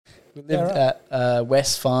We lived at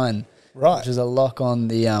West Fine, Right. which is a lock on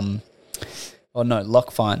the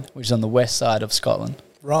Loch Fyne, which is on the west side of Scotland.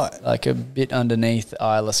 Right. Like a bit underneath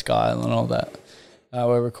Isle of Skye and all that.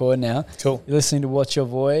 We're recording now. Cool. You're listening to What's Your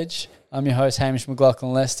Voyage? I'm your host, Hamish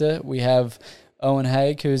McLaughlin-Lester. We have Owen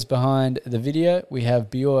Haig, who's behind the video. We have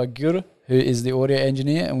Bjorn Gur, who is the audio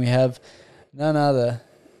engineer. And we have none other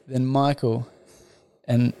than Michael.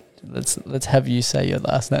 And let's have you say your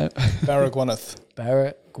last name. Baragwanath.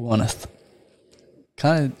 Baragwanath.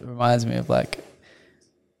 Kind of reminds me of like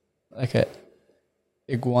a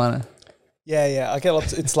iguana. Yeah. I get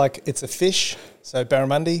lots. It's a fish. So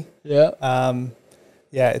barramundi. Yeah.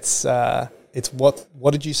 It's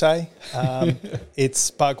what did you say?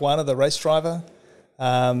 It's Baragwanath, the race driver.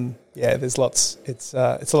 There's lots. It's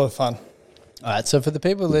a lot of fun. All right. So for the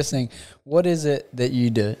people listening, what is it that you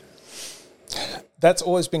do? That's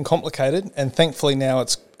always been complicated, and thankfully now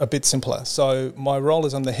it's a bit simpler. So my role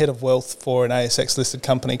is I'm the head of wealth for an ASX-listed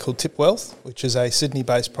company called Tip Wealth, which is a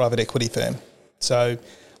Sydney-based private equity firm. So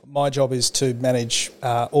my job is to manage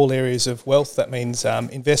all areas of wealth. That means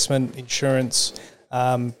investment, insurance,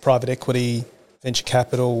 private equity, venture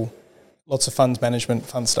capital, lots of funds management,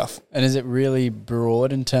 fun stuff. And is it really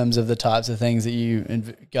broad in terms of the types of things that you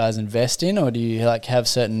guys invest in, or do you like have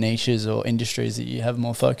certain niches or industries that you have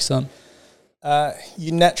more focus on?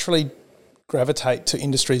 You naturally gravitate to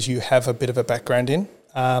industries you have a bit of a background in.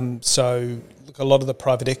 So look, a lot of the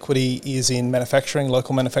private equity is in manufacturing,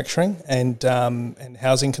 local manufacturing, and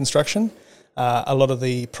housing construction. A lot of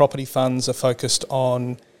the property funds are focused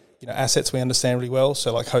on assets we understand really well,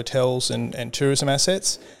 so like hotels and tourism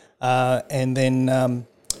assets. And then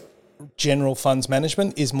general funds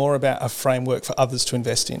management is more about a framework for others to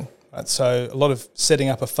invest in. Right? So a lot of setting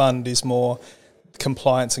up a fund is more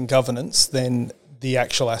compliance and governance than the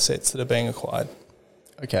actual assets that are being acquired.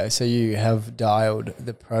 Okay, so you have dialed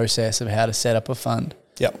the process of how to set up a fund.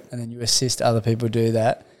 Yep. And then you assist other people do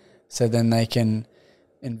that, so then they can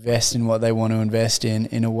invest in what they want to invest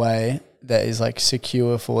in a way that is like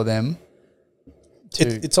secure for them.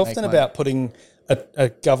 It's often about putting a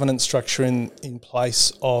governance structure in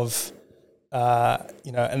place of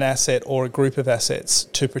an asset or a group of assets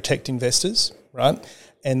to protect investors, right?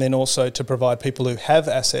 And then also to provide people who have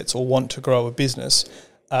assets or want to grow a business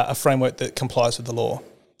a framework that complies with the law.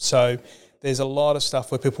 So there's a lot of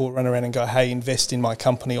stuff where people will run around and go, hey, invest in my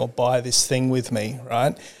company or buy this thing with me,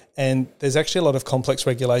 right? And there's actually a lot of complex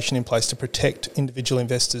regulation in place to protect individual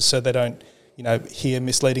investors so they don't, hear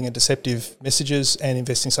misleading and deceptive messages and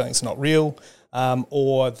invest in something that's not real,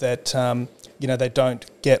 or that, they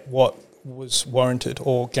don't get what was warranted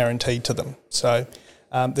or guaranteed to them. So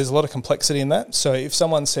there's a lot of complexity in that. So if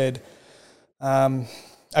someone said,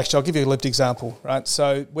 actually, I'll give you a lived example, right?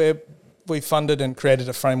 So we funded and created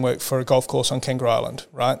a framework for a golf course on Kangaroo Island,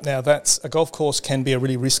 right? Now, a golf course can be a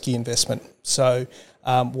really risky investment. So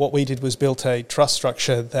what we did was built a trust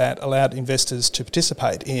structure that allowed investors to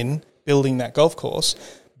participate in building that golf course.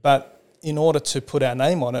 But in order to put our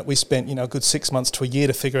name on it, we spent a good 6 months to a year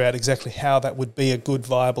to figure out exactly how that would be a good,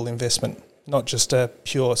 viable investment, not just a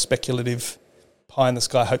pure speculative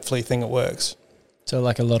pie-in-the-sky, hopefully, thing that works. So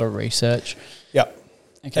like a lot of research. Yeah.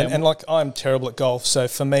 Okay. And like I'm terrible at golf, so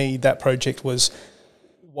for me that project was,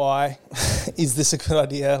 why is this a good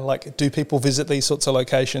idea? Like, do people visit these sorts of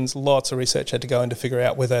locations? Lots of research had to go in to figure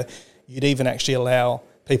out whether you'd even actually allow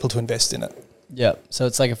people to invest in it. Yeah. So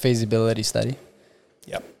it's like a feasibility study.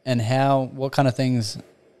 Yep. And what kind of things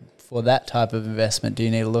for that type of investment do you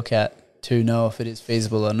need to look at to know if it is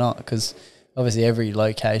feasible or not? Because obviously every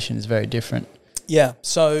location is very different. Yeah,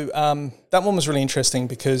 so that one was really interesting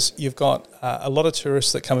because you've got a lot of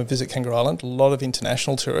tourists that come and visit Kangaroo Island, a lot of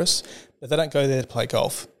international tourists, but they don't go there to play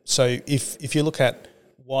golf. So if you look at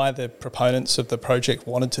why the proponents of the project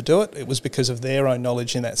wanted to do it, it was because of their own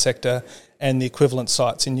knowledge in that sector and the equivalent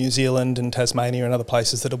sites in New Zealand and Tasmania and other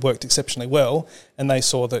places that have worked exceptionally well, and they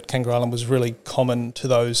saw that Kangaroo Island was really common to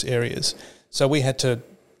those areas. So we had to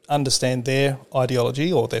understand their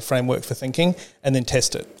ideology or their framework for thinking and then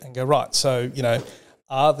test it and go, right, so,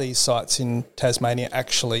 are these sites in Tasmania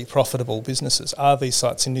actually profitable businesses? Are these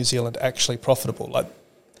sites in New Zealand actually profitable? Like,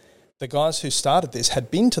 the guys who started this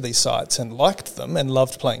had been to these sites and liked them and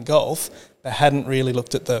loved playing golf, but hadn't really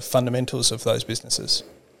looked at the fundamentals of those businesses.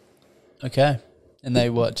 Okay. And they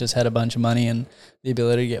just had a bunch of money and the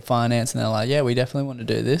ability to get finance, and they're like, yeah, we definitely want to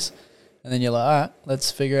do this. And then you're like, all right,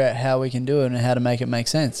 let's figure out how we can do it and how to make it make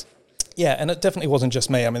sense. Yeah, and it definitely wasn't just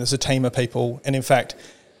me. I mean, there's a team of people. And in fact,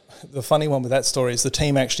 the funny one with that story is the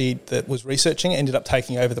team actually that was researching ended up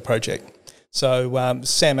taking over the project. So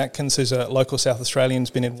Sam Atkins, who's a local South Australian, has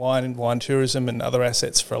been in wine tourism and other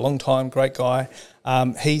assets for a long time, great guy.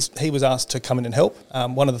 He was asked to come in and help.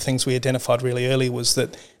 One of the things we identified really early was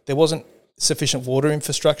that there wasn't sufficient water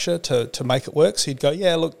infrastructure to make it work. So he'd go,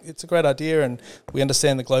 yeah, look, it's a great idea and we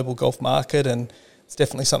understand the global golf market and it's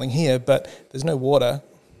definitely something here, but there's no water.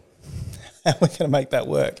 How are we going to make that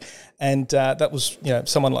work? And that was,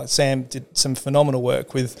 someone like Sam did some phenomenal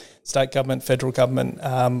work with state government, federal government,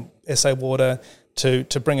 SA Water to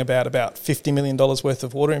bring about $50 million worth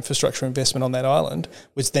of water infrastructure investment on that island,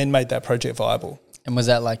 which then made that project viable. And was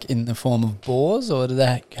that like in the form of bores, or did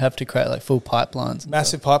they have to create like full pipelines?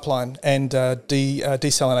 Massive pipeline and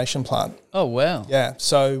desalination plant. Oh, wow. Yeah.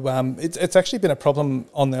 So it's actually been a problem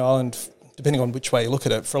on the island, depending on which way you look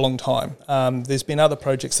at it, for a long time. There's been other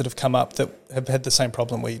projects that have come up that have had the same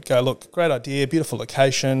problem where you'd go, look, great idea, beautiful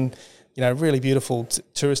location, really beautiful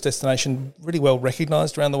tourist destination, really well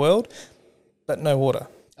recognised around the world, but no water.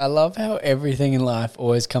 I love how everything in life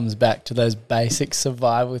always comes back to those basic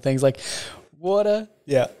survival things like water,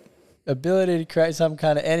 ability to create some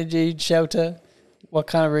kind of energy, shelter. What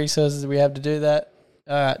kind of resources do we have to do that?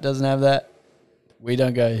 All right, doesn't have that. We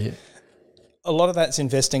don't go here. A lot of that's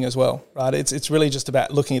investing as well, right? It's really just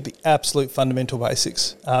about looking at the absolute fundamental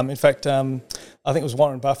basics. In fact, I think it was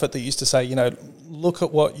Warren Buffett that used to say, look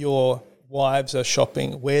at what your wives are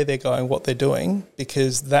shopping, where they're going, what they're doing,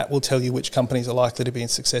 because that will tell you which companies are likely to be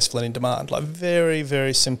successful and in demand. Like very,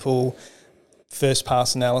 very simple first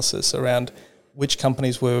pass analysis around which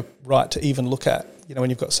companies were right to even look at, when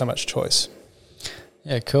you've got so much choice.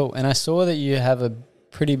 Yeah, cool. And I saw that you have a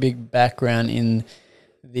pretty big background in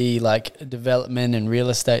the development and real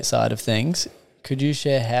estate side of things. Could you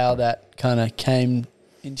share how that kind of came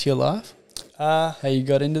into your life? How you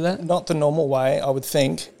got into that? Not the normal way, I would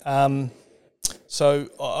think. So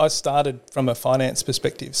I started from a finance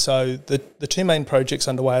perspective. So the two main projects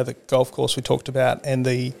underway are the golf course we talked about and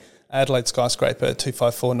the Adelaide skyscraper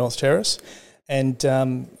 254 North Terrace. And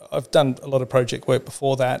I've done a lot of project work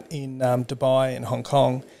before that in Dubai and Hong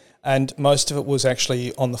Kong, and most of it was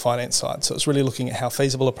actually on the finance side. So it was really looking at how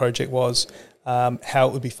feasible a project was, how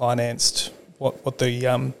it would be financed, what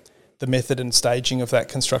the method and staging of that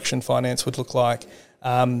construction finance would look like.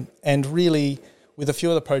 And really, with a few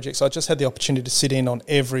of the projects, I just had the opportunity to sit in on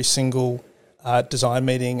every single design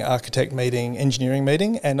meeting, architect meeting, engineering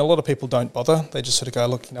meeting, and a lot of people don't bother. They just sort of go,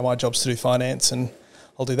 look, my job's to do finance and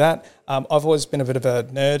I'll do that. I've always been a bit of a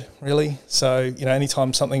nerd, really. So,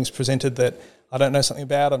 anytime something's presented that I don't know something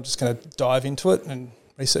about, I'm just going to dive into it and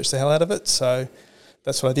research the hell out of it. So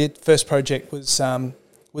that's what I did. First project was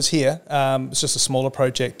here. It was just a smaller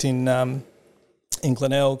project in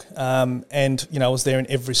Glenelg, and I was there in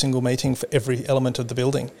every single meeting for every element of the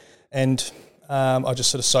building, and I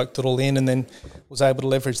just sort of soaked it all in, and then was able to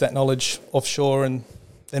leverage that knowledge offshore and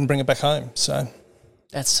then bring it back home. So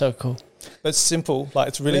that's so cool. But it's simple,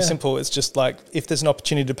 it's really simple. It's just if there's an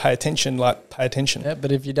opportunity to pay attention, pay attention. Yeah,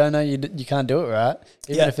 but if you don't know, you can't do it, right?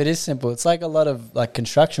 Even if it is simple, it's like a lot of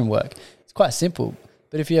construction work. It's quite simple,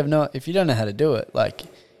 but if you don't know how to do it,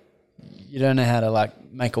 you don't know how to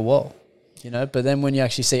make a wall, But then when you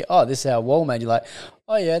actually see, oh, this is how a wall made, you're like,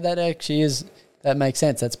 oh yeah, that makes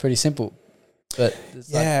sense. That's pretty simple. But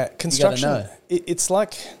it's construction. It's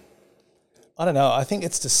I don't know. I think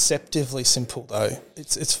it's deceptively simple, though.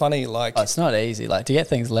 It's funny, it's not easy. To get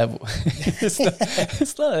things level,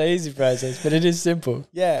 it's not an easy process, but it is simple.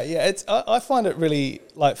 Yeah. I find it really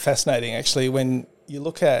fascinating actually when you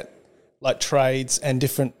look at trades and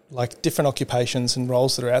different occupations and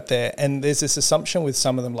roles that are out there, and there's this assumption with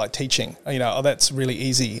some of them teaching. That's really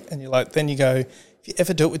easy, and you're then you go, if you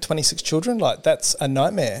ever do it with 26 children, that's a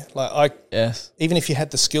nightmare. Yes. Even if you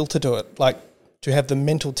had the skill to do it, to have the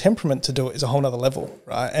mental temperament to do it is a whole nother level,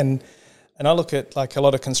 right? And I look at a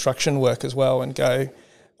lot of construction work as well and go,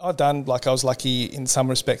 I've done I was lucky in some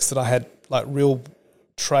respects that I had real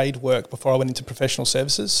trade work before I went into professional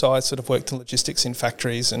services. So I sort of worked in logistics in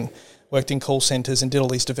factories and worked in call centres and did all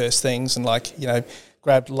these diverse things and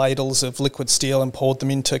grabbed ladles of liquid steel and poured them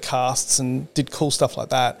into casts and did cool stuff like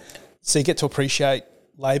that. So you get to appreciate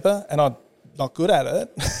labour, and I'm not good at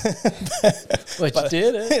it. But you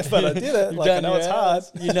did it. But I did it. I know it's hard.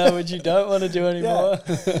 You know what you don't want to do anymore.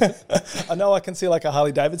 Yeah. I know I can see a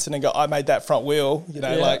Harley Davidson and go, I made that front wheel.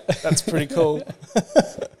 That's pretty cool.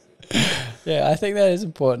 Yeah, I think that is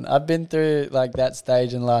important. I've been through that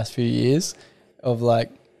stage in the last few years of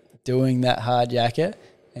doing that hard yakka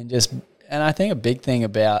and I think a big thing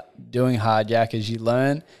about doing hard yakka is you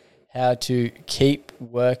learn how to keep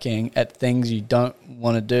working at things you don't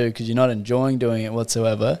want to do because you're not enjoying doing it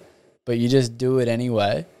whatsoever, but you just do it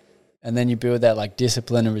anyway. and then you build that like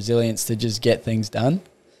discipline and resilience to just get things done.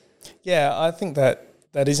 Yeah, I think that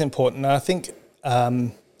is important. And I think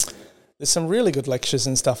there's some really good lectures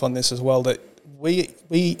and stuff on this as well, that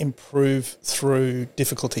we improve through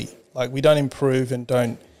difficulty. Like, we don't improve and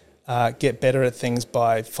don't get better at things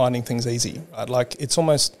by finding things easy, right? Like, it's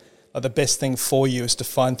almost like the best thing for you is to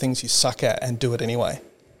find things you suck at and do it anyway.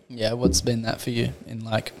 Yeah, what's been that for you in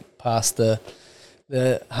like past the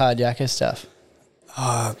hard yakka stuff?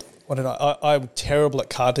 What did I'm terrible at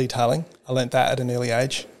car detailing. I learnt that at an early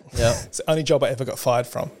age. Yeah, it's the only job I ever got fired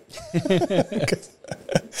from,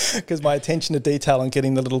 because my attention to detail and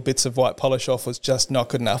getting the little bits of white polish off was just not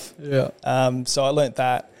good enough. Yeah. So I learnt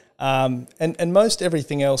that, and most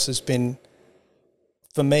everything else has been,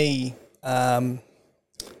 for me,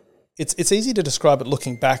 it's easy to describe it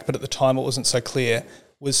looking back, but at the time it wasn't so clear.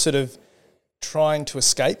 Was sort of trying to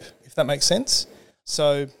escape, if that makes sense.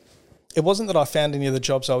 So it wasn't that I found any of the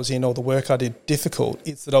jobs I was in or the work I did difficult.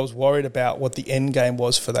 It's that I was worried about what the end game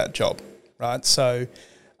was for that job, right? So,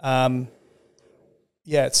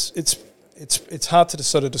 it's hard to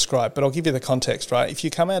sort of describe, but I'll give you the context, right? If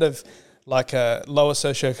you come out of like a lower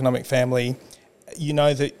socioeconomic family, you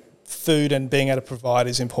know that food and being able to provide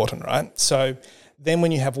is important, right? So then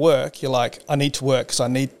when you have work, you're like, I need to work because I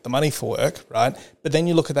need the money for work, right? But then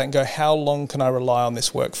you look at that and go, how long can I rely on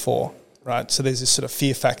this work for? Right, so there's this sort of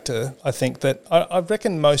fear factor, I think, that I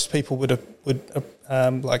reckon most people would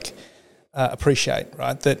appreciate,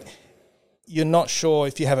 right? That you're not sure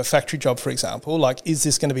if you have a factory job, for example, like, is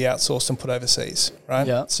this going to be outsourced and put overseas, right?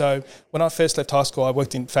 Yeah. So when I first left high school, I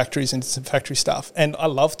worked in factories and did some factory stuff, and I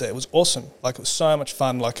loved it. It was awesome. Like, it was so much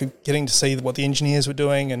fun, like getting to see what the engineers were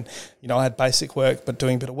doing, and, you know, I had basic work, but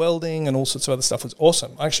doing a bit of welding and all sorts of other stuff was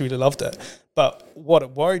awesome. I actually really loved it. But what it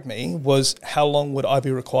worried me was how long would I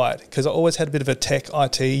be required? Because I always had a bit of a tech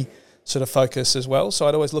IT sort of focus as well. So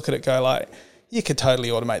I'd always look at it, go like, you could totally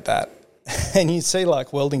automate that. And you see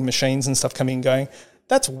like welding machines and stuff coming and going,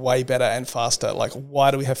 that's way better and faster. Like,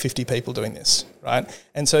 why do we have 50 people doing this, right?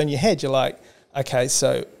 And so in your head, you're like, okay,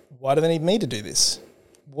 so why do they need me to do this?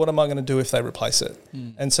 What am I going to do if they replace it?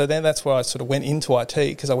 And so then that's where I sort of went into IT,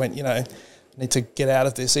 because I went, you know, I need to get out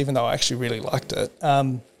of this, even though I actually really liked it.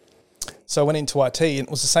 So I went into IT, and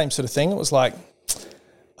it was the same sort of thing. It was like,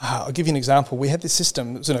 I'll give you an example. We had this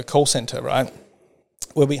system that was in a call center, right,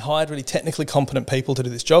 where we hired really technically competent people to do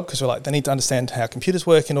this job, because we're like, they need to understand how computers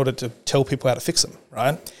work in order to tell people how to fix them,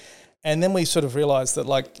 right? And then we sort of realised that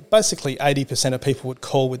like basically 80% of people would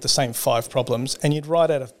call with the same 5 problems, and you'd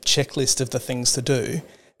write out a checklist of the things to do,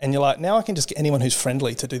 and you're like, now I can just get anyone who's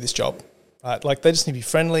friendly to do this job, right? Like, they just need to be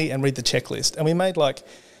friendly and read the checklist. And we made like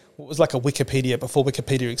what was like a Wikipedia before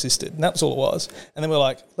Wikipedia existed, and that was all it was. And then we're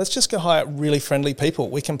like, let's just go hire really friendly people.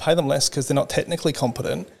 We can pay them less because they're not technically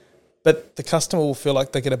competent, but the customer will feel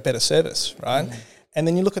like they get a better service, right? And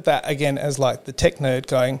then you look at that again as like the tech nerd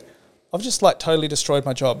going, I've just like totally destroyed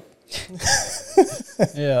my job.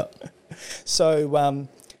 Yeah. So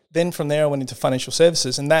then from there I went into financial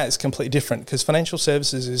services, and that is completely different, because financial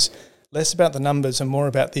services is less about the numbers and more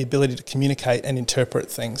about the ability to communicate and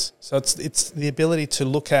interpret things. So it's the ability to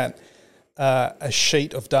look at a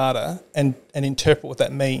sheet of data and interpret what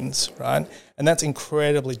that means, right? And that's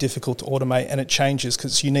incredibly difficult to automate, and it changes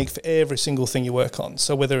because it's unique for every single thing you work on.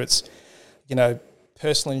 So whether it's, you know,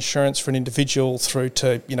 personal insurance for an individual through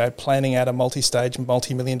to, you know, planning out a multi-stage,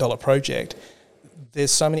 multi-million-dollar project,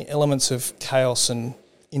 there's so many elements of chaos and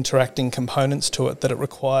interacting components to it that it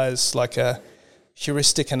requires like a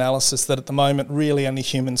heuristic analysis that at the moment really only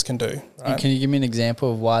humans can do. Right? And can you give me an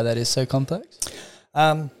example of why that is so complex?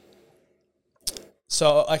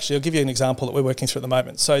 So actually, I'll give you an example that we're working through at the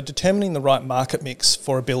moment. So determining the right market mix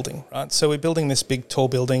for a building, right? So we're building this big, tall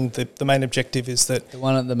building. The main objective is that... The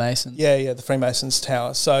one at the Masons? Yeah, the Freemasons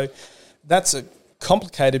Tower. So that's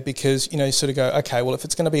complicated because, you know, you sort of go, okay, well, if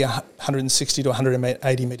it's going to be 160 to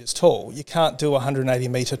 180 metres tall, you can't do a 180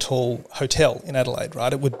 metre tall hotel in Adelaide,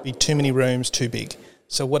 right? It would be too many rooms, too big.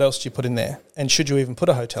 So what else do you put in there? And should you even put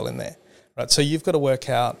a hotel in there, right? So you've got to work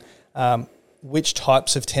out... which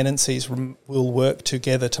types of tenancies will work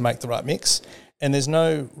together to make the right mix. And there's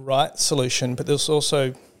no right solution, but there's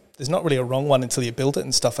not really a wrong one until you build it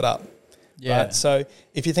and stuff it up. Yeah. Right? So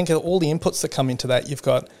if you think of all the inputs that come into that, you've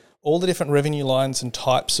got all the different revenue lines and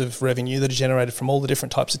types of revenue that are generated from all the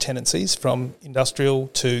different types of tenancies, from industrial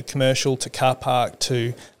to commercial to car park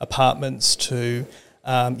to apartments to,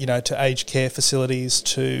 to aged care facilities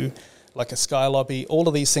to like a sky lobby. All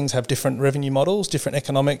of these things have different revenue models, different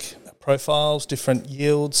economic profiles, different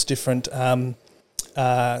yields, different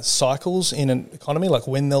cycles in an economy, like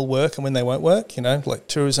when they'll work and when they won't work. You know, like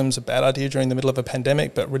tourism's a bad idea during the middle of a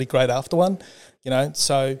pandemic, but really great after one. You know,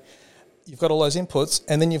 so you've got all those inputs,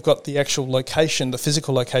 and then you've got the actual location, the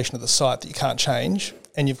physical location of the site that you can't change,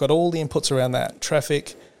 and you've got all the inputs around that: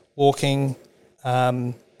 traffic, walking,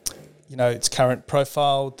 its current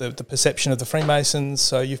profile, the perception of the Freemasons.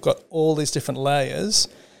 So you've got all these different layers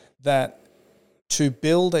that, to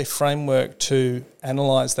build a framework to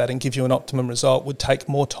analyse that and give you an optimum result, would take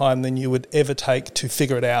more time than you would ever take to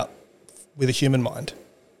figure it out with a human mind.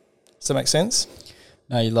 Does that make sense?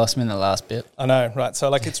 No, you lost me in the last bit. I know, right?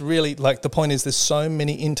 So it's really the point is there's so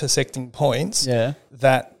many intersecting points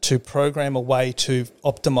that to program a way to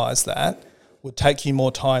optimise that would take you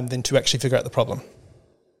more time than to actually figure out the problem.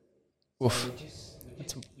 Oof. Would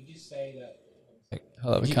you say that?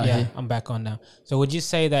 Hello, we can't hear. I'm back on now. So would you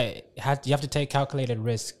say that you have to take calculated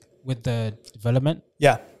risk with the development?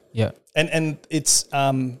 Yeah. Yeah. And it's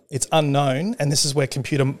unknown, and this is where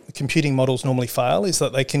computing models normally fail, is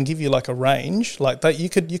that they can give you like a range, like that you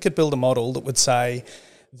could build a model that would say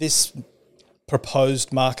this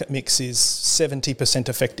proposed market mix is 70%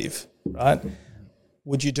 effective, right?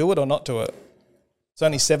 Would you do it or not do it? It's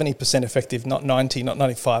only 70% effective, not 90, not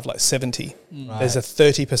 95, like 70. Right. There's a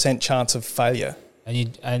 30% chance of failure.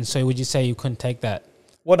 And so would you say you couldn't take that?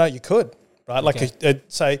 Well, no, you could. Right, like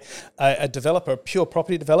say a developer, a pure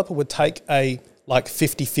property developer, would take a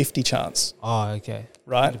 50-50 chance. Oh, okay.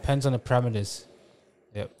 Right, it depends on the parameters.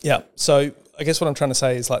 Yep. Yeah. So I guess what I'm trying to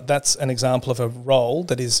say is that's an example of a role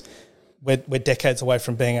that is we're decades away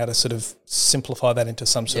from being able to sort of simplify that into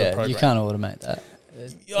some sort of program. You can't automate that.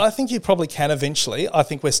 I think you probably can eventually. I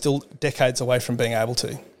think we're still decades away from being able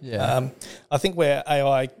to. Yeah. I think where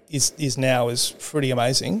AI is now is pretty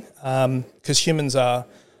amazing because humans are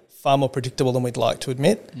far more predictable than we'd like to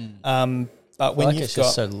admit. But when it's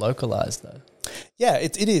just so localized though. Yeah,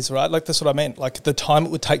 it is, right? Like that's what I meant. Like the time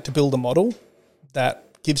it would take to build a model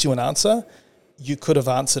that gives you an answer, you could have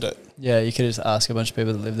answered it. Yeah, you could just ask a bunch of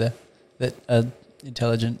people that live there that are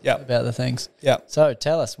intelligent about the things. Yeah. So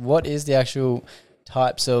tell us, what is the actual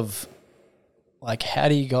types of, how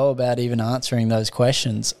do you go about even answering those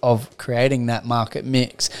questions of creating that market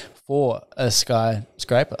mix for a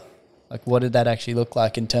skyscraper? Like, what did that actually look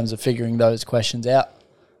like in terms of figuring those questions out?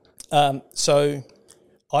 So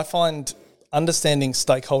I find understanding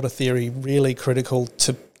stakeholder theory really critical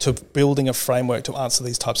to building a framework to answer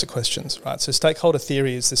these types of questions, right? So stakeholder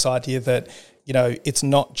theory is this idea that, it's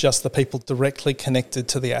not just the people directly connected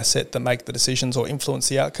to the asset that make the decisions or influence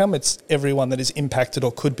the outcome. It's everyone that is impacted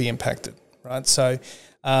or could be impacted, right? So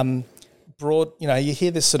broad, you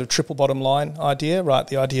hear this sort of triple bottom line idea, right?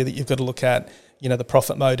 The idea that you've got to look at the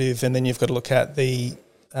profit motive, and then you've got to look at the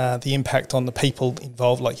impact on the people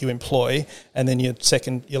involved, like you employ, and then your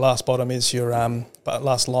last bottom is your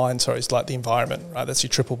last line. Sorry, is like the environment, right? That's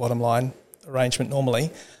your triple bottom line arrangement normally.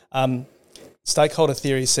 Stakeholder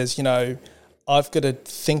theory says, I've got to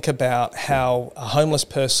think about how a homeless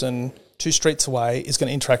person 2 streets away is going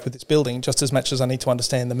to interact with this building just as much as I need to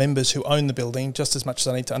understand the members who own the building, just as much as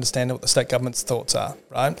I need to understand what the state government's thoughts are,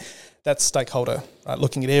 right? That's stakeholder, right?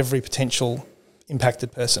 Looking at every potential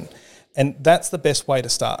impacted person. And that's the best way to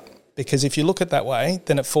start, because if you look at that way,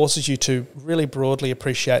 then it forces you to really broadly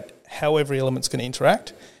appreciate how every element's going to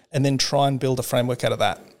interact and then try and build a framework out of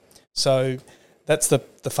that. So that's the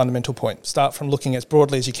fundamental point. Start from looking as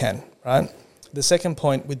broadly as you can, right? The second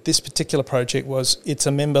point with this particular project was it's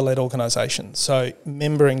a member-led organisation. So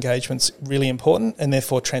member engagement's really important, and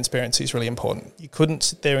therefore transparency is really important. You couldn't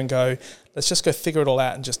sit there and go, let's just go figure it all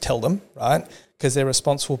out and just tell them, right? Because their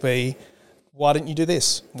response will be, why didn't you do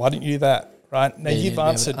this? Why didn't you do that? Right? Now you've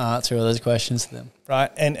answered... answer all those questions to them.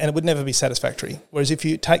 Right? And it would never be satisfactory. Whereas if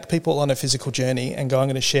you take people on a physical journey and go, I'm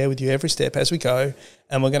going to share with you every step as we go,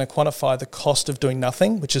 and we're going to quantify the cost of doing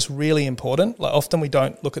nothing, which is really important. Like often we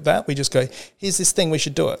don't look at that. We just go, here's this thing, we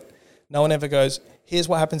should do it. No one ever goes, here's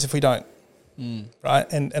what happens if we don't. Right?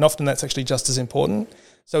 And often that's actually just as important.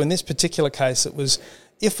 So in this particular case, it was,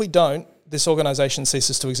 if we don't, this organisation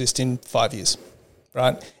ceases to exist in 5 years.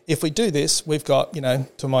 Right? If we do this, we've got,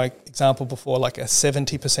 to my example before, like a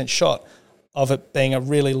 70% shot of it being a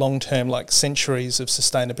really long-term, like centuries of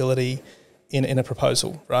sustainability in a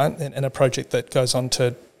proposal, right? And a project that goes on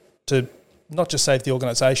to not just save the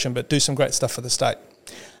organisation, but do some great stuff for the state.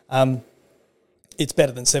 It's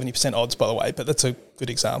better than 70% odds, by the way, but that's a good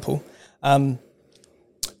example.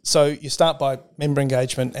 So you start by member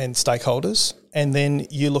engagement and stakeholders, and then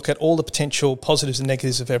you look at all the potential positives and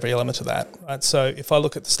negatives of every element of that, right? So if I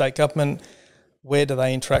look at the state government, where do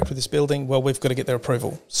they interact with this building? Well, we've got to get their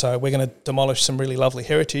approval. So we're going to demolish some really lovely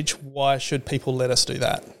heritage. Why should people let us do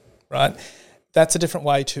that, right? That's a different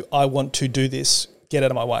way to, I want to do this, get out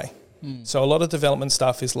of my way. So a lot of development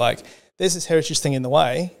stuff is like, there's this heritage thing in the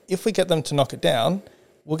way. If we get them to knock it down,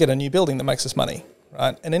 we'll get a new building that makes us money,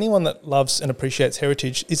 right? And anyone that loves and appreciates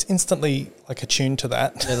heritage is instantly like attuned to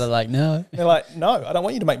that. Yeah, they're like, no. They're like, no, I don't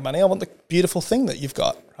want you to make money. I want the beautiful thing that you've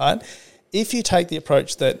got, right? If you take the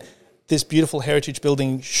approach that this beautiful heritage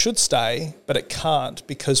building should stay, but it can't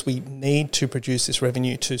because we need to produce this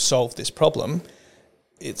revenue to solve this problem,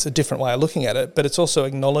 it's a different way of looking at it, but it's also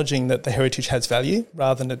acknowledging that the heritage has value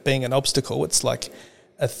rather than it being an obstacle. It's like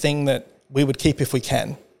a thing that we would keep if we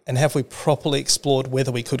can, and have we properly explored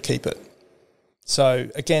whether we could keep it. So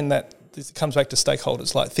again, this comes back to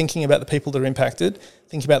stakeholders, like thinking about the people that are impacted,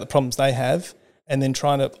 thinking about the problems they have, and then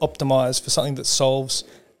trying to optimise for something that solves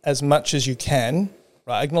as much as you can,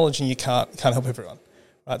 right? Acknowledging you can't help everyone,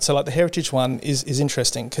 right? So like the heritage one is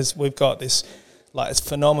interesting because we've got this, like it's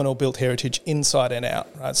phenomenal built heritage inside and out,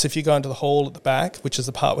 right? So if you go into the hall at the back, which is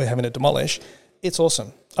the part we're having to demolish, it's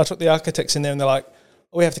awesome. I took the architects in there and they're like,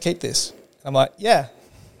 oh, we have to keep this. I'm like, yeah,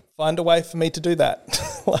 find a way for me to do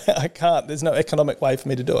that. Like, I can't, there's no economic way for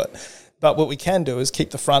me to do it. But what we can do is keep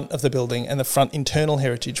the front of the building and the front internal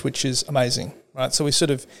heritage, which is amazing, right? So we sort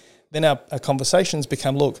of, then our conversations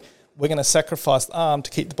become, look, we're going to sacrifice the arm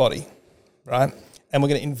to keep the body, right? And we're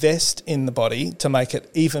going to invest in the body to make it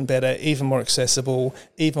even better, even more accessible,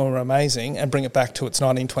 even more amazing, and bring it back to its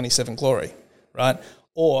 1927 glory, right?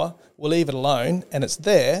 Or we'll leave it alone and it's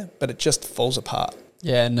there, but it just falls apart.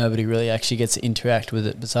 Yeah, and nobody really actually gets to interact with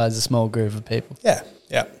it besides a small group of people. Yeah.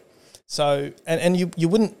 So, and you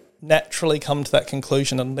wouldn't naturally come to that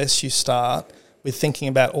conclusion unless you start with thinking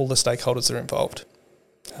about all the stakeholders that are involved.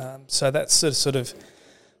 So that's sort of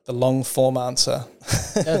the long form answer.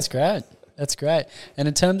 That's great. That's great. And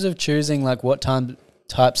in terms of choosing like what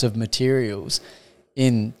types of materials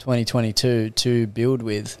in 2022 to build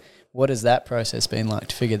with, what has that process been like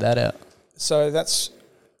to figure that out? So that's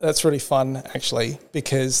really fun actually,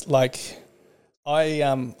 because like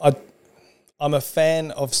I'm a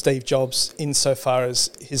fan of Steve Jobs insofar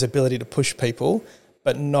as his ability to push people,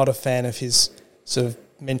 but not a fan of his sort of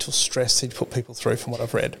mental stress he'd put people through from what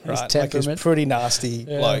I've read. His right, temperament. Like he's pretty nasty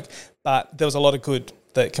bloke, but there was a lot of good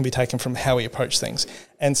that can be taken from how he approached things.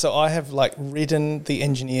 And so I have like ridden the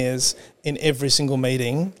engineers in every single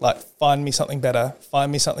meeting, like find me something better,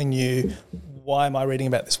 find me something new. Why am I reading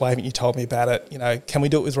about this? Why haven't you told me about it? You know, can we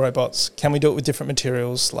do it with robots? Can we do it with different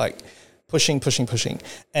materials? Like pushing.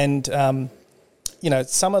 And, you know,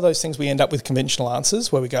 some of those things we end up with conventional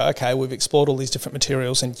answers where we go, okay, we've explored all these different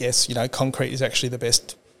materials and yes, you know, concrete is actually the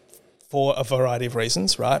best for a variety of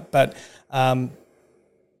reasons, right? But,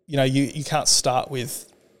 you know, you can't start with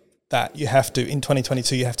that. You have to, in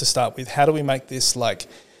 2022, you have to start with how do we make this like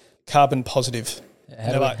carbon positive?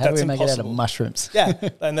 How do we make it out of mushrooms? Yeah,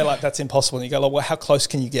 and they're like, that's impossible. And you go, like, well, how close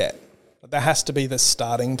can you get? That has to be the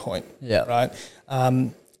starting point, right?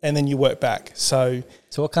 And then you work back. So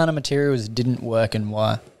what kind of materials didn't work and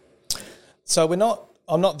why? So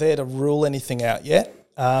I'm not there to rule anything out yet.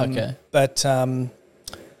 Okay. But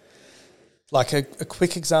like a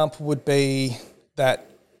quick example would be that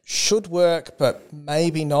should work, but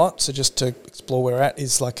maybe not. So just to explore where we're at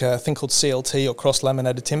is like a thing called CLT or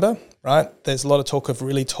cross-laminated timber, right? There's a lot of talk of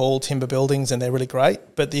really tall timber buildings and they're really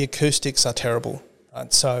great, but the acoustics are terrible.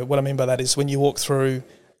 Right? So what I mean by that is when you walk through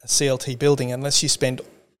a CLT building, unless you spend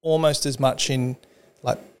almost as much in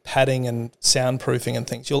like padding and soundproofing and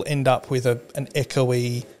things, you'll end up with an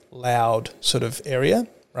echoey, loud sort of area,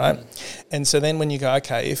 right? And so then when you go,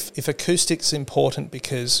 okay, if acoustics important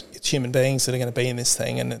because it's human beings that are going to be in this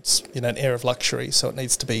thing and it's, you know, an air of luxury, so it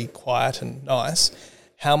needs to be quiet and nice,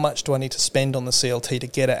 how much do I need to spend on the CLT to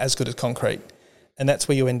get it as good as concrete? And that's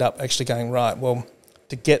where you end up actually going, right, well,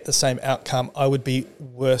 to get the same outcome, I would be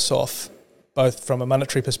worse off both from a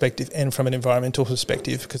monetary perspective and from an environmental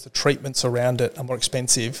perspective because the treatments around it are more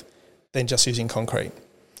expensive than just using concrete.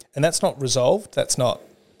 And that's not resolved.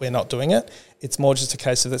 We're not doing it. It's more just a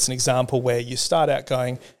case of that's an example where you start out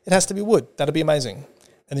going, it has to be wood. That'll be amazing.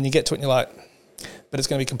 And then you get to it and you're like, but it's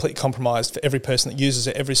going to be completely compromised for every person that uses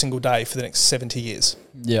it every single day for the next 70 years.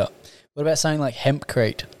 Yeah. What about something like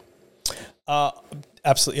hempcrete?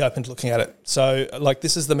 Absolutely open to looking at it. So like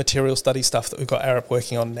this is the material study stuff that we've got Arup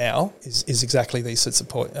working on now is exactly these sorts of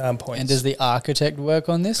points. And does the architect work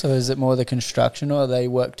on this or is it more the construction or they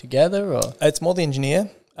work together? Or it's more the engineer.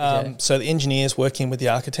 So the engineers working with the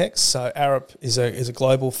architects. So Arup is a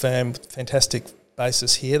global firm, fantastic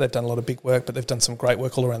basis here. They've done a lot of big work, but they've done some great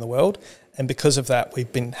work all around the world. And because of that,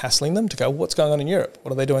 we've been hassling them to go, what's going on in Europe?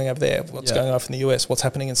 What are they doing over there? What's going on in the US? What's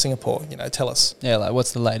happening in Singapore? You know, tell us. Yeah, like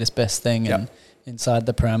what's the latest best thing and inside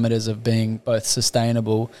the parameters of being both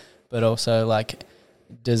sustainable but also like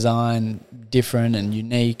design different and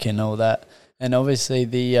unique and all that. And obviously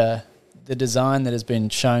the design that has been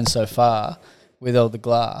shown so far with all the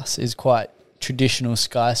glass is quite traditional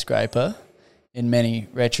skyscraper in many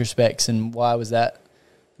retrospects, and why was that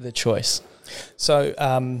the choice? So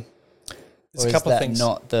there's a couple of things.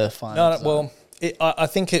 Not the final design? Well, I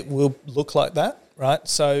think it will look like that, right?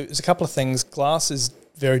 So there's a couple of things. Glass is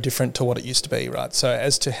very different to what it used to be, right? So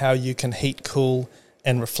as to how you can heat, cool,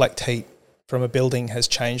 and reflect heat from a building has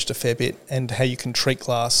changed a fair bit, and how you can treat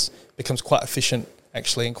glass becomes quite efficient,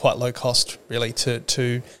 actually, and quite low cost, really,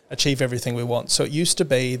 to achieve everything we want. So it used to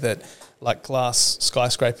be that, like, glass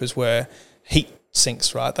skyscrapers were heat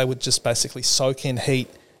sinks, right? They would just basically soak in heat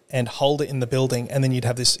and hold it in the building, and then you'd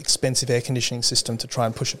have this expensive air conditioning system to try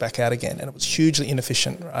and push it back out again, and it was hugely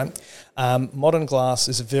inefficient, right? Modern glass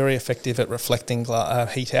is very effective at reflecting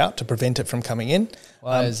heat out to prevent it from coming in.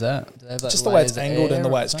 Why is that? Just the way it's angled and the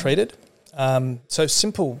way it's treated. So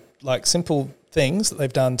simple things that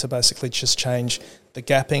they've done to basically just change the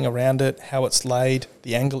gapping around it, how it's laid,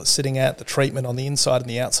 the angle it's sitting at, the treatment on the inside and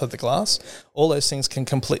the outside of the glass. All those things can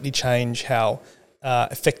completely change how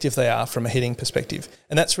effective they are from a heating perspective.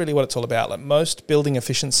 And that's really what it's all about. Like, most building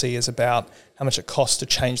efficiency is about how much it costs to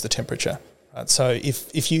change the temperature. Right? So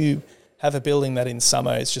if you have a building that in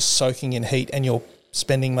summer is just soaking in heat and you're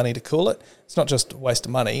spending money to cool it, it's not just a waste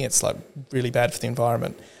of money, it's like really bad for the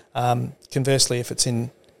environment. Conversely, if it's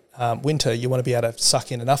in winter, you want to be able to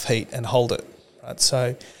suck in enough heat and hold it. Right?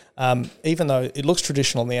 So even though it looks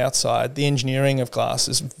traditional on the outside, the engineering of glass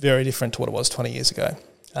is very different to what it was 20 years ago.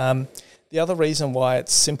 The other reason why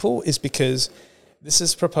it's simple is because this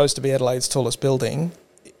is proposed to be Adelaide's tallest building.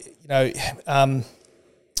 You know, how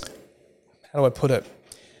do I put it?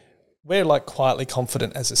 We're like quietly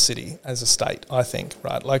confident as a city, as a state, I think,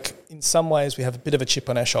 right? Like, in some ways we have a bit of a chip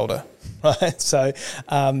on our shoulder, right? So,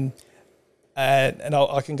 and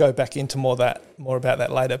I can go back into more about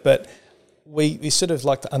that later, but we sort of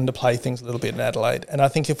like to underplay things a little bit in Adelaide. And I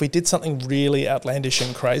think if we did something really outlandish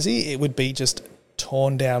and crazy, it would be just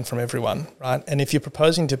torn down from everyone, right? And if you're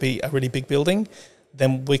proposing to be a really big building,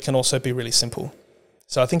 then we can also be really simple.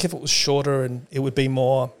 So I think if it was shorter and it would be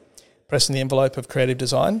more pressing the envelope of creative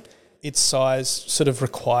design, its size sort of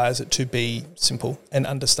requires it to be simple and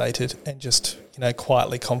understated and just, you know,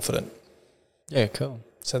 quietly confident. Yeah, cool.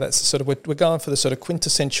 So that's sort of, we're going for the sort of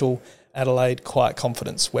quintessential Adelaide quiet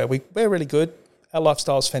confidence, where we're really good. Our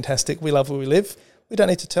lifestyle is fantastic. We love where we live. We don't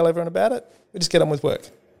need to tell everyone about it. We just get on with work.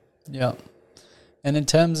 Yeah. And in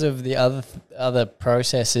terms of the other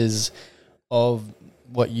processes of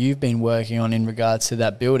what you've been working on in regards to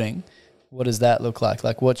that building, what does that look like?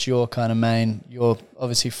 Like, what's your kind of your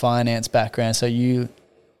obviously finance background, so you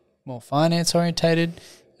more finance orientated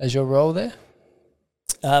as your role there?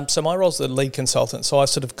 So my role is the lead consultant, so I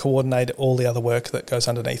sort of coordinate all the other work that goes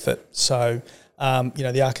underneath it. So, you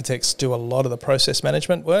know, the architects do a lot of the process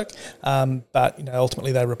management work, but, you know,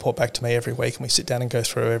 ultimately they report back to me every week and we sit down and go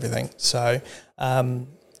through everything. So,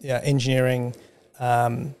 engineering,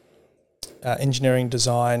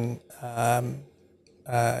 design,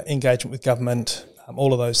 engagement with government,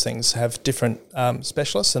 all of those things have different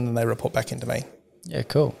specialists, and then they report back into me. Yeah,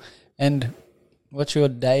 cool. And what's your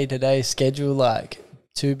day-to-day schedule like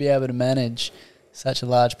to be able to manage such a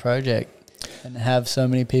large project and have so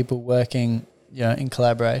many people working, you know, in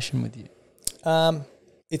collaboration with you?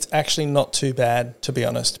 It's actually not too bad, to be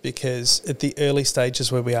honest, because at the early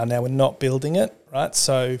stages where we are now, we're not building it, right?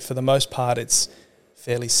 So for the most part, it's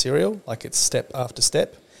fairly serial, like it's step after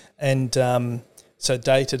step. And so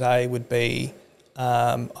day to day would be,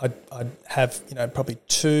 I'd have, you know, probably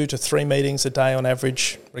 2 to 3 meetings a day on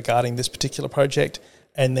average regarding this particular project,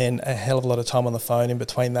 and then a hell of a lot of time on the phone in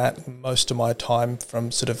between that. Most of my time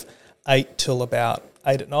from sort of 8 till about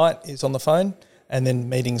 8 at night is on the phone, and then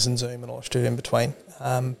meetings and Zoom and all that in between.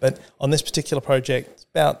 But on this particular project, it's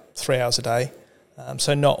about 3 hours a day,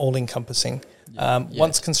 so not all-encompassing.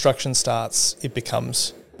 Once construction starts, it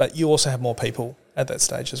becomes... But you also have more people at that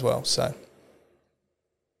stage as well, so...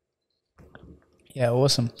 Yeah,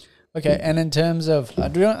 awesome. Okay, and in terms of... I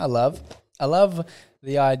love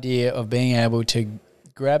the idea of being able to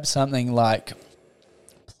grab something like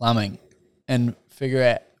plumbing and figure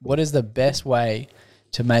out what is the best way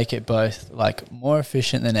to make it both like more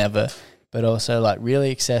efficient than ever, but also like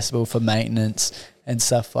really accessible for maintenance and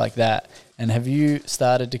stuff like that. And have you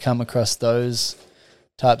started to come across those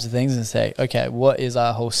types of things and say, okay, what is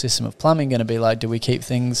our whole system of plumbing going to be like? Do we keep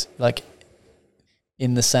things like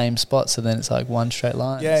in the same spot so then it's like one straight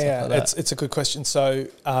line? Yeah, like it's a good question. So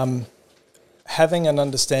having an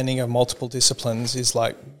understanding of multiple disciplines is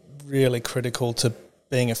like really critical to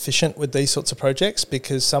being efficient with these sorts of projects,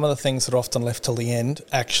 because some of the things that are often left till the end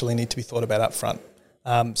actually need to be thought about up front,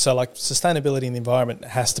 So like sustainability in the environment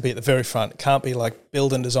has to be at the very front. It can't be like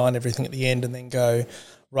build and design everything at the end and then go,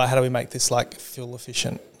 right, how do we make this like fuel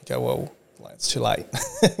efficient? You go, well, it's too late.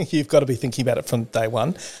 You've got to be thinking about it from day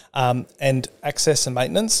one. And access and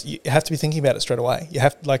maintenance, you have to be thinking about it straight away. You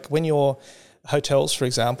have, like when you're hotels, for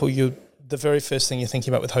example, the very first thing you're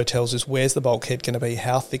thinking about with hotels is where's the bulkhead going to be?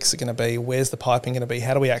 How thick is it going to be? Where's the piping going to be?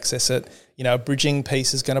 How do we access it? You know, a bridging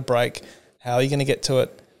piece is going to break. How are you going to get to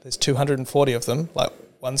it? There's 240 of them. Like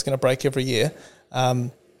one's going to break every year.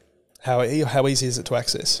 How easy is it to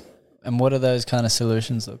access? And what do those kind of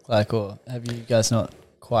solutions look like? Or have you guys not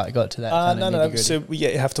quite got to that kind of nitty-gritty? So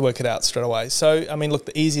you have to work it out straight away. So, I mean, look,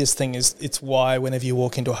 the easiest thing is it's why whenever you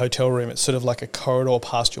walk into a hotel room, it's sort of like a corridor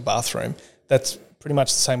past your bathroom. That's pretty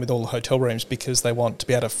much the same with all the hotel rooms because they want to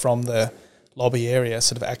be able to, from the lobby area,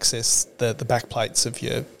 sort of access the back plates of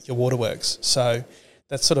your waterworks. So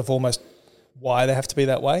that's sort of almost why they have to be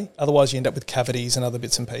that way. Otherwise, you end up with cavities and other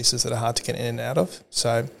bits and pieces that are hard to get in and out of.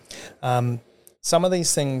 So some of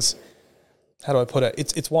these things, how do I put it?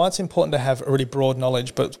 It's why it's important to have a really broad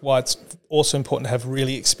knowledge, but it's why it's also important to have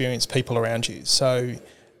really experienced people around you. So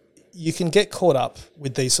you can get caught up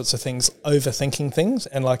with these sorts of things, overthinking things,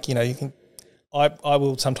 and like, you know, you can. I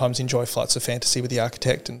will sometimes enjoy flights of fantasy with the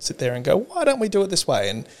architect and sit there and go, why don't we do it this way?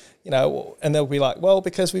 And, you know, and they'll be like, well,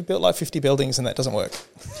 because we built like 50 buildings and that doesn't work.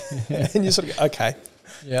 And you sort of go, okay,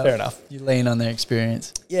 fair enough. You lean on their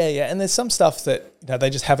experience. Yeah. And there's some stuff that, you know, they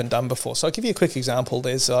just haven't done before. So I'll give you a quick example.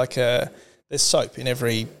 There's like there's soap in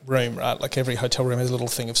every room, right? Like every hotel room has a little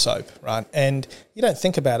thing of soap, right? And you don't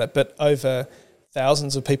think about it, but over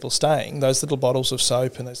thousands of people staying, those little bottles of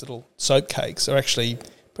soap and those little soap cakes are actually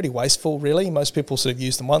pretty wasteful, really. Most people sort of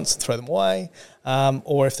use them once and throw them away,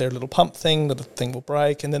 or if they're a little pump thing, the thing will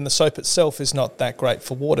break, and then the soap itself is not that great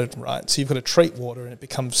for water, right? So you've got to treat water, and it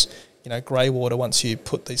becomes, you know, grey water once you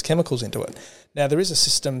put these chemicals into it. Now, there is a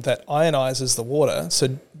system that ionizes the water,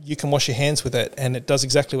 so you can wash your hands with it, and it does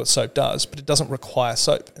exactly what soap does, but it doesn't require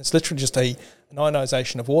soap. It's literally just an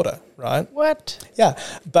ionization of water, right? What? Yeah,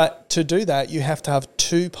 but to do that, you have to have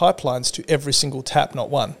 2 pipelines to every single tap, not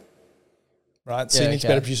one. Right, so you need to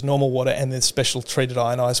be able to produce normal water and then special treated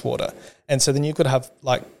ionized water, and so then you've got to have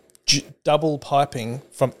like double piping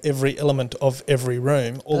from every element of every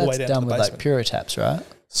room all the way down to the basement. That's done with like Puritaps, right?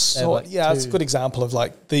 So yeah, it's a good example of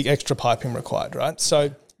like the extra piping required, right?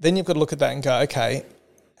 So then you've got to look at that and go, okay,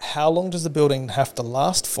 how long does the building have to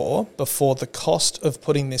last for before the cost of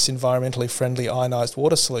putting this environmentally friendly ionized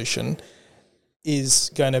water solution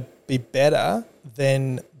is going to be better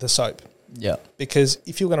than the soap? Yeah. Because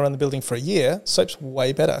if you're going to run the building for a year, soap's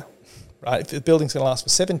way better, right? If the building's going to last for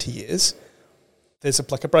 70 years, there's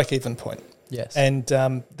like a break-even point. Yes. And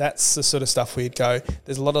that's the sort of stuff we'd go,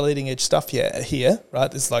 there's a lot of leading-edge stuff here, right?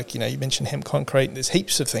 There's like, you know, you mentioned hemp concrete, and there's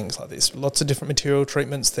heaps of things like this. Lots of different material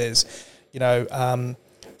treatments. There's, you know,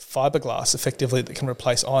 fiberglass effectively that can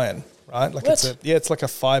replace iron, right? Like it's like a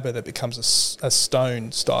fiber that becomes a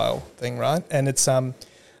stone style thing, right? And it's a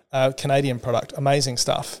Canadian product, amazing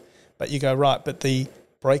stuff. But you go, right, but the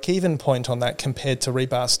break-even point on that compared to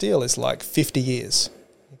rebar steel is like 50 years.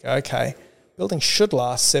 You go, okay, building should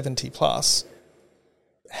last 70 plus.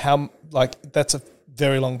 That's a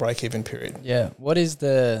very long break-even period. Yeah. What is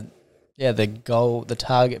the goal, the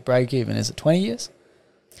target break-even? Is it 20 years?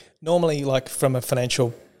 Normally, like from a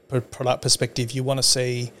financial product perspective, you want to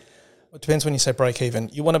see, it depends when you say break-even,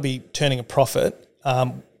 you want to be turning a profit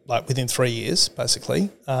like within 3 years, basically.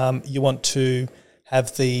 You want to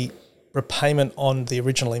have the repayment on the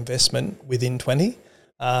original investment within 20,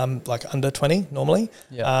 like under 20 normally.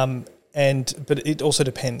 Yeah. But it also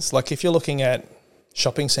depends. Like if you're looking at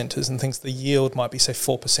shopping centres and things, the yield might be say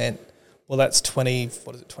 4%. Well, that's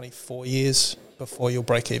 24 years before you'll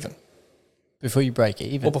break even. Before you break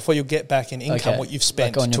even? Or before you get back in income what you've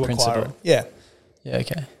spent like on to your acquire principal. it. Yeah. Yeah,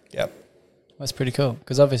 okay. Yep. That's pretty cool.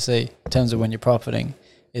 Because obviously, in terms of when you're profiting,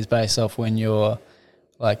 is based off when you're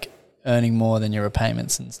like earning more than your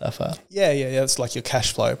repayments and stuff are. Yeah. It's like your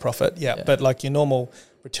cash flow profit. Yeah. But like your normal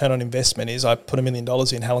return on investment is I put $1 million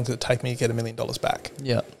in, how long does it take me to get $1 million back?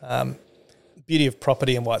 Yeah. Beauty of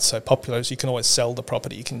property and why it's so popular is you can always sell the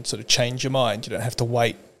property. You can sort of change your mind. You don't have to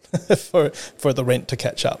wait for the rent to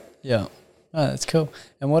catch up. Yeah. Oh, that's cool.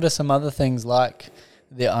 And what are some other things like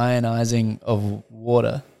the ionizing of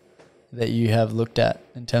water that you have looked at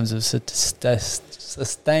in terms of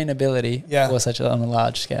sustainability for such on a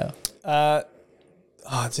large scale?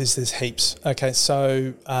 There's heaps. Okay,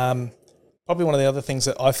 so probably one of the other things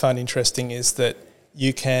that I find interesting is that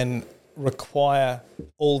you can require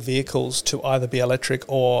all vehicles to either be electric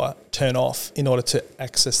or turn off in order to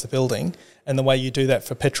access the building. And the way you do that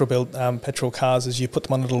for petrol cars is you put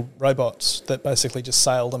them on little robots that basically just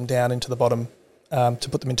sail them down into the bottom to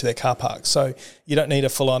put them into their car park. So you don't need a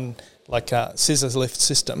full-on scissors lift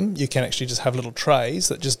system. You can actually just have little trays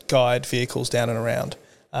that just guide vehicles down and around.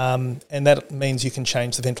 And that means you can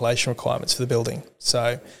change the ventilation requirements for the building.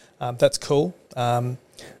 So that's cool. That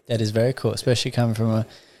is very cool, especially coming from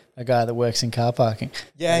a guy that works in car parking.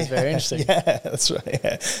 Yeah, that's very interesting. Yeah, that's right.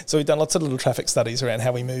 Yeah. So we've done lots of little traffic studies around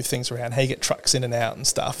how we move things around, how you get trucks in and out and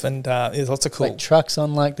stuff. And there's lots of cool. Like trucks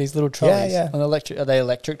on like these little trolleys? Yeah. On are they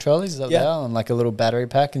electric trolleys? Is that what they are? On like a little battery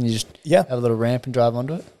pack and you just have a little ramp and drive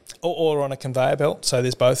onto it? Or on a conveyor belt. So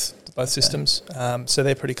there's both systems. So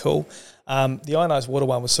they're pretty cool. The ionised water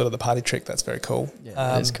one was sort of the party trick. That's very cool. Yeah,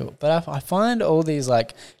 that is cool. But I find all these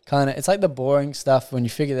like kind of, it's like the boring stuff when you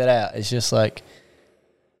figure that out. It's just like,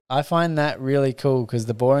 I find that really cool because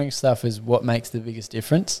the boring stuff is what makes the biggest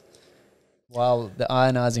difference. While the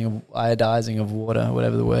iodizing of water,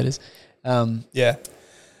 whatever the word is.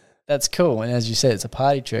 That's cool. And as you said, it's a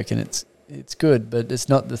party trick and it's good, but it's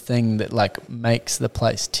not the thing that like makes the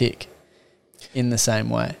place tick in the same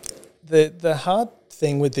way. The hard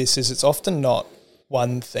thing with this is it's often not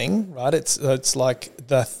one thing, right? It's like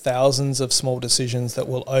the thousands of small decisions that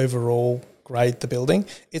will overall grade the building.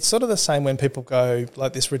 It's sort of the same when people go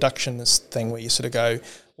like this reductionist thing where you sort of go,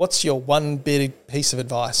 what's your one big piece of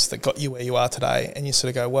advice that got you where you are today? And you sort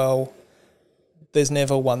of go, well, there's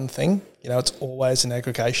never one thing. It's always an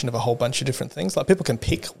aggregation of a whole bunch of different things. Like people can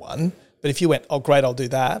pick one, but if you went, oh, great, I'll do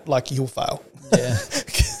that, like you'll fail. Yeah.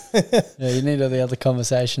 Yeah, you need all the other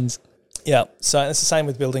conversations. Yeah, so it's the same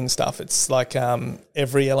with building stuff. It's like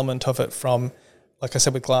every element of it from, like I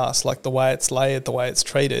said with glass, like the way it's layered, the way it's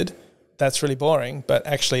treated, that's really boring, but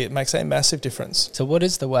actually it makes a massive difference. So what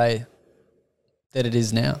is the way that it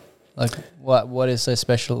is now? Like what is so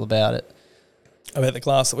special about it? About the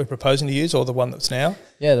glass that we're proposing to use or the one that's now?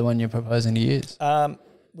 Yeah, the one you're proposing to use.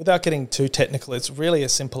 Without getting too technical, it's really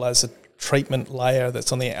as simple as a treatment layer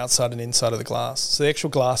that's on the outside and inside of the glass. So the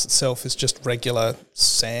actual glass itself is just regular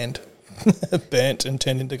sand burnt and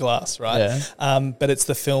turned into glass, right? Yeah. But it's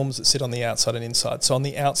the films that sit on the outside and inside. So on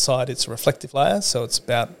the outside, it's a reflective layer, so it's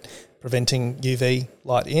about preventing UV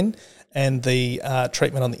light in, and the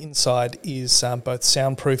treatment on the inside is both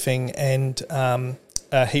soundproofing and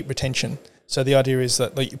heat retention. So the idea is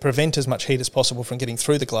that you prevent as much heat as possible from getting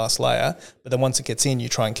through the glass layer, but then once it gets in, you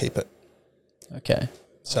try and keep it. Okay.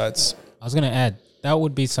 So it's... I was going to add, that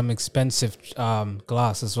would be some expensive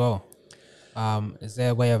glass as well. Is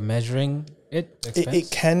there a way of measuring it?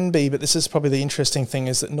 It can be, but this is probably the interesting thing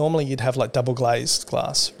is that normally you'd have like double glazed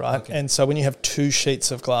glass, right? Okay. And so when you have two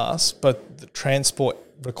sheets of glass, but the transport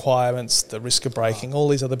requirements, the risk of breaking, all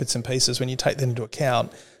these other bits and pieces, when you take that into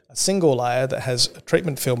account, a single layer that has a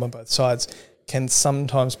treatment film on both sides can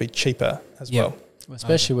sometimes be cheaper as well.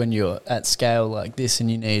 Especially when you're at scale like this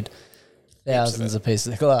and you need thousands of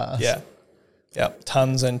pieces of glass. Yeah.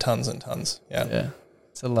 Tons and tons and tons. Yeah.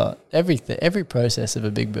 It's a lot. Every process of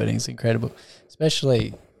a big building is incredible,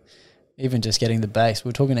 especially even just getting the base. We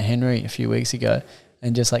were talking to Henry a few weeks ago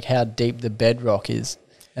and just like how deep the bedrock is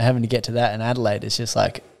and having to get to that in Adelaide is just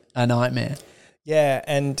like a nightmare. Yeah,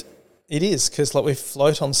 and it is because like we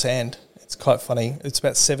float on sand. It's quite funny. It's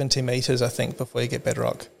about 70 metres, I think, before you get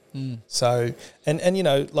bedrock. So, and you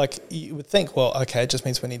know, like you would think, well, okay, it just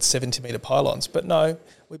means we need 70 metre pylons. But no,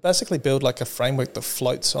 we basically build like a framework that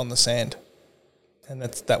floats on the sand. And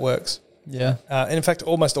that works. Yeah. And in fact,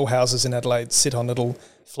 almost all houses in Adelaide sit on little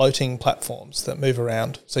floating platforms that move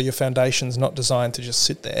around. So your foundation's not designed to just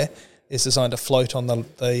sit there. It's designed to float on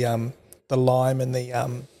the lime and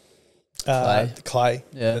the clay.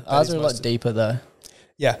 Yeah. Ours are a lot deeper though.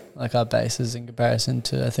 Yeah. Like our bases in comparison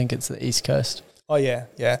to, I think it's the East Coast. Oh, yeah.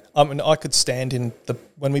 I mean, I could stand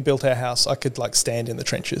when we built our house, I could like stand in the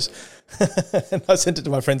trenches. And I sent it to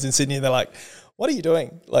my friends in Sydney and they're like, what are you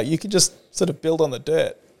doing? Like, you could just sort of build on the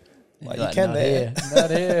dirt. Like, you can there. Not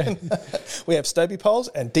here. We have Stobie poles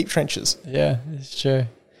and deep trenches. Yeah, it's true.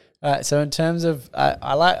 All right, so in terms of,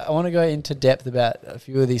 I want to go into depth about a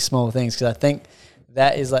few of these small things because I think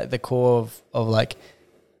that is like the core of like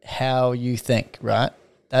how you think, right?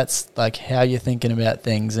 That's like how you're thinking about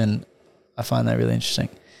things, and I find that really interesting.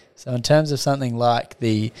 So in terms of something like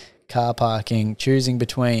the car parking, choosing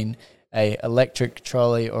between a electric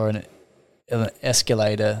trolley or an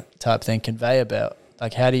escalator type thing, conveyor belt,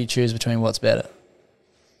 like how do you choose between what's better?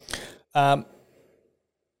 Or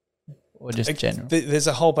just general? There's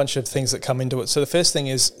a whole bunch of things that come into it. So the first thing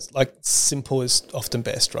is like simple is often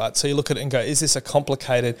best, right? So you look at it and go, is this a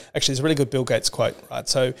complicated... Actually, it's a really good Bill Gates quote, right?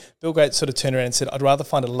 So Bill Gates sort of turned around and said, I'd rather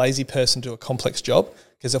find a lazy person do a complex job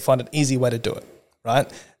because they'll find an easy way to do it.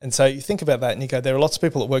 right? And so you think about that and you go, there are lots of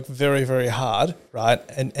people that work very, very hard, right,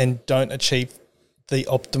 and don't achieve the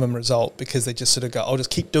optimum result because they just sort of go, I'll just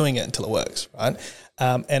keep doing it until it works, right?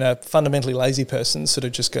 And a fundamentally lazy person sort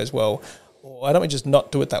of just goes, well, why don't we just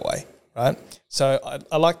not do it that way, right? So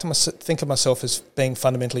I like to think of myself as being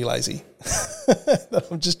fundamentally lazy.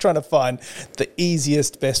 I'm just trying to find the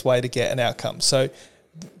easiest, best way to get an outcome. So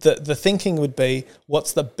the thinking would be,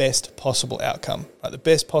 what's the best possible outcome? Right? The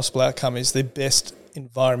best possible outcome is the best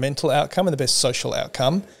environmental outcome and the best social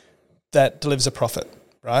outcome that delivers a profit,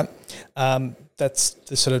 right? That's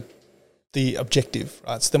the sort of the objective,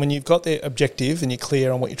 right? So then when you've got the objective and you're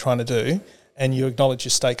clear on what you're trying to do and you acknowledge your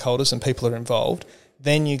stakeholders and people that are involved,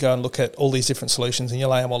 then you go and look at all these different solutions and you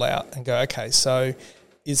lay them all out and go, okay, so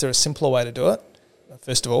is there a simpler way to do it?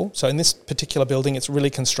 First of all, so in this particular building, it's really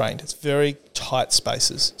constrained. It's very tight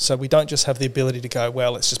spaces. So we don't just have the ability to go,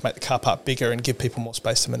 well, let's just make the car park bigger and give people more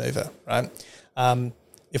space to manoeuvre, right?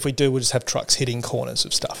 If we do, we'll just have trucks hitting corners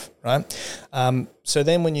of stuff, right? So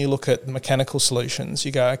then when you look at the mechanical solutions,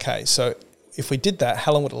 you go, okay, so if we did that,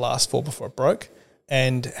 how long would it last for before it broke?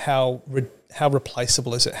 And how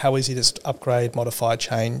replaceable is it? How easy does it upgrade, modify,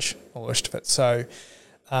 change, all the rest of it? So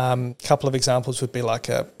a couple of examples would be like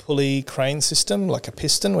a pulley crane system, like a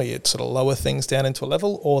piston where you'd sort of lower things down into a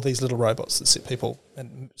level, or these little robots that sit people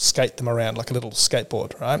and skate them around like a little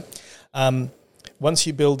skateboard, right? Once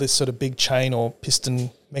you build this sort of big chain or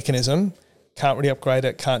piston mechanism, can't really upgrade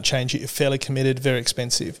it, can't change it, you're fairly committed, very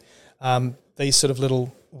expensive. These sort of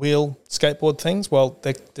little wheel skateboard things, well,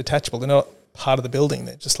 they're detachable. They're not part of the building.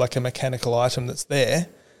 They're just like a mechanical item that's there,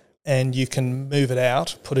 and you can move it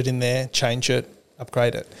out, put it in there, change it,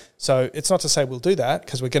 upgrade it. So it's not to say we'll do that,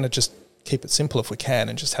 because we're going to just keep it simple if we can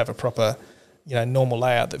and just have a proper, normal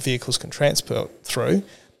layout that vehicles can transport through.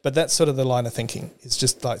 But that's sort of the line of thinking. It's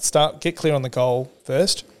just like get clear on the goal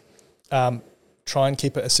first, try and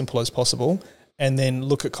keep it as simple as possible, and then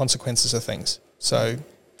look at consequences of things. So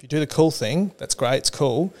if you do the cool thing, that's great, it's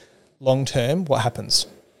cool. Long term, what happens?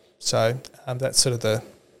 So that's sort of the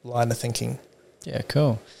line of thinking. Yeah,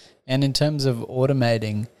 cool. And in terms of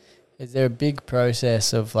automating, is there a big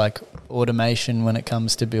process of like automation when it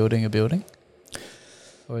comes to building a building?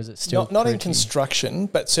 Or is it still not in construction,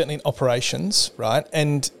 but certainly in operations, right?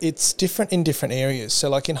 And it's different in different areas. So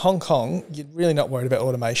like in Hong Kong, you're really not worried about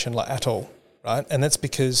automation like at all, right? And that's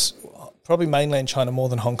because probably mainland China more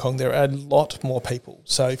than Hong Kong, there are a lot more people.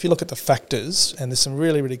 So if you look at the factors, and there's some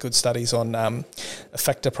really, really good studies on a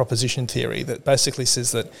factor proposition theory that basically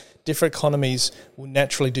says that different economies will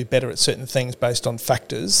naturally do better at certain things based on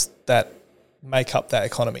factors that make up that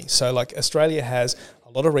economy. So like Australia has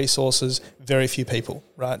a lot of resources, very few people,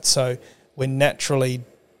 right? So we're naturally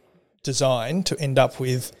designed to end up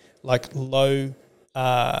with like low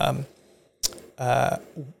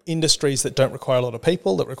industries that don't require a lot of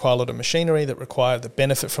people, that require a lot of machinery, that require the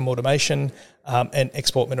benefit from automation, and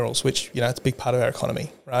export minerals, which, it's a big part of our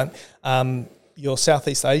economy, right? Your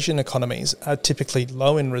Southeast Asian economies are typically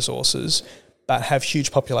low in resources, but have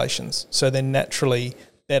huge populations. So they're naturally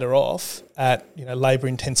better off at,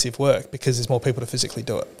 labour-intensive work because there's more people to physically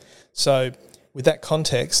do it. So with that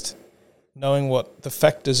context, knowing what the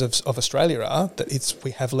factors of Australia are, that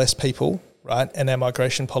we have less people, right, and our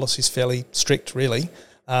migration policy is fairly strict, really,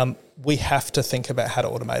 we have to think about how to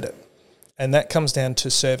automate it. And that comes down to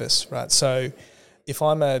service, right? So if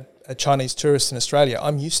I'm a Chinese tourist in Australia,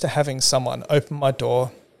 I'm used to having someone open my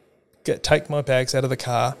door, take my bags out of the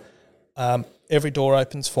car, every door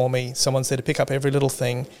opens for me, someone's there to pick up every little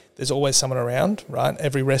thing, there's always someone around, right?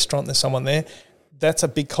 Every restaurant, there's someone there. That's a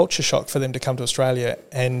big culture shock for them to come to Australia,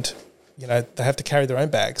 and, they have to carry their own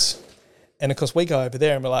bags. And of course we go over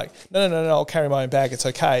there and we're like, no, I'll carry my own bag, it's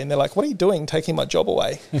okay. And they're like, what are you doing taking my job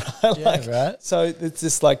away? Right. So it's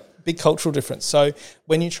this like big cultural difference. So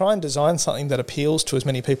when you try and design something that appeals to as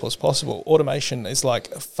many people as possible, automation is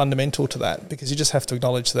like fundamental to that, because you just have to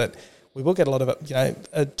acknowledge that we will get a lot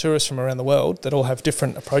of tourists from around the world that all have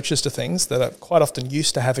different approaches to things, that are quite often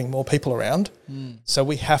used to having more people around. So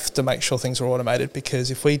we have to make sure things are automated,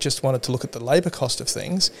 because if we just wanted to look at the labour cost of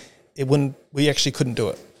things, we actually couldn't do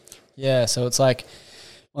it. Yeah, so it's like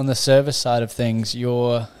on the service side of things,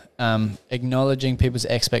 you're acknowledging people's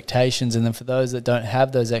expectations, and then for those that don't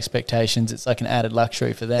have those expectations, it's like an added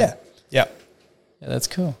luxury for them. Yeah, that's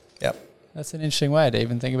cool. Yeah. That's an interesting way to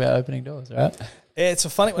even think about opening doors, right? Yeah, it's a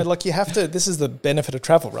funny way. Like you have to, this is the benefit of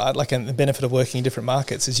travel, right? Like, and the benefit of working in different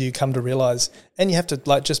markets is you come to realise, and you have to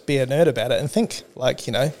like just be a nerd about it and think like,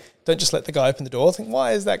 don't just let the guy open the door. Think,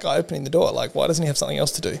 why is that guy opening the door? Like, why doesn't he have something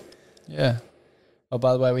else to do? Yeah. Oh,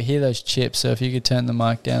 by the way, we hear those chips, so if you could turn the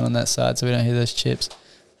mic down on that side so we don't hear those chips.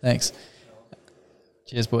 Thanks.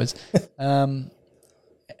 Cheers, boys.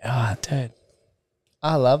 Oh, dude,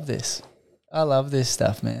 I love this. I love this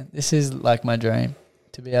stuff, man. This is like my dream,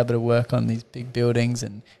 to be able to work on these big buildings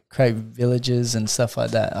and create villages and stuff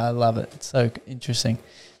like that. I love it. It's so interesting.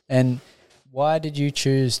 And why did you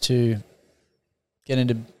choose to get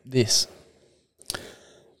into this?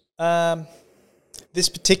 This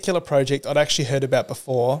particular project I'd actually heard about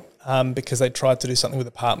before because they tried to do something with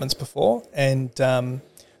apartments before. And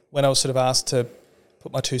when I was sort of asked to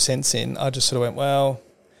put my 2 cents in, I just sort of went, well,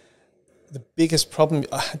 the biggest problem, do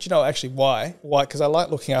you know actually why? Why? Because I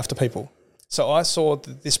like looking after people. So I saw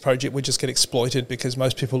that this project would just get exploited because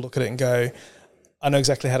most people look at it and go, I know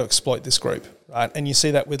exactly how to exploit this group, right? And you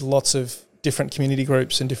see that with lots of different community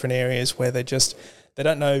groups in different areas where they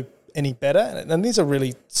don't know any better. And these are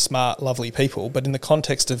really smart, lovely people, but in the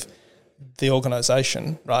context of the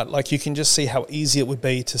organisation, right, like you can just see how easy it would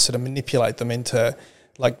be to sort of manipulate them into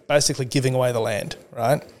like basically giving away the land,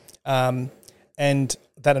 right? And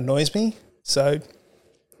that annoys me. So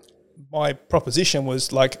my proposition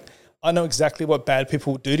was like, I know exactly what bad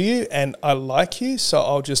people will do to you and I like you, so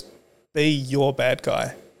I'll just be your bad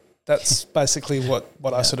guy. That's basically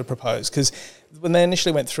what I sort of proposed. Because when they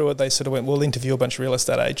initially went through it, they sort of went, we'll interview a bunch of real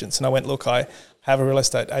estate agents. And I went, look, I have a real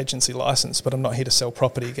estate agency license, but I'm not here to sell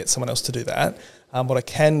property, get someone else to do that. What I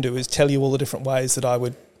can do is tell you all the different ways that I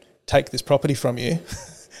would take this property from you.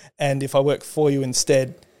 And if I work for you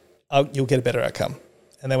instead, you'll get a better outcome.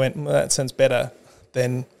 And they went, well, that sounds better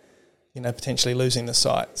than, potentially losing the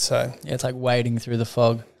site. So yeah, it's like wading through the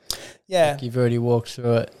fog. Yeah. Like you've already walked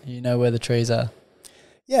through it. You know where the trees are.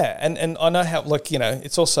 Yeah, and I know how,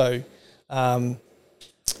 it's also, how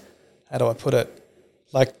do I put it?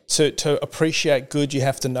 Like to appreciate good, you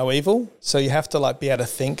have to know evil. So you have to be able to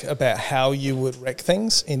think about how you would wreck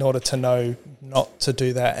things in order to know not to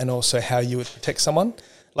do that, and also how you would protect someone.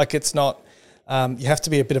 Like it's not, you have to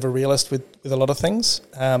be a bit of a realist with a lot of things.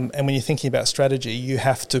 And when you're thinking about strategy, you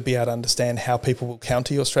have to be able to understand how people will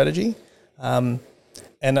counter your strategy. And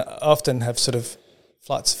I often have sort of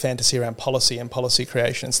flights of fantasy around policy and policy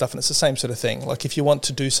creation and stuff, and it's the same sort of thing. Like if you want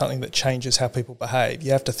to do something that changes how people behave,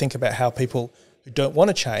 you have to think about how people who don't want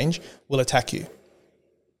to change will attack you.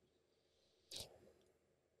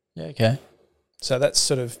 Yeah, okay. So that's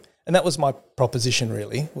sort of, and that was my proposition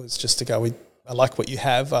really, was just to go, I like what you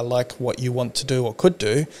have, I like what you want to do or could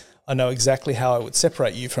do, I know exactly how I would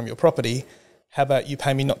separate you from your property, how about you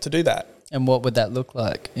pay me not to do that? And what would that look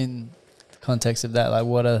like in context of that?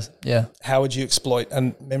 Like how would you exploit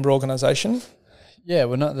a member organisation? Yeah,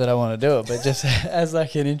 well, not that I want to do it, but just as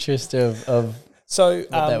like an interest of so what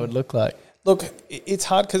that would look like. Look, it's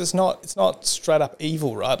hard because it's not straight up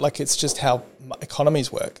evil, right? Like it's just how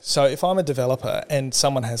economies work. So if I'm a developer and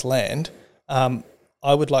someone has land,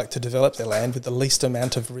 I would like to develop their land with the least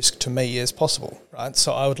amount of risk to me as possible, right?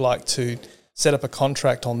 So I would like to set up a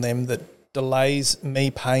contract on them that delays me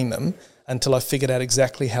paying them until I figured out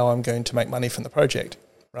exactly how I'm going to make money from the project,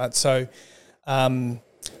 right? So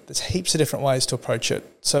there's heaps of different ways to approach it.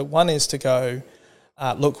 So one is to go,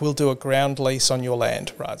 look, we'll do a ground lease on your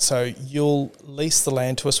land, right? So you'll lease the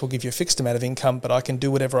land to us, we'll give you a fixed amount of income, but I can do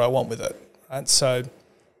whatever I want with it, right? So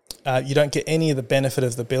you don't get any of the benefit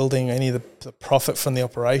of the building, any of the profit from the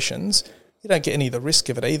operations. You don't get any of the risk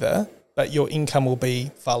of it either, but your income will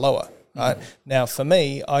be far lower. Right. Now, for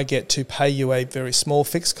me, I get to pay you a very small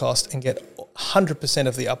fixed cost and get 100%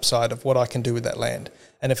 of the upside of what I can do with that land.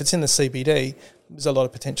 And if it's in the CBD, there's a lot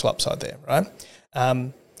of potential upside there, right?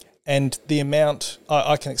 And the amount,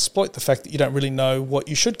 I can exploit the fact that you don't really know what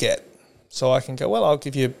you should get. So I can go, well, I'll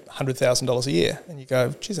give you $100,000 a year. And you go,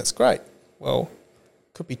 geez, that's great. Well,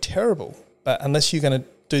 it could be terrible. But unless you're going to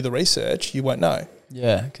do the research, you won't know.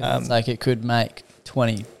 Yeah, because it's like it could make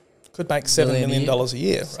 20. Could make $7 million a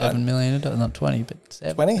year, right? $7 million, not 20, but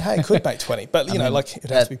 7. 20? Hey, could make 20. But, it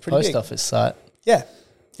has to be pretty big. Post office site. Yeah.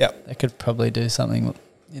 Yeah. They could probably do something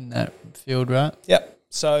in that field, right? Yeah.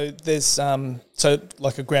 So there's,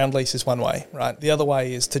 like a ground lease is one way, right? The other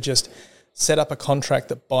way is to just set up a contract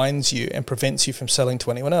that binds you and prevents you from selling to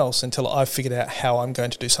anyone else until I've figured out how I'm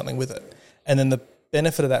going to do something with it. And then the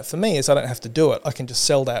benefit of that for me is I don't have to do it. I can just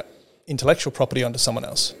sell that intellectual property onto someone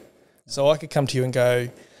else. So I could come to you and go,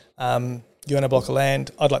 you own a block of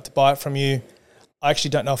land, I'd like to buy it from you. I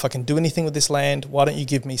actually don't know if I can do anything with this land. Why don't you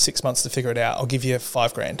give me 6 months to figure it out? I'll give you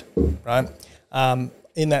 $5,000, right?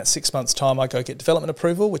 In that 6 months' time, I go get development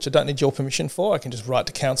approval, which I don't need your permission for. I can just write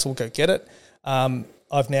to council, go get it.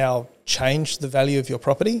 I've now changed the value of your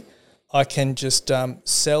property. I can just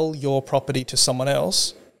sell your property to someone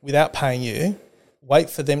else without paying you,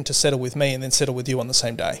 wait for them to settle with me, and then settle with you on the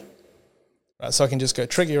same day. Right? So I can just go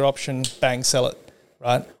trigger your option, bang, sell it.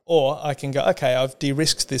 right? Or I can go, okay, I've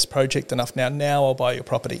de-risked this project enough now I'll buy your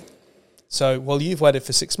property. So while you've waited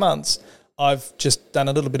for 6 months, I've just done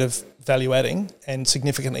a little bit of value adding and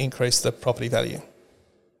significantly increased the property value.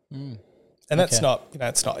 And that's not,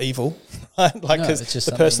 it's not evil, right? Like, because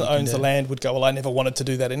the person that owns the land would go, well, I never wanted to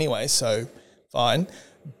do that anyway, so fine.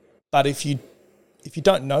 But if you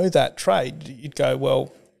don't know that trade, you'd go,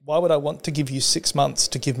 well, why would I want to give you 6 months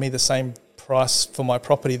to give me the same price for my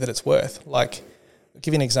property that it's worth? Like, I'll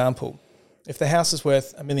give you an example. If the house is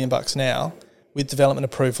worth $1 million now, with development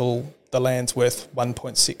approval, the land's worth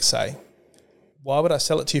 1.6, say. Why would I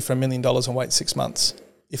sell it to you for $1 million and wait 6 months?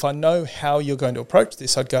 If I know how you're going to approach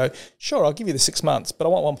this, I'd go, sure, I'll give you the 6 months, but I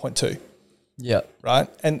want 1.2. Yeah. Right?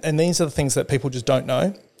 And these are the things that people just don't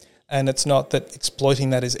know. And it's not that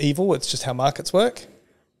exploiting that is evil, it's just how markets work.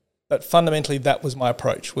 But fundamentally, that was my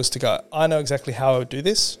approach, was to go, I know exactly how I would do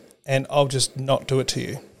this, and I'll just not do it to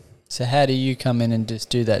you. So how do you come in and just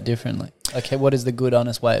do that differently? Okay, what is the good,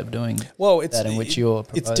 honest way of doing that in which you're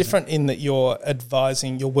proposing? It's different in that you're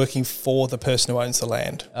working for the person who owns the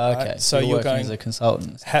land. Okay, right? so you're working as a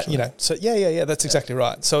consultant. That's exactly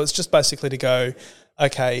right. So it's just basically to go,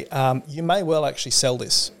 okay, you may well actually sell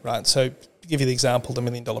this, right? So to give you the example, the $1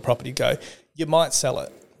 million property, go, you might sell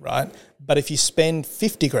it, right? But if you spend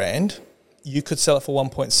 50 grand, you could sell it for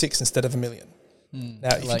 1.6 instead of $1 million.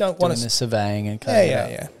 Now, if you don't want to the surveying and cutting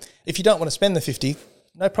it out. If you don't want to spend the 50,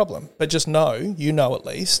 no problem. But just know at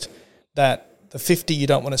least that the 50 you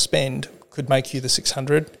don't want to spend could make you the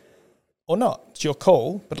 600 or not. It's your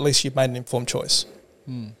call, but at least you've made an informed choice.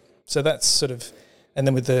 So that's sort of, and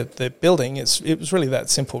then with the building, it was really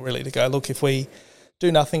that simple, really, to go, look, if we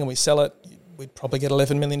do nothing and we sell it, we'd probably get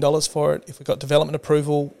 $11 million for it. If we got development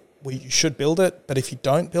approval, you should build it. But if you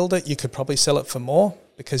don't build it, you could probably sell it for more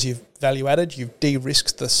because you've value added, you've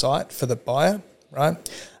de-risked the site for the buyer, right?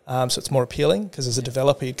 So it's more appealing because as a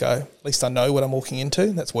developer, you'd go, at least I know what I'm walking into.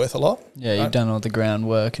 That's worth a lot. Yeah, right? You've done all the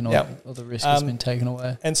groundwork and all the risk has been taken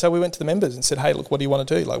away. And so we went to the members and said, hey, look, what do you want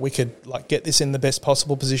to do? Like, we could get this in the best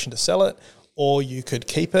possible position to sell it, or you could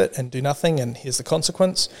keep it and do nothing and here's the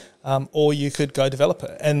consequence, or you could go develop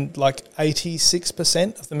it. And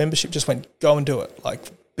 86% of the membership just went, go and do it,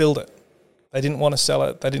 build it. They didn't want to sell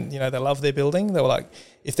it. They didn't, they love their building. They were like,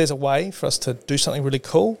 if there's a way for us to do something really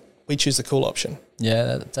cool, we choose the cool option.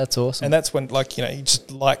 Yeah, that's awesome. And that's when, you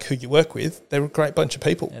just like who you work with. They're a great bunch of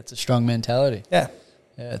people. Yeah, it's a strong mentality. Yeah.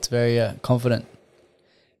 Yeah, it's very confident.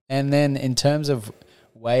 And then in terms of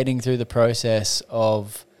wading through the process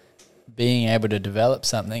of being able to develop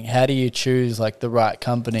something, how do you choose the right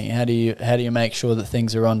company? How do you make sure that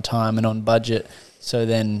things are on time and on budget, so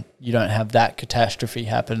then you don't have that catastrophe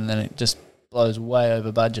happen and then it just blows way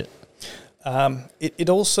over budget? It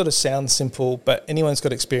all sort of sounds simple, but anyone's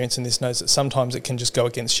got experience in this knows that sometimes it can just go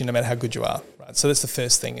against you no matter how good you are, right? So that's the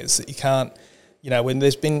first thing, is that you can't, when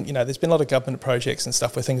there's been a lot of government projects and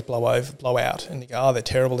stuff where things blow out and you go, oh, they're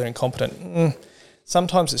terrible, they're incompetent.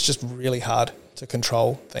 Sometimes it's just really hard to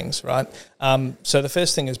control things, right? So the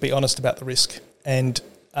first thing is be honest about the risk and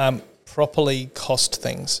properly cost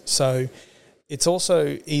things. So it's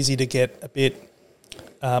also easy to get a bit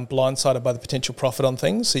blindsided by the potential profit on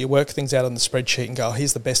things. So you work things out on the spreadsheet and go, oh,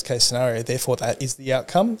 here's the best case scenario, therefore that is the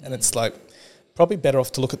outcome. And it's probably better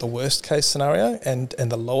off to look at the worst case scenario and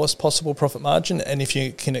the lowest possible profit margin. And if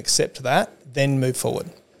you can accept that, then move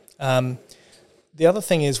forward. The other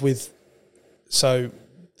thing is I'm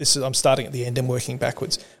starting at the end and working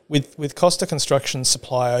backwards. With cost of construction,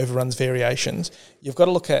 supply overruns, variations, you've got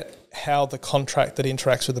to look at how the contract that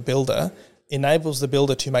interacts with the builder enables the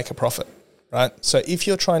builder to make a profit. Right? So if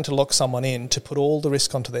you're trying to lock someone in to put all the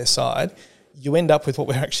risk onto their side, you end up with what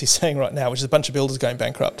we're actually saying right now, which is a bunch of builders going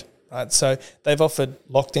bankrupt. Right? So they've offered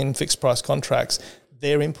locked-in fixed-price contracts.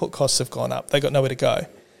 Their input costs have gone up. They've got nowhere to go.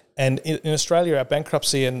 And in Australia, our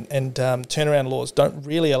bankruptcy and turnaround laws don't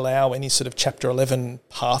really allow any sort of Chapter 11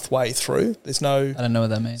 pathway through. There's no... I don't know what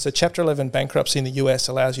that means. So Chapter 11 bankruptcy in the US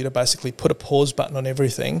allows you to basically put a pause button on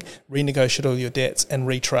everything, renegotiate all your debts and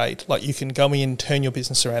retrade. You can go in, turn your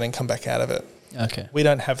business around and come back out of it. Okay. We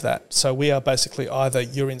don't have that. So we are basically either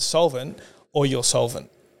you're insolvent or you're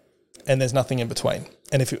solvent. And there's nothing in between.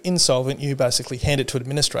 And if you're insolvent, you basically hand it to an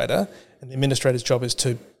administrator, and the administrator's job is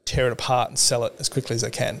to tear it apart and sell it as quickly as they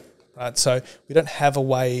can. Right? So we don't have a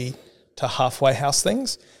way to halfway house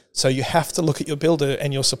things. So you have to look at your builder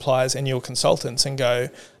and your suppliers and your consultants and go,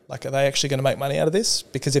 are they actually going to make money out of this?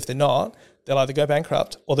 Because if they're not, they'll either go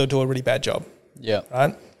bankrupt or they'll do a really bad job. Yeah.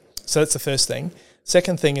 Right? So that's the first thing.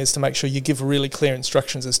 Second thing is to make sure you give really clear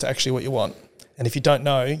instructions as to actually what you want. And if you don't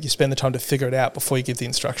know, you spend the time to figure it out before you give the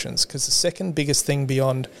instructions. Because the second biggest thing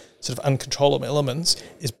beyond sort of uncontrollable elements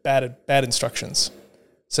is bad instructions.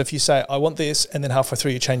 So if you say, I want this, and then halfway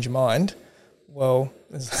through you change your mind, well,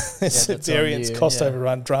 there's variance, cost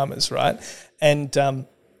overrun dramas, right? And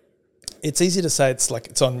it's easy to say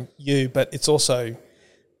it's on you, but it's also,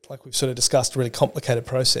 like we've sort of discussed, a really complicated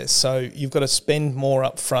process. So you've got to spend more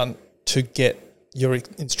up front to get your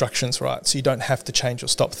instructions right, so you don't have to change or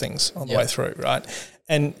stop things on the way through, right?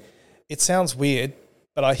 And it sounds weird,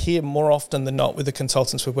 but I hear more often than not with the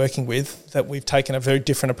consultants we're working with that we've taken a very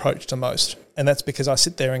different approach to most. And that's because I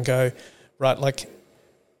sit there and go, right, like,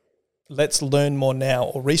 let's learn more now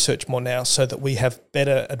or research more now so that we have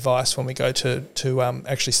better advice when we go to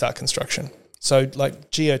actually start construction. So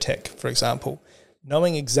like geotech, for example,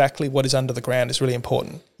 knowing exactly what is under the ground is really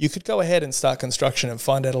important. You could go ahead and start construction and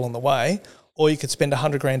find out along the way, or you could spend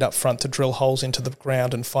 $100,000 up front to drill holes into the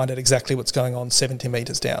ground and find out exactly what's going on 70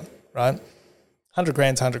 metres down, right?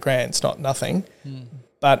 $100,000, it's not nothing,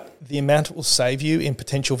 but the amount it will save you in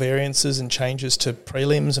potential variances and changes to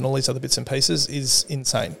prelims and all these other bits and pieces is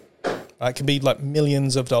insane. It can be like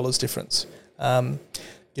millions of dollars difference.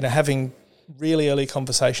 Having really early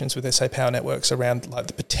conversations with SA Power Networks around like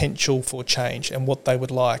the potential for change and what they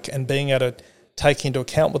would like, and being able to take into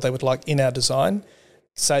account what they would like in our design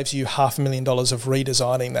saves you $500,000 of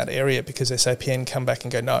redesigning that area because SAPN come back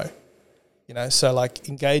and go, no. So like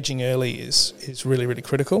engaging early is really, really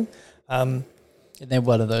critical. And they're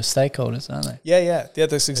one of those stakeholders, aren't they? Yeah,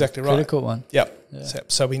 that's exactly right. Critical one. Yep. Yeah.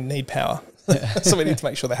 So we need power. So we need to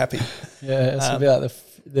make sure they're happy. Yeah, it's about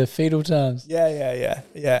the feudal times.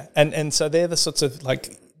 Yeah. And so they're the sorts of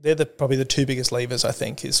probably the two biggest levers, I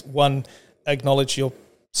think, is one, acknowledge your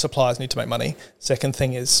suppliers need to make money. Second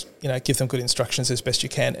thing is, give them good instructions as best you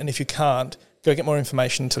can. And if you can't, go get more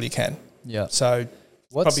information until you can. Yeah. So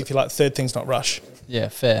probably if you like, third thing's not rush. Yeah,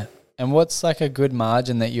 fair. And what's like a good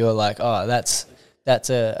margin that you're like, oh, that's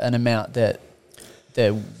an amount that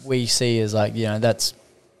we see as like, that's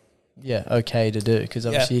okay to do, because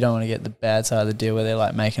obviously you don't want to get the bad side of the deal where they're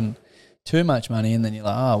like making too much money and then you're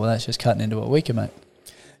like, oh, well, that's just cutting into what we can make.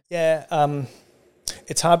 Yeah,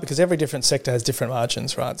 it's hard because every different sector has different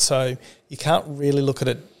margins, right? So you can't really look at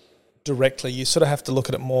it directly. You sort of have to look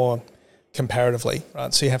at it more comparatively,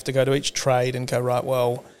 right? So you have to go to each trade and go, right,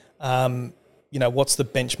 well, what's the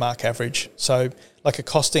benchmark average? So like a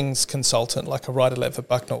costings consultant, like a Ryder Lev for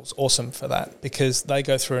Bucknell's awesome for that, because they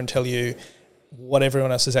go through and tell you what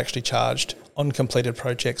everyone else has actually charged on completed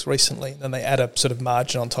projects recently. Then they add a sort of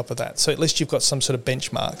margin on top of that. So at least you've got some sort of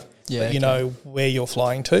benchmark that you know where you're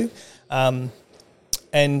flying to.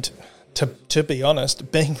 And to be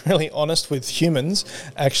honest, being really honest with humans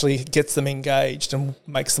actually gets them engaged and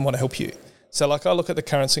makes them want to help you. So like I look at the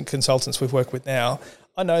current consultants we've worked with now,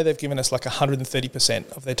 I know they've given us like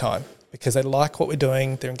 130% of their time because they like what we're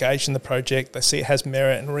doing, they're engaged in the project, they see it has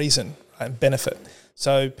merit and reason and benefit.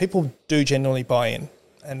 So people do generally buy in,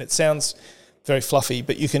 and it sounds very fluffy,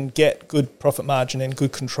 but you can get good profit margin and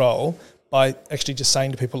good control by actually just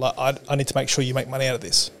saying to people, like, I need to make sure you make money out of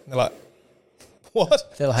this. And they're like,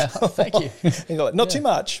 what? They're like, oh, thank you. And you're like, not too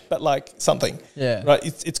much, but like something. Yeah. Right.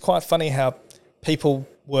 It's quite funny how people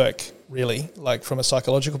work really, like from a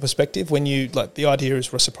psychological perspective, when you, like, the idea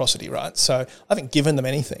is reciprocity, right? So I haven't given them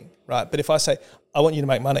anything, right? But if I say, I want you to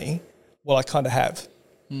make money, well, I kind of have,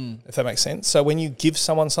 if that makes sense. So when you give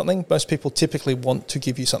someone something, most people typically want to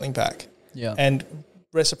give you something back. Yeah. And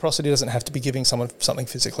reciprocity doesn't have to be giving someone something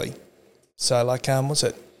physically. So like, was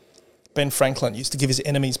it Ben Franklin used to give his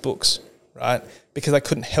enemies books, right? Because they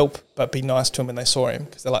couldn't help but be nice to him when they saw him,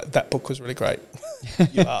 because they're like, that book was really great.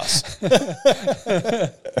 You ass.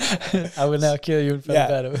 I will now kill you in front of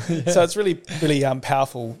battle. Yeah. So it's really, really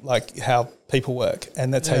powerful, like how people work,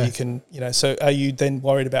 and that's how you can, so are you then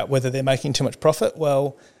worried about whether they're making too much profit?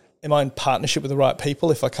 Well, am I in partnership with the right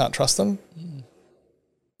people if I can't trust them?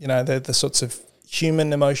 They're the sorts of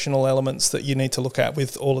human emotional elements that you need to look at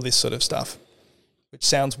with all of this sort of stuff, which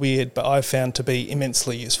sounds weird, but I've found to be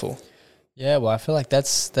immensely useful. Yeah, well, I feel like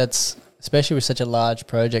that's especially with such a large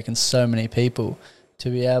project and so many people, to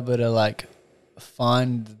be able to like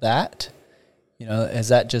find that, has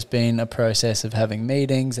that just been a process of having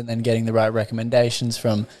meetings and then getting the right recommendations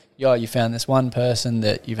from, you found this one person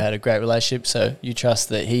that you've had a great relationship, so you trust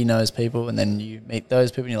that he knows people, and then you meet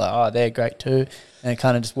those people and you're like, oh, they're great too, and it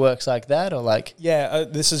kind of just works like that, or like... Yeah,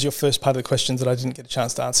 this is your first part of the questions that I didn't get a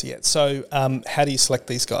chance to answer yet. So how do you select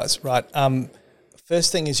these guys, right?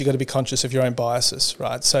 First thing is you've got to be conscious of your own biases,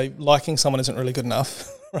 right? So liking someone isn't really good enough,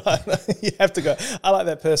 right? You have to go, I like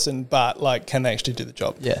that person, but like, can they actually do the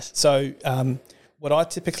job? Yes. So what I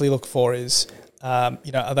typically look for is, are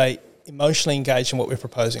they emotionally engaged in what we're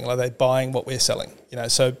proposing? Are they buying what we're selling?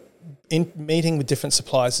 So in meeting with different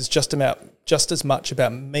suppliers is just about just as much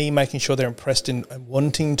about me making sure they're impressed and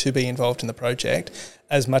wanting to be involved in the project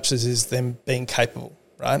as much as is them being capable,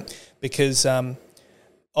 right? Because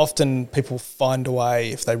often people find a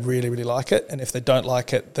way if they really, really like it, and if they don't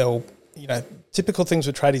like it, they'll, typical things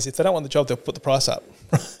with tradies, if they don't want the job, they'll put the price up.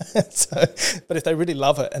 But if they really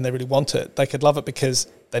love it and they really want it, they could love it because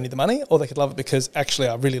they need the money, or they could love it because actually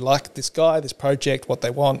I really like this guy, this project, what they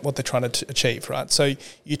want, what they're trying to achieve, right? So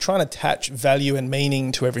you're trying to attach value and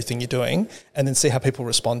meaning to everything you're doing and then see how people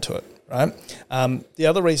respond to it, right? The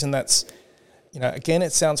other reason that's, again,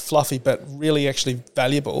 it sounds fluffy, but really actually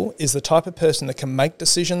valuable is the type of person that can make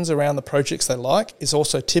decisions around the projects they like is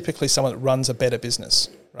also typically someone that runs a better business,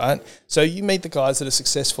 right? So you meet the guys that are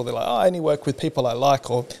successful, they're like, I only work with people I like,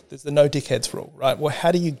 or there's the no dickheads rule, right? Well,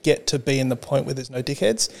 how do you get to be in the point where there's no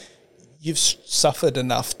dickheads? You've suffered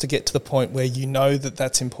enough to get to the point where you know that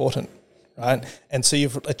that's important, right? And so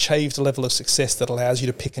you've achieved a level of success that allows you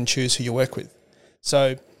to pick and choose who you work with.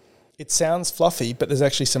 So it sounds fluffy, but there's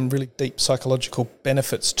actually some really deep psychological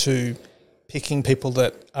benefits to picking people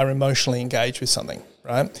that are emotionally engaged with something,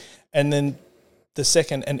 right? And then the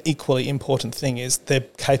second and equally important thing is their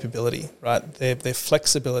capability, right? Their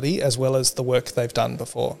flexibility as well as the work they've done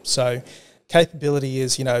before. So capability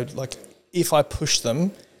is, like if I push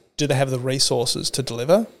them, do they have the resources to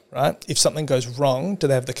deliver, right? If something goes wrong, do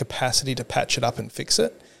they have the capacity to patch it up and fix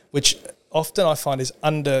it? Which often I find is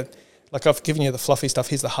like I've given you the fluffy stuff,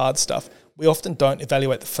 here's the hard stuff. We often don't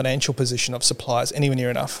evaluate the financial position of suppliers anywhere near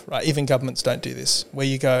enough, right? Even governments don't do this, where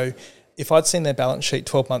you go, if I'd seen their balance sheet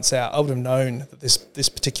 12 months out, I would have known that this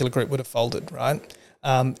particular group would have folded, right?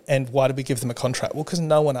 And why did we give them a contract? Well, because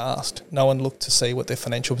no one asked. No one looked to see what their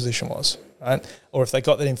financial position was, right? Or if they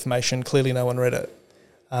got that information, clearly no one read it.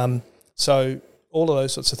 So all of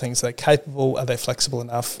those sorts of things, are they capable? Are they flexible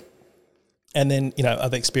enough? And then, are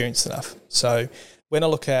they experienced enough? So when I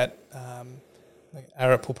look at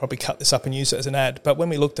Arup, will probably cut this up and use it as an ad, but when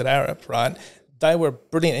we looked at Arup, right, they were a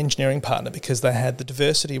brilliant engineering partner because they had the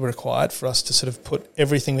diversity required for us to sort of put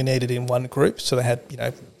everything we needed in one group. So they had,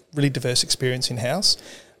 really diverse experience in-house,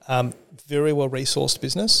 very well-resourced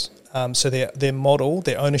business. So their model,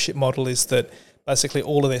 their ownership model is that basically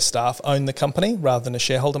all of their staff own the company rather than a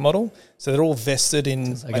shareholder model. So they're all vested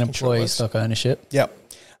in like an employee stock ownership. Yep.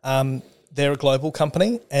 They're a global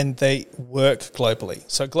company and they work globally.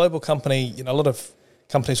 So a global company, a lot of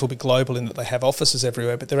companies will be global in that they have offices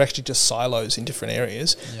everywhere, but they're actually just silos in different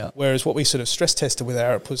areas. Yeah. Whereas what we sort of stress tested with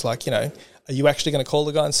Arup was like, are you actually going to call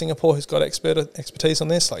the guy in Singapore who's got expertise on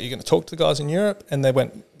this? Like, you're going to talk to the guys in Europe? And they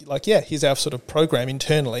went like, yeah, here's our sort of program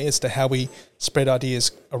internally as to how we spread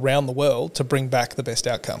ideas around the world to bring back the best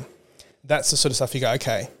outcome. That's the sort of stuff you go,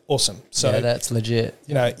 okay, awesome. So yeah, that's legit.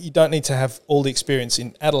 You don't need to have all the experience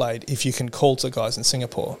in Adelaide if you can call to the guys in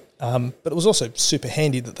Singapore. But it was also super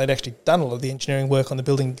handy that they'd actually done all of the engineering work on the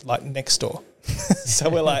building like next door.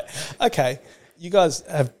 So we're like, okay, you guys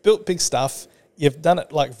have built big stuff. You've done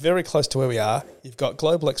it like very close to where we are. You've got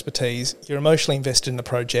global expertise. You're emotionally invested in the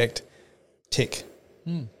project. Tick.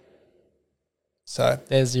 So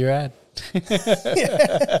there's your ad.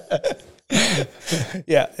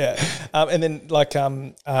 Yeah. And then like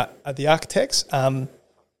the architects,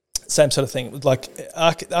 same sort of thing. Like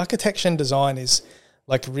architecture and design is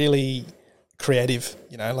like really creative,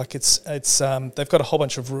 like it's they've got a whole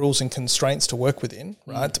bunch of rules and constraints to work within,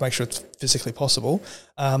 right, to make sure it's physically possible.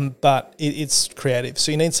 But it's creative.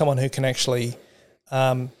 So you need someone who can actually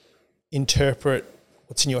interpret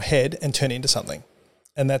what's in your head and turn it into something.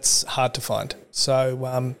 And that's hard to find.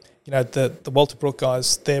 So, the Walter Brook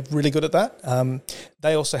guys, they're really good at that.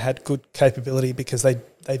 They also had good capability because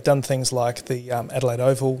they've done things like the Adelaide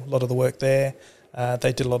Oval, a lot of the work there.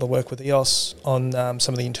 They did a lot of work with EOS on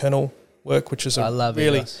some of the internal work, which was a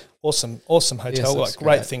really EOS. awesome hotel, like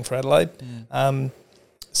great thing for Adelaide.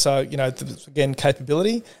 So, again,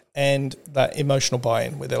 capability and that emotional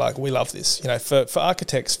buy-in where they're like, we love this. For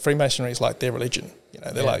architects, Freemasonry is like their religion.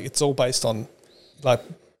 They're like, it's all based on like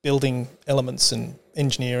building elements and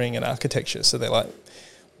engineering and architecture. So they're like,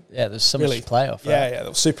 yeah, there's so much to play off. Yeah, they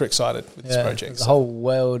were super excited with this project. There's a whole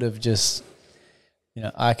world of just,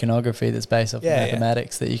 iconography that's based off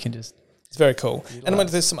mathematics that you can just. It's very cool. And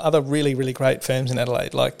there's some other really, really great firms in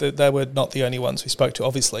Adelaide. Like they were not the only ones we spoke to,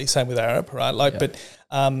 obviously. Same with Arup, right? But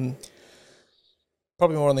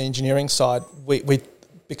probably more on the engineering side. We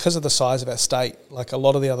because of the size of our state, like a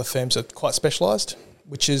lot of the other firms are quite specialised,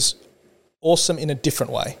 which is awesome in a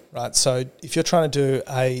different way, right? So if you're trying to do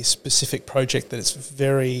a specific project that is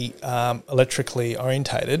very electrically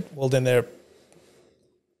orientated, well, then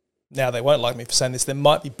now they won't like me for saying this, there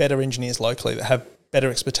might be better engineers locally that have better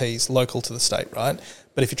expertise local to the state, right?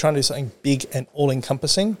 But if you're trying to do something big and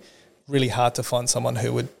all-encompassing, really hard to find someone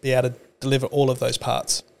who would be able to deliver all of those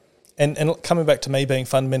parts. And coming back to me being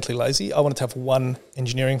fundamentally lazy, I wanted to have one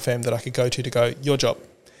engineering firm that I could go, your job,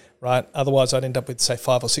 right? Otherwise, I'd end up with, say,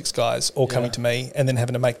 5 or 6 guys all coming to me and then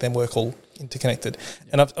having to make them work all interconnected. Yeah.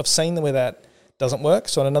 And I've seen where that doesn't work.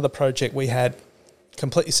 So on another project, we had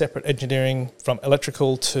completely separate engineering from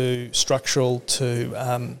electrical to structural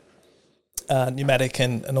to pneumatic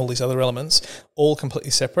and all these other elements, all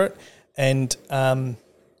completely separate. And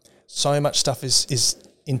so much stuff is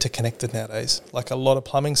interconnected nowadays. Like a lot of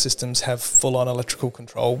plumbing systems have full-on electrical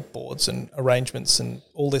control boards and arrangements and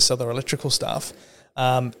all this other electrical stuff.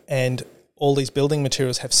 And all these building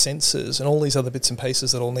materials have sensors and all these other bits and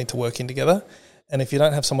pieces that all need to work in together. And if you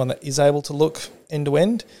don't have someone that is able to look end to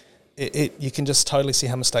end, you can just totally see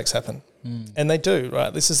how mistakes happen. And they do,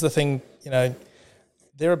 right? This is the thing,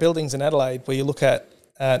 there are buildings in Adelaide where you look at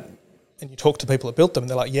and you talk to people that built them, and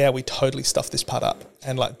they're like, yeah, we totally stuffed this part up.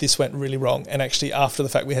 And, like, this went really wrong. And actually, after the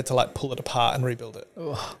fact, we had to, like, pull it apart and rebuild it.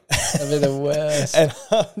 Oh, that'd be the worst. And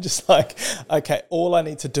I'm just like, okay, all I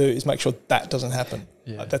need to do is make sure that doesn't happen.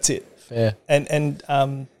 Yeah. Like, that's it. Fair. And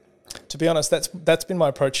to be honest, that's been my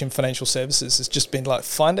approach in financial services. It's just been, like,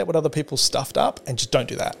 find out what other people stuffed up and just don't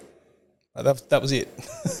do that. Like, that was it.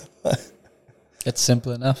 It's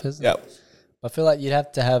simple enough, isn't it? Yep. I feel like you'd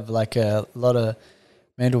have to have, like, a lot of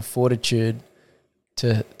mental fortitude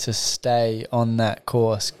to stay on that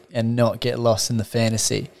course and not get lost in the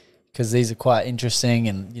fantasy, because these are quite interesting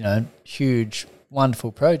and, huge,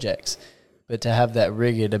 wonderful projects. But to have that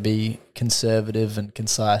rigor to be conservative and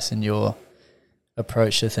concise in your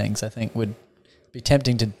approach to things, I think would be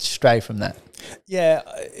tempting to stray from that. Yeah,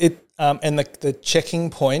 and the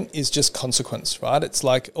checking point is just consequence, right? It's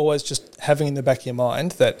like always just having in the back of your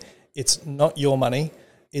mind that it's not your money.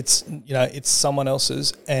 It's it's someone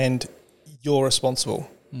else's, and you're responsible,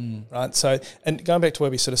 right? So, and going back to where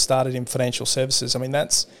we sort of started in financial services, I mean,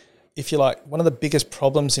 that's, if you like, one of the biggest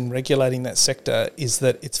problems in regulating that sector is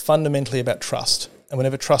that it's fundamentally about trust, and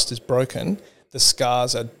whenever trust is broken, the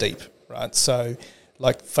scars are deep, right? So,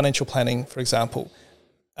 like financial planning, for example,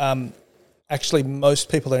 actually most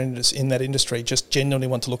people that are in that industry just genuinely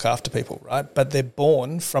want to look after people, right? But they're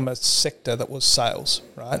born from a sector that was sales,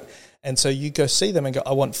 right? And so you go see them and go,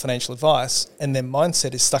 I want financial advice, and their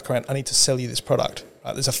mindset is stuck around, I need to sell you this product.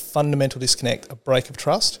 Right? There's a fundamental disconnect, a break of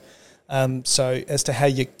trust. So as to how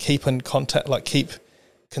you keep in contact, like keep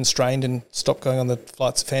constrained and stop going on the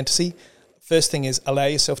flights of fantasy, first thing is allow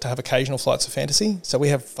yourself to have occasional flights of fantasy. So we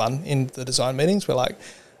have fun in the design meetings. We're like,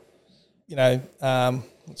 it's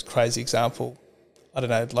a crazy example. I don't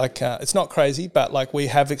know, like it's not crazy, but like we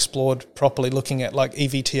have explored properly looking at like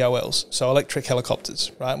EVTOLs, so electric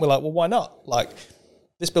helicopters, right? And we're like, well, why not? Like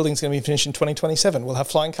this building's going to be finished in 2027. We'll have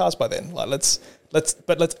flying cars by then. Like let's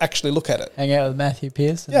actually look at it. Hang out with Matthew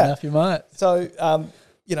Pearce and enough you might. So,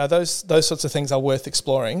 those sorts of things are worth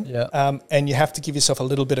exploring. Yeah. And you have to give yourself a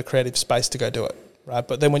little bit of creative space to go do it, right?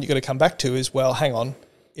 But then what you've got to come back to is, well, hang on,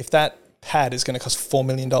 if that pad is going to cost $4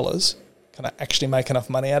 million, can I actually make enough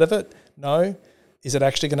money out of it? No. Is it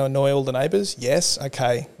actually going to annoy all the neighbours? Yes.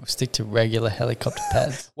 Okay. We'll stick to regular helicopter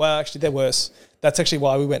pads. Well, actually, they're worse. That's actually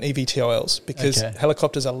why we went EVTOLs, because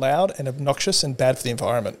helicopters are loud and obnoxious and bad for the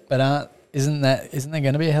environment. But isn't there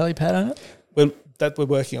going to be a helipad on it? We're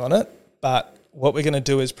working on it, but what we're going to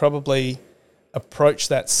do is probably approach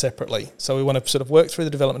that separately. So we want to sort of work through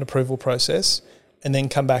the development approval process and then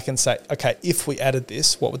come back and say, okay, if we added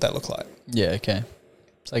this, what would that look like? Yeah, okay.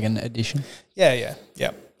 It's like an addition. Yeah.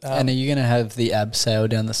 And are you going to have the abseil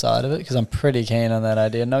down the side of it? Because I'm pretty keen on that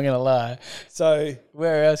idea, not going to lie. So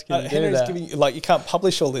where else can you do Henry's that? giving you, you can't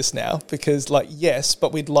publish all this now because, yes,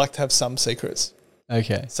 but we'd like to have some secrets.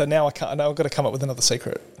 Okay. So now I've got to come up with another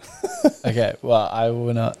secret. Okay, well, I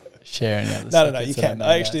will not share any other No, you can.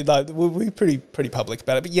 I actually, we're pretty public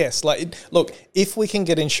about it. But yes, look, if we can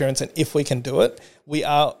get insurance and if we can do it, we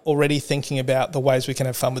are already thinking about the ways we can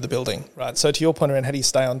have fun with the building, right? So to your point around how do you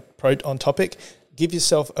stay on topic, give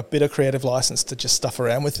yourself a bit of creative license to just stuff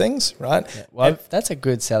around with things, right? Yeah, well, that's a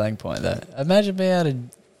good selling point, though. Imagine being able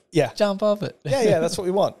to jump off it. Yeah, that's what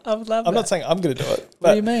we want. I would love I'm not saying I'm going to do it.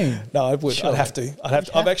 What do you mean? No, I would. Sure. I'd have to.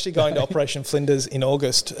 I'm actually going to Operation Flinders in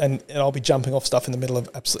August, and I'll be jumping off stuff in the middle of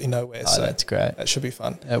absolutely nowhere. Oh, so that's great. That should be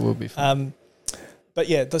fun. That will be fun. But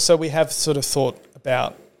yeah, so we have sort of thought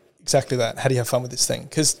about exactly that. How do you have fun with this thing?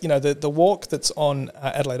 Because, the walk that's on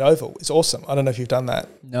Adelaide Oval is awesome. I don't know if you've done that.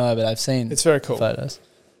 No, but I've seen it's very cool photos.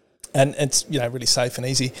 And it's, really safe and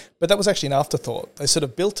easy. But that was actually an afterthought. They sort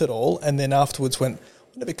of built it all and then afterwards went,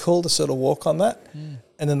 wouldn't it be cool to sort of walk on that?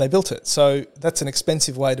 And then they built it. So that's an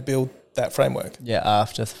expensive way to build that framework. Yeah,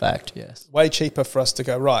 after the fact, yes. Way cheaper for us to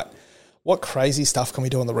go, right, what crazy stuff can we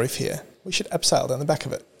do on the roof here? We should abseil down the back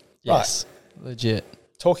of it. Yes, right. Legit.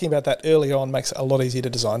 Talking about that early on makes it a lot easier to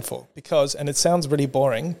design for because, and it sounds really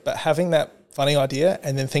boring, but having that funny idea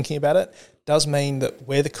and then thinking about it does mean that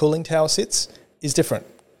where the cooling tower sits is different,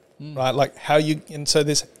 right? Like how you, and so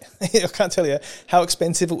there's, I can't tell you how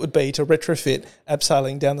expensive it would be to retrofit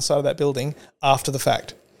abseiling down the side of that building after the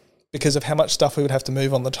fact because of how much stuff we would have to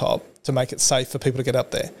move on the top to make it safe for people to get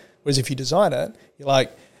up there. Whereas if you design it, you're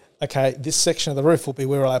like, okay, this section of the roof will be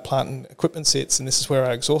where our plant and equipment sits and this is where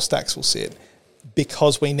our exhaust stacks will sit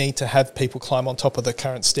because we need to have people climb on top of the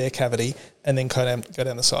current stair cavity and then go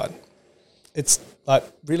down the side. It's like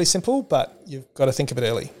really simple, but you've got to think of it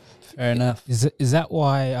early. Fair enough. Is that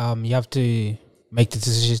why you have to make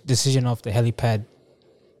the decision of the helipad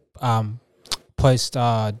post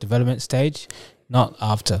development stage, not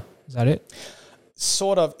after? Is that it?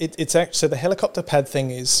 Sort of. It's actually, so the helicopter pad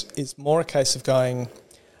thing is more a case of going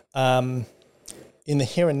in the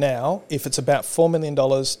here and now. If it's about $4 million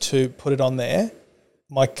to put it on there,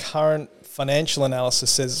 my current financial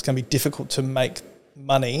analysis says it's going to be difficult to make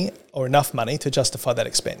money or enough money to justify that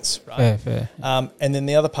expense, right? Fair. And then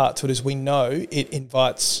the other part to it is we know it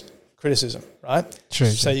invites criticism, right? True.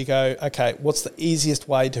 So you go, okay, what's the easiest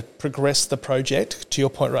way to progress the project? To your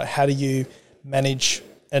point, right, how do you manage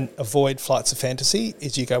and avoid flights of fantasy?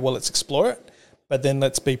 Is you go, well, let's explore it, but then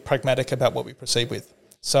let's be pragmatic about what we proceed with.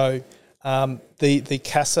 So the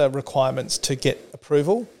CASA requirements to get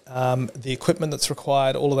approval, the equipment that's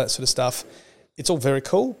required, all of that sort of stuff, it's all very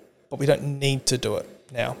cool, but we don't need to do it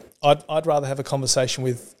now. I'd rather have a conversation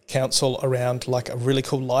with council around like a really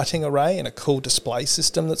cool lighting array and a cool display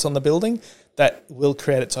system that's on the building that will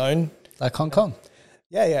create its own. Like Hong Kong.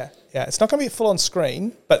 Yeah. It's not going to be a full-on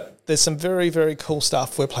screen, but there's some very, very cool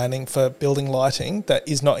stuff we're planning for building lighting that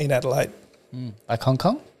is not in Adelaide. Like Hong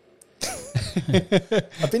Kong?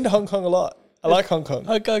 I've been to Hong Kong a lot. I like Hong Kong.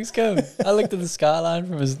 Hong Kong's cool. I looked at the skyline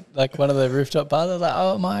from one of the rooftop bars. I was like,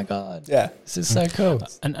 oh my God. Yeah. This is so cool.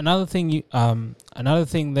 And another thing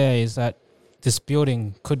there is that this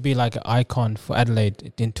building could be like an icon for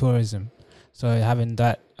Adelaide in tourism. So having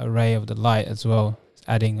that array of the light as well,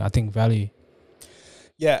 adding, I think, value.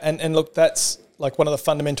 Yeah, and look, that's like one of the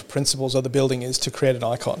fundamental principles of the building is to create an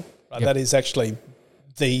icon. Right? Yep. That is actually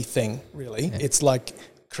the thing, really. Yeah. It's like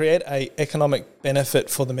create a economic benefit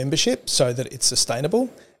for the membership so that it's sustainable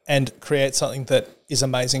and create something that is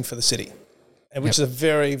amazing for the city. And which is a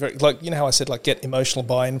very, very, like, you know how I said, like, get emotional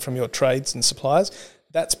buy-in from your trades and suppliers?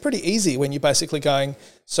 That's pretty easy when you're basically going,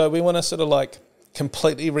 so we want to sort of like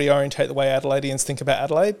completely reorientate the way Adelaideans think about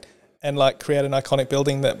Adelaide and like create an iconic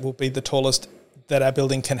building that will be the tallest that our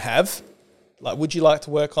building can have. Like, would you like to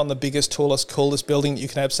work on the biggest, tallest, coolest building that you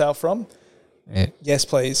can abseil from? Yeah. Yes,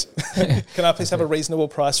 please. Can I please have a reasonable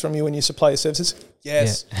price from you when you supply your services?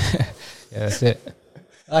 Yes. Yeah, that's it.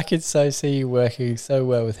 I could so see you working so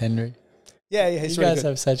well with Henry. Yeah, he's you really guys good.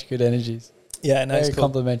 have such good energies. Yeah, no, very he's cool.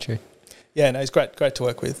 complimentary. Yeah, no, he's great to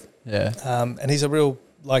work with. Yeah. And he's a real,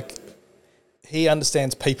 like, he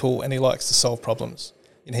understands people and he likes to solve problems.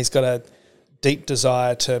 And he's got a deep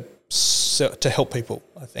desire to help people,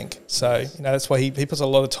 I think. So, you know, that's why he puts a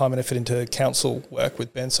lot of time and effort into council work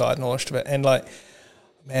with Burnside and all the rest of it. And, like,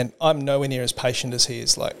 man, I'm nowhere near as patient as he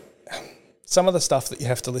is. Like, some of the stuff that you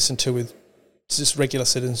have to listen to with just regular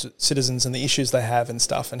citizens and the issues they have and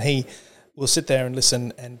stuff, and he will sit there and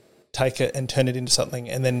listen and take it and turn it into something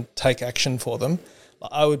and then take action for them.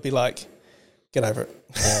 I would be like, get over it.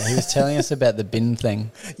 Yeah, he was telling us about the bin thing.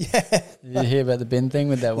 Yeah. Did you hear about the bin thing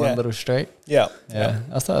with that one little street? Yeah.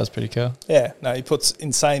 I thought it was pretty cool. Yeah. No, he puts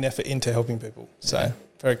insane effort into helping people. So,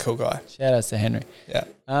 very cool guy. Shout outs to Henry. Yeah.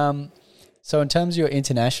 So in terms of your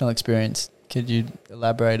international experience, could you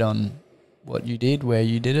elaborate on what you did, where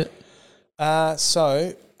you did it?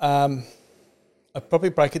 I'd probably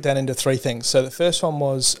break it down into three things. So the first one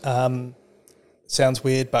was, sounds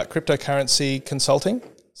weird, but cryptocurrency consulting.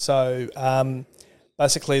 So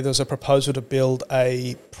basically there was a proposal to build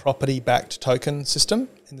a property-backed token system,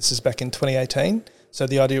 and this is back in 2018. So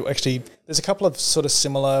the idea, actually, there's a couple of sort of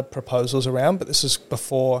similar proposals around, but this is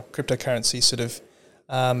before cryptocurrency sort of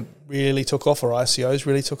really took off, or ICOs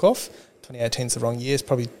really took off. 2018 is the wrong year, it's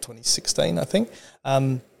probably 2016, I think.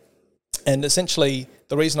 And essentially,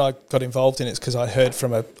 the reason I got involved in it is because I heard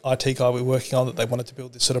from an IT guy we were working on that they wanted to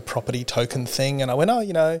build this sort of property token thing. And I went,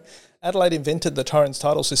 Adelaide invented the Torrens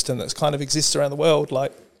title system that's kind of exists around the world.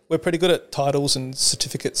 Like, we're pretty good at titles and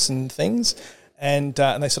certificates and things. And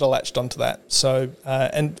they sort of latched onto that. So,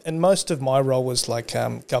 and most of my role was like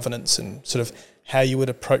governance and sort of how you would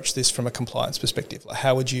approach this from a compliance perspective. Like,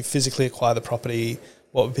 how would you physically acquire the property?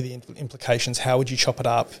 What would be the implications? How would you chop it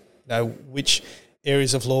up? Which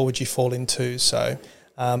areas of law would you fall into? So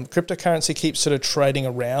cryptocurrency keeps sort of trading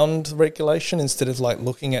around the regulation instead of like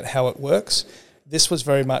looking at how it works. This was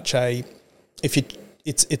very much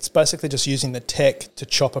it's basically just using the tech to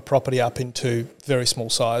chop a property up into very small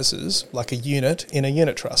sizes, like a unit in a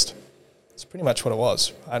unit trust. It's pretty much what it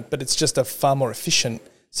was, but it's just a far more efficient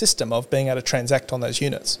system of being able to transact on those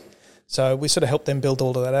units. So we sort of helped them build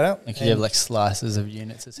all of that out. Like you have like slices of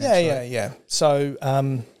units essentially. Yeah. So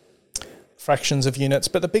fractions of units.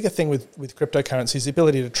 But the bigger thing with cryptocurrency is the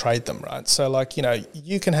ability to trade them, right? So like,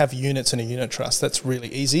 you can have units in a unit trust. That's really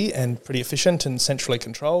easy and pretty efficient and centrally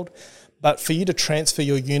controlled. But for you to transfer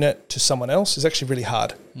your unit to someone else is actually really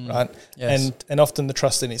hard, right? Yes. And often the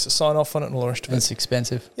trustee needs to sign off on it and all the rest of it. It's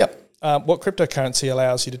expensive. Yep. What cryptocurrency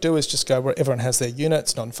allows you to do is just go where everyone has their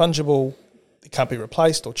units, non-fungible. It can't be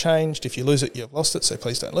replaced or changed. If you lose it, you've lost it, so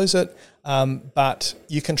please don't lose it. But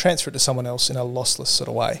you can transfer it to someone else in a lossless sort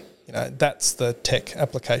of way. That's the tech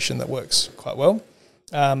application that works quite well.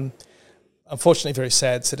 Unfortunately, very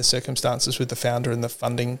sad set of circumstances with the founder and the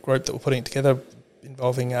funding group that were putting it together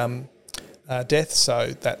involving death.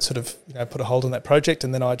 So that sort of put a hold on that project,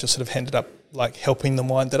 and then I just sort of ended up like helping them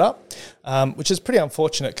wind it up, which is pretty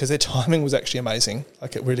unfortunate because their timing was actually amazing.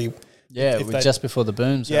 Like it really... Yeah, it was just before the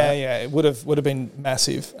booms. Yeah, right? yeah, it would have been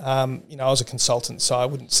massive. I was a consultant, so I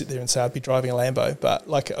wouldn't sit there and say I'd be driving a Lambo, but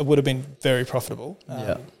like it would have been very profitable.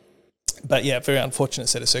 But yeah, very unfortunate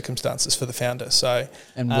set of circumstances for the founder. So,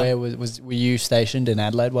 and where were you stationed in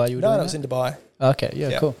Adelaide while you were doing that? No, I was in Dubai. Okay,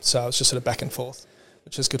 yeah, cool. So I was just sort of back and forth,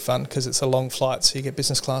 which was good fun because it's a long flight, so you get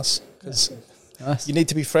business class because. Nice. You need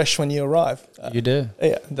to be fresh when you arrive. You do.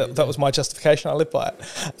 Yeah, that was my justification. I live by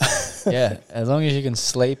it. Yeah, as long as you can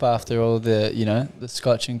sleep after all the, the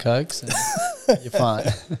Scotch and Cokes, you're fine.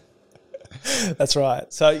 That's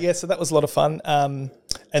right. So that was a lot of fun. And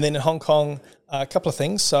then in Hong Kong, a couple of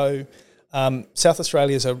things. So South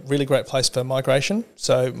Australia is a really great place for migration.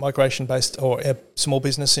 So migration-based or small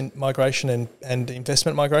business in migration and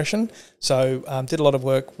investment migration. So did a lot of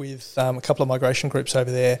work with a couple of migration groups over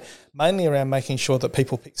there, mainly around making sure that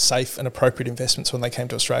people pick safe and appropriate investments when they came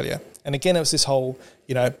to Australia. And again, it was this whole,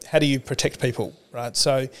 how do you protect people, right?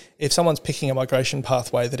 So if someone's picking a migration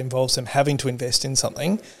pathway that involves them having to invest in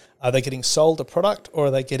something, are they getting sold a product or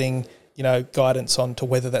are they getting, guidance on to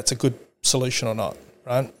whether that's a good solution or not?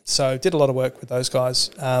 Right, so did a lot of work with those guys,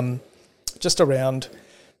 just around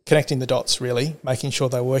connecting the dots. Really, making sure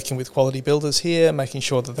they're working with quality builders here, making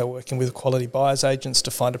sure that they're working with quality buyers agents to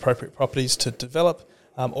find appropriate properties to develop,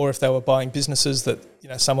 or if they were buying businesses that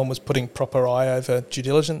someone was putting proper eye over due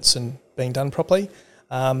diligence and being done properly.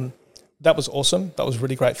 That was awesome. That was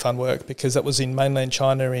really great fun work because that was in mainland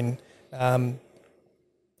China, in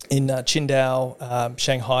Qingdao,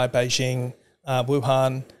 Shanghai, Beijing,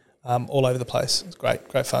 Wuhan. All over the place. It was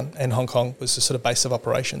great fun. And Hong Kong was the sort of base of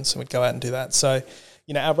operations, and we'd go out and do that. So,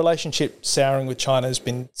 our relationship souring with China has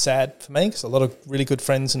been sad for me because a lot of really good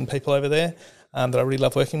friends and people over there that I really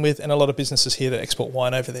love working with, and a lot of businesses here that export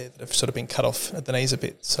wine over there that have sort of been cut off at the knees a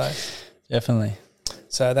bit. So, definitely.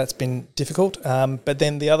 So that's been difficult. But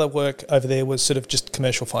then the other work over there was sort of just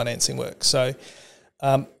commercial financing work. So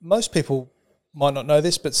most people might not know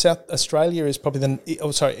this, but South Australia is probably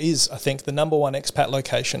I think the number one expat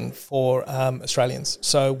location for Australians.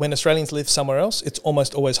 So when Australians live somewhere else, it's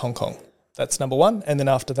almost always Hong Kong. That's number one. And then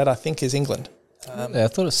after that, I think, is England. I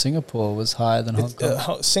thought Singapore was higher than Hong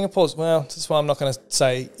Kong. Singapore's, that's why I'm not going to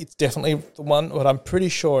say it's definitely the one, but I'm pretty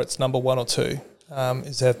sure it's number one or two,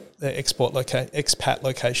 is their expat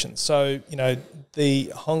location. So,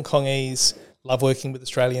 the Hong Kongese love working with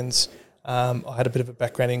Australians. I had a bit of a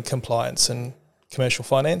background in compliance and commercial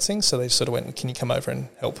financing, so they sort of went, can you come over and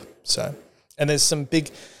help? So, and there's some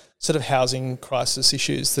big sort of housing crisis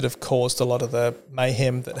issues that have caused a lot of the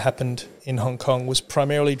mayhem that happened in Hong Kong was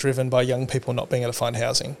primarily driven by young people not being able to find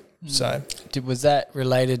housing. So, was that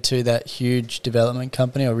related to that huge development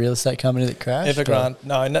company or real estate company that crashed? Evergrande.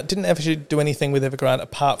 No, didn't actually do anything with Evergrande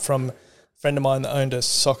apart from a friend of mine that owned a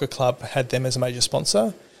soccer club had them as a major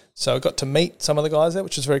sponsor. So I got to meet some of the guys there,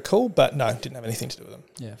 which was very cool, but no, didn't have anything to do with them.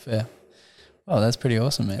 Yeah, fair. Oh, that's pretty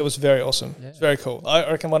awesome, man. It was very awesome. Yeah. It was very cool. I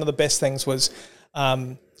reckon one of the best things was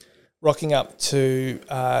rocking up to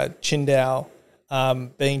Qingdao,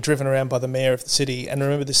 being driven around by the mayor of the city. And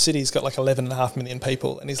remember, the city's got like 11.5 million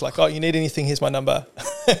people. And he's like, oh, you need anything? Here's my number.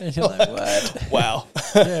 And you're like, what? Wow.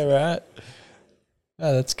 Yeah, right.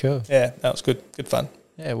 Oh, that's cool. Yeah, that was good. Good fun.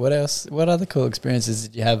 Yeah, what else? What other cool experiences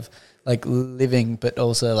did you have, like living but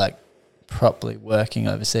also like properly working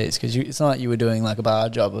overseas? Because it's not like you were doing like a bar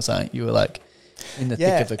job or something. You were like in the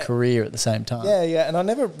thick of a career at the same time. Yeah. And I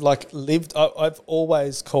never like lived. I've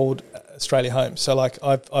always called Australia home. So like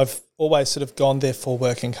I've always sort of gone there for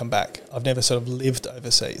work and come back. I've never sort of lived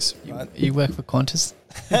overseas. Right? You work for Qantas?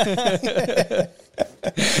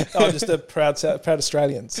 I'm just a proud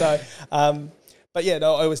Australian. So, but yeah,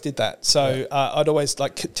 no, I always did that. So I'd always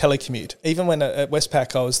like telecommute. Even when at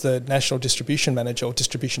Westpac I was the National Distribution Manager or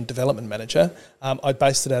Distribution Development Manager, I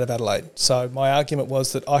based it out of Adelaide. So my argument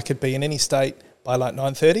was that I could be in any state by like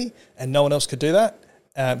 9:30 and no one else could do that.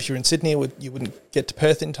 If you're in Sydney, you wouldn't get to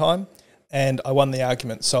Perth in time. And I won the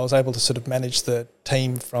argument. So I was able to sort of manage the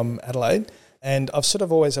team from Adelaide. And I've sort of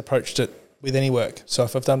always approached it with any work. So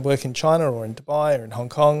if I've done work in China or in Dubai or in Hong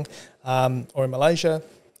Kong or in Malaysia,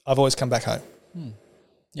 I've always come back home.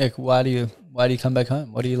 Yeah, why do you come back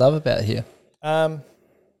home? What do you love about here?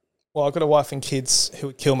 Well, I've got a wife and kids who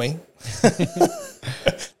would kill me.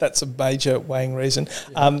 That's a major weighing reason.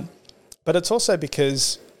 Yeah. But it's also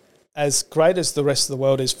because as great as the rest of the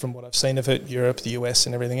world is from what I've seen of it, Europe, the US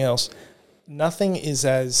and everything else, nothing is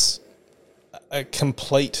as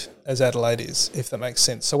complete as Adelaide is, if that makes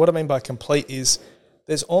sense. So what I mean by complete is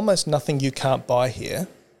there's almost nothing you can't buy here,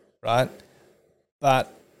 right?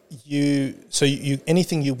 But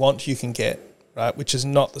anything you want you can get, right? Which is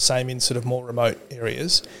not the same in sort of more remote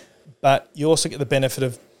areas. But you also get the benefit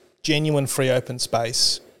of genuine free open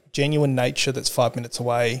space, genuine nature that's 5 minutes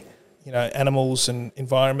away, animals and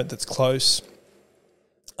environment that's close.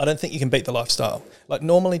 I don't think you can beat the lifestyle. Like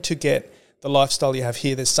normally to get the lifestyle you have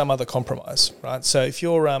here, there's some other compromise, right? So if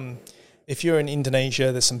you're in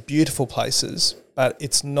Indonesia, there's some beautiful places, but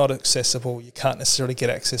it's not accessible. You can't necessarily get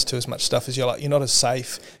access to as much stuff as you're not as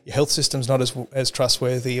safe. Your health system's not as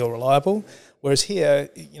trustworthy or reliable. Whereas here,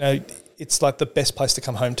 it's like the best place to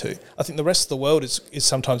come home to. I think the rest of the world is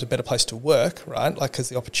sometimes a better place to work, right? Like because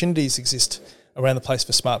the opportunities exist around the place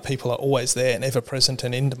for smart people are always there and ever present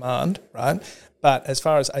and in demand, right? But as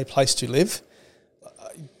far as a place to live,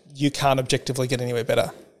 you can't objectively get anywhere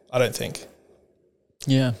better, I don't think.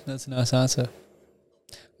 Yeah, that's a nice answer.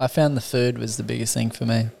 I found the food was the biggest thing for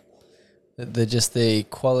me. Just the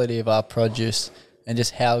quality of our produce and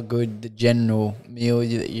just how good the general meal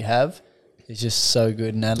that you have is just so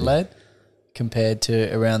good in Adelaide compared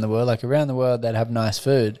to around the world. Like around the world, they'd have nice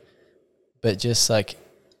food, but just like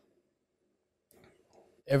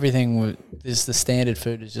everything, the standard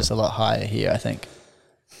food is just a lot higher here, I think.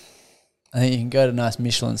 I think you can go to nice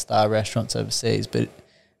Michelin star restaurants overseas, but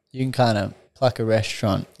you can kind of pluck a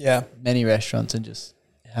restaurant, many restaurants, and just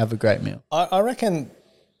have a great meal. I reckon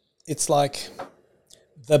it's like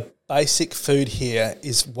the basic food here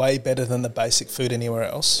is way better than the basic food anywhere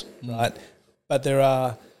else, right? But there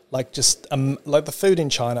are like just like the food in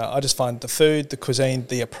China. I just find the food, the cuisine,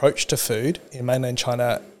 the approach to food in mainland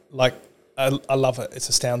China, like I love it. It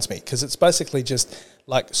astounds me because it's basically just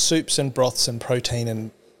like soups and broths and protein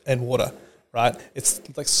and water, right? It's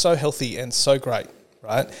like so healthy and so great,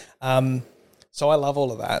 right? So I love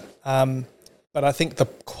all of that. But I think the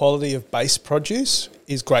quality of base produce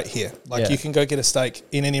is great here. Like you can go get a steak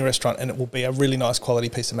in any restaurant and it will be a really nice quality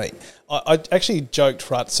piece of meat. I actually joked,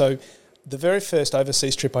 right? So the very first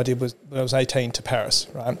overseas trip I did was when I was 18 to Paris,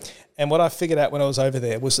 right? And what I figured out when I was over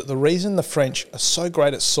there was that the reason the French are so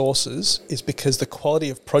great at sauces is because the quality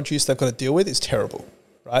of produce they've got to deal with is terrible.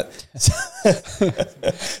 Right?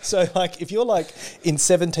 So like if you're like in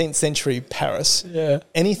 17th century Paris,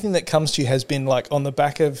 anything that comes to you has been like on the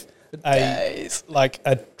back of a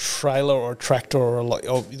trailer or a tractor or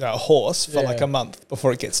a horse for like a month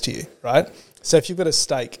before it gets to you, right? So if you've got a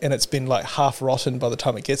steak and it's been like half rotten by the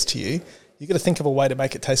time it gets to you, you've got to think of a way to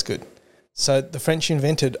make it taste good. So the French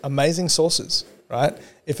invented amazing sauces, right?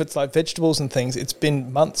 If it's like vegetables and things, it's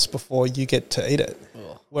been months before you get to eat it.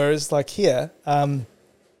 Whereas like here,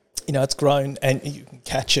 it's grown and you can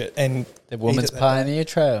catch it and the woman's pioneer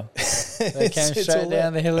trail. They came straight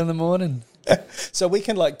down the hill in the morning. So we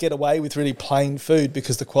can like get away with really plain food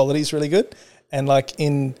because the quality is really good. And like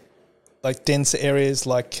in like denser areas,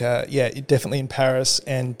 like definitely in Paris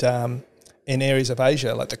and in areas of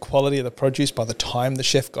Asia, like the quality of the produce by the time the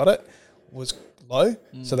chef got it was low.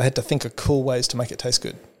 So they had to think of cool ways to make it taste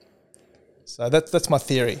good. So that's my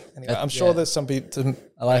theory. Anyway, I'm sure there's some people.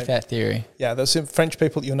 I like that theory. Yeah, there's some French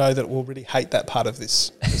people that will really hate that part of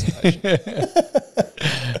this presentation.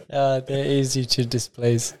 They're easy to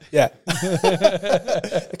displease. Yeah.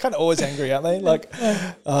 They're kind of always angry, aren't they? Like,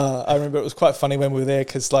 I remember it was quite funny when we were there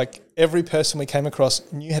because like every person we came across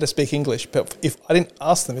knew how to speak English, but if I didn't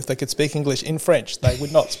ask them if they could speak English in French, they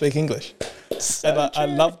would not speak English. So I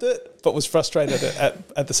loved it, but was frustrated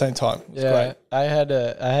at the same time. It was great. I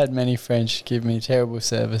had many French give me terrible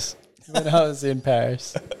service when I was in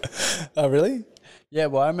Paris. Oh, really? Yeah,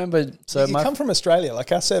 well, I remember. So you come from Australia.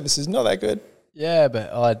 Like our service is not that good. Yeah,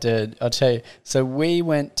 but I did. I'll tell you. So we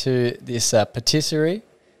went to this patisserie,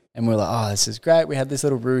 and we were like, "Oh, this is great." We had this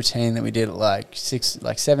little routine that we did at like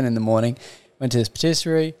 7 in the morning. Went to this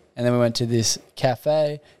patisserie, and then we went to this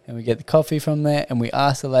cafe, and we get the coffee from there. And we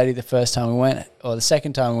asked the lady the first time we went, or the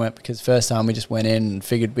second time we went, because first time we just went in and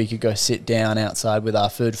figured we could go sit down outside with our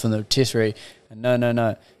food from the patisserie. And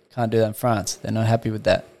no, can't do that in France. They're not happy with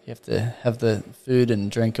that. You have to have the food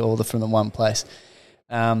and drink all from the one place.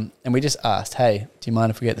 And we just asked, hey, do you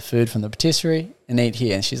mind if we get the food from the patisserie and eat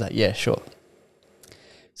here? And she's like, yeah, sure.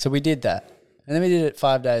 So we did that. And then we did it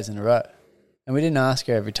 5 days in a row. And we didn't ask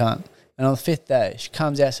her every time. And on the 5th day, she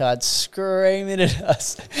comes outside screaming at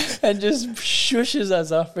us and just shushes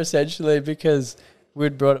us off essentially because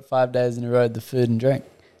we'd brought it 5 days in a row, the food and drink.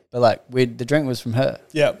 But like the drink was from her.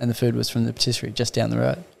 Yeah. And the food was from the patisserie just down the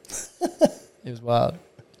road. It was wild.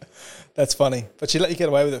 That's funny. But she let you get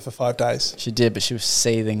away with it for 5 days. She did, but she was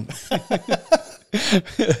seething.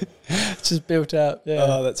 Just built up. Yeah.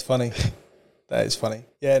 Oh, that's funny. That is funny.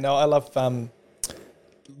 Yeah, no, I love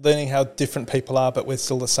learning how different people are, but we're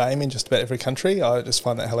still the same in just about every country. I just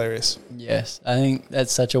find that hilarious. Yes. I think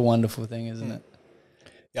that's such a wonderful thing, isn't it?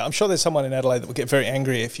 Yeah, I'm sure there's someone in Adelaide that would get very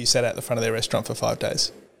angry if you sat out the front of their restaurant for 5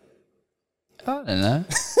 days. I don't know.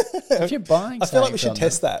 If you're buying I feel like we should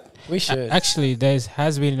test that. We should. Actually, there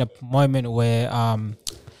has been a moment where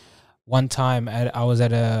one time I was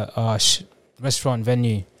at a restaurant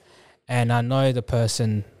venue and I know the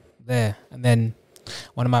person there. And then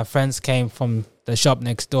one of my friends came from the shop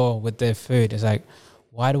next door with their food. It's like,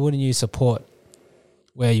 why wouldn't you support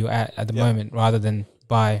where you're at the moment rather than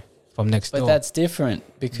buy from next door? But that's different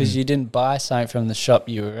because you didn't buy something from the shop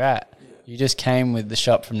you were at. You just came with the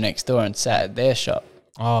shop from next door and sat at their shop.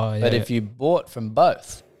 Oh, yeah. But if you bought from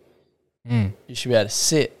both, you should be able to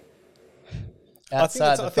sit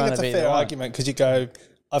outside the front of either one. I think it's a fair argument because you go,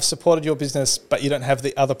 I've supported your business, but you don't have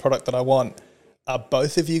the other product that I want. Are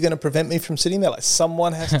both of you going to prevent me from sitting there? Like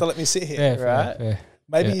someone has to let me sit here, right? Fair.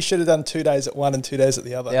 Maybe you should have done 2 days at one and 2 days at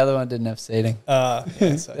the other. The other one didn't have seating. So.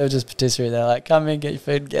 They were just patisserie. They're like, come in, get your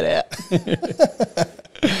food, get out.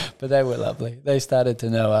 But they were lovely. They started to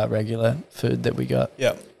know our regular food that we got.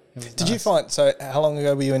 Yeah. Did you find, so how long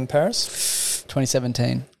ago were you in Paris?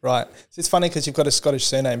 2017. Right. So it's funny because you've got a Scottish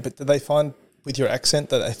surname, but did they find with your accent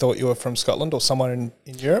that they thought you were from Scotland or somewhere in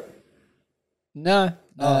Europe? No.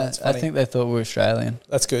 That's funny. I think they thought we were Australian.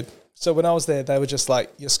 That's good. So when I was there, they were just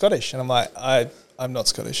like, you're Scottish. And I'm like, I'm not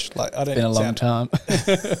Scottish. Like, I don't. It's been a long time.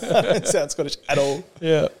 I don't sound Scottish at all.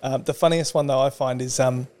 Yeah. The funniest one, though, I find is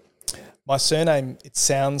my surname, it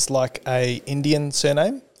sounds like a Indian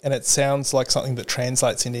surname and it sounds like something that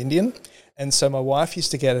translates into Indian. And so my wife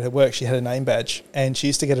used to get at her work, she had a name badge, and she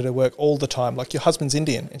used to get at her work all the time, like, your husband's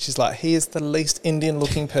Indian. And she's like, he is the least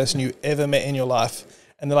Indian-looking person you ever met in your life.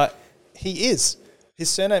 And they're like, he is. His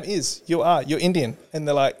surname is. You're Indian. And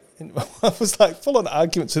they're like, and I was like full-on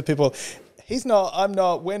arguments with people. He's not, I'm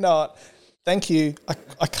not, we're not. Thank you.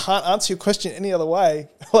 I can't answer your question any other way.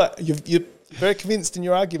 Like, you're very convinced in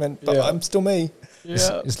your argument, but I'm still me.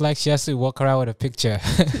 Yeah. It's like she has to walk around with a picture.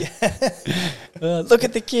 Look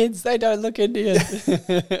at the kids. They don't look Indian.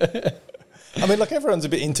 I mean, like, everyone's a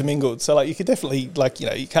bit intermingled. So, like, you could definitely, like, you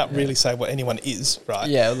know, you can't really say what anyone is, right?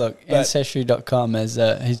 Yeah, look, Ancestry.com has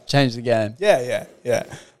he's changed the game. Yeah.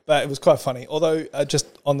 But it was quite funny. Although, just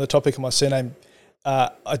on the topic of my surname,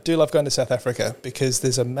 I do love going to South Africa because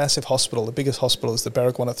there's a massive hospital. The biggest hospital is the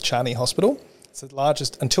Baragwanath Chani Hospital. It's the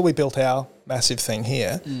largest, until we built our massive thing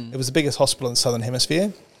here, it was the biggest hospital in the Southern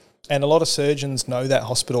Hemisphere. And a lot of surgeons know that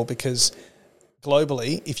hospital because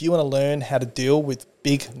globally, if you want to learn how to deal with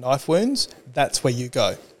big knife wounds, that's where you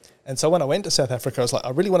go. And so when I went to South Africa, I was like,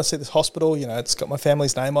 I really want to see this hospital. You know, it's got my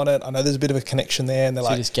family's name on it. I know there's a bit of a connection there. And they're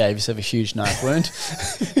you just gave yourself a huge knife wound?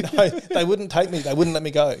 No, they wouldn't take me. They wouldn't let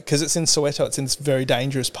me go because it's in Soweto. It's in this very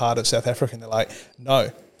dangerous part of South Africa. And they're like,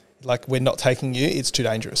 no, like, we're not taking you. It's too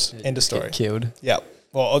dangerous. End of story. Get killed. Yeah.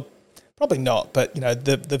 Well, probably not. But, you know,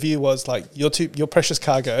 the view was like, you're precious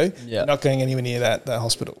cargo. You're not going anywhere near that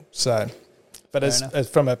hospital. So... But as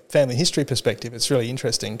from a family history perspective, it's really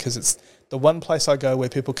interesting because it's the one place I go where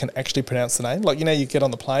people can actually pronounce the name. Like, you know, you get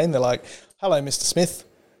on the plane, they're like, hello, Mr. Smith.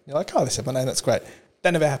 You're like, oh, they said my name, that's great.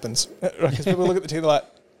 That never happens. Because people look at the two, they're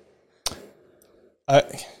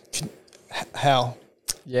like, how?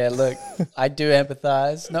 Yeah, look, I do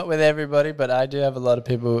empathise. Not with everybody, but I do have a lot of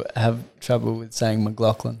people have trouble with saying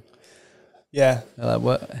McLaughlin. Yeah. They're like,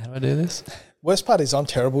 what? How do I do this? Worst part is I'm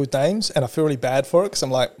terrible with names and I feel really bad for it because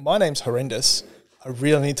I'm like, my name's horrendous. I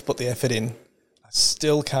really need to put the effort in. I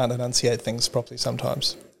still can't enunciate things properly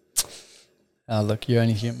sometimes. Oh, look, you're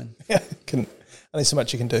only human. Yeah, only so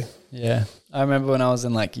much you can do. Yeah. I remember when I was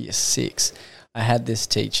in like year 6, I had this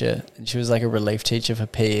teacher, and she was like a relief teacher for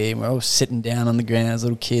PE, and we're all sitting down on the ground as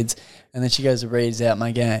little kids, and then she goes and reads out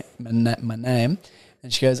my name,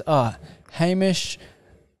 and she goes, Hamish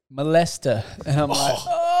Molester. And I'm like,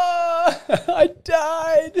 I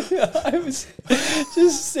died. I was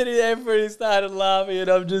just sitting there and he started laughing, and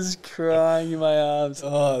I'm just crying in my arms.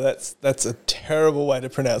 Oh, that's a terrible way to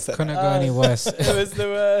pronounce that. Couldn't go any worse. It was the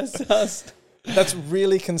worst. That's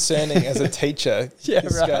really concerning as a teacher. Yeah,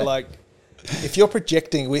 Just right. go like, if you're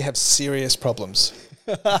projecting, we have serious problems.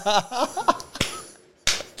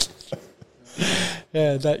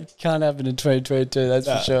 Yeah, that can't happen in 2022, that's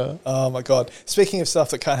for sure. Oh, my God. Speaking of stuff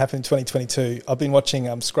that can't happen in 2022, I've been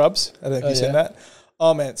watching Scrubs. I don't know if you've seen that.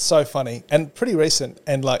 Oh, man, it's so funny and pretty recent,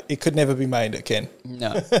 and like it could never be made again.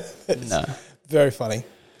 No. No. Very funny.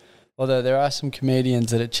 Although there are some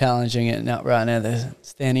comedians that are challenging it right now. They're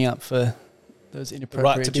standing up for those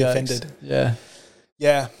inappropriate right to be jokes. offended. Yeah.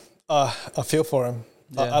 Yeah. I feel for him.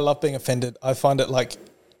 Yeah. I love being offended. I find it like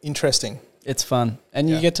interesting. It's fun. And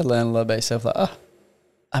you get to learn a lot about yourself. Like,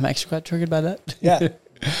 I'm actually quite triggered by that. Yeah.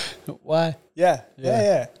 Why? Yeah.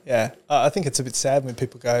 I think it's a bit sad when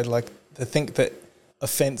people go like, they think that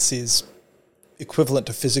offence is equivalent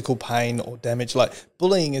to physical pain or damage. Like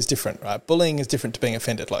bullying is different, right? Bullying is different to being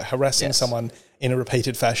offended. Like harassing someone in a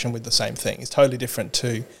repeated fashion with the same thing is totally different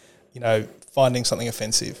to, finding something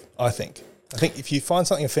offensive, I think. I think if you find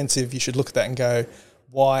something offensive, you should look at that and go,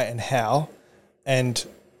 why and how, and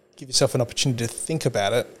give yourself an opportunity to think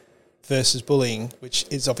about it versus bullying, which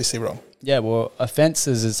is obviously wrong. Yeah, well,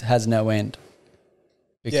 offences has no end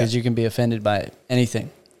because you can be offended by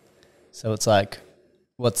anything. So it's like,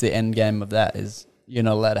 what's the end game of that? Is you're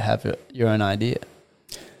not allowed to have your own idea.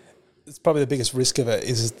 It's probably the biggest risk of it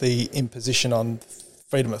is the imposition on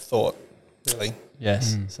freedom of thought, really.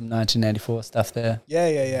 Yes, some 1984 stuff there.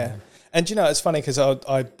 Yeah. And, it's funny because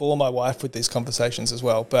I bore my wife with these conversations as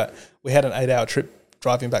well, but we had an 8-hour trip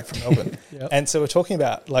driving back from Melbourne. Yep. And so we're talking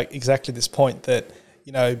about like exactly this point that,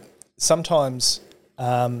 sometimes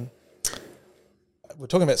we're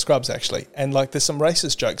talking about Scrubs actually, and like there's some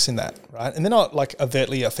racist jokes in that, right? And they're not like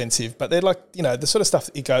overtly offensive, but they're like, the sort of stuff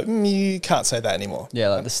that you go, you can't say that anymore. Yeah,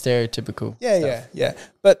 like the stereotypical stuff. Yeah.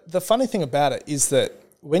 But the funny thing about it is that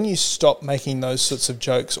when you stop making those sorts of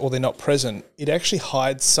jokes or they're not present, it actually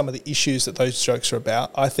hides some of the issues that those jokes are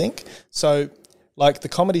about, I think. So like the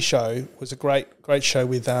comedy show was a great show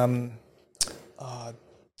with Jon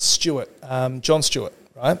Stewart,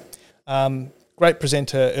 right? Great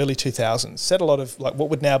presenter, early 2000s, said a lot of like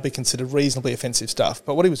what would now be considered reasonably offensive stuff.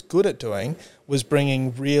 But what he was good at doing was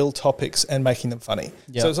bringing real topics and making them funny.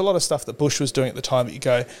 Yep. So there's a lot of stuff that Bush was doing at the time that you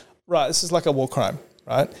go, right, this is like a war crime,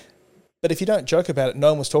 right? But if you don't joke about it,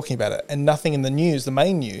 no one was talking about it. And nothing in the news, the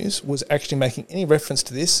main news, was actually making any reference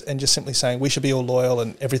to this and just simply saying we should be all loyal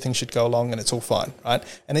and everything should go along and it's all fine, right?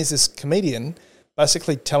 And he's this comedian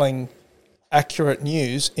basically telling accurate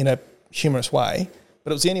news in a humorous way,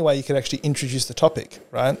 but it was the only way you could actually introduce the topic,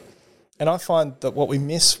 right? And I find that what we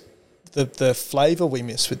miss, the flavour we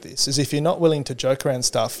miss with this is if you're not willing to joke around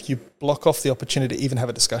stuff, you block off the opportunity to even have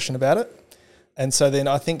a discussion about it. And so then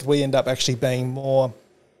I think we end up actually being more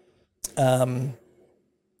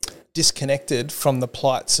disconnected from the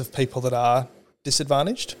plights of people that are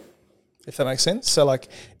disadvantaged, if that makes sense. So like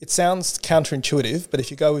it sounds counterintuitive, but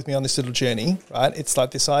if you go with me on this little journey, right, it's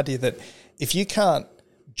like this idea that if you can't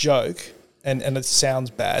joke, and it sounds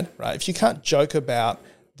bad, right, if you can't joke about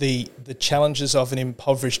the challenges of an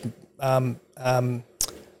impoverished not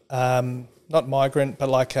migrant but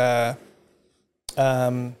like a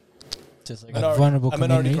Just like vulnerable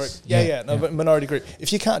minority group. communities. Minority group.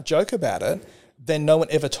 If you can't joke about it, then no one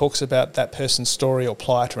ever talks about that person's story or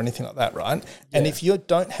plight or anything like that, right? And if you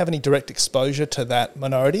don't have any direct exposure to that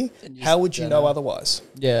minority, how would you know otherwise?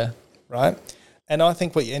 Yeah. Right? And I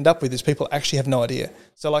think what you end up with is people actually have no idea.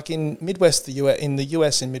 So like in Midwest, in the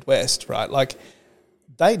US in Midwest, right, like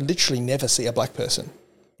they literally never see a black person.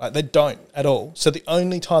 Right? They don't at all. So the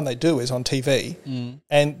only time they do is on TV,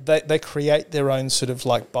 and they create their own sort of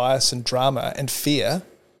like bias and drama and fear,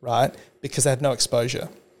 right, because they have no exposure.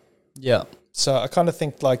 Yeah. So I kind of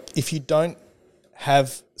think like if you don't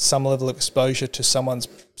have some level of exposure to someone's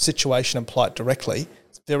situation and plight directly,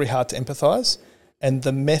 it's very hard to empathise. And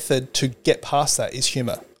the method to get past that is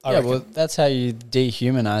humour. I reckon. Well, that's how you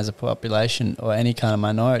dehumanize a population or any kind of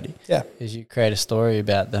minority. Yeah. Is you create a story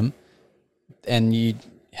about them and you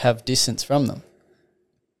have distance from them.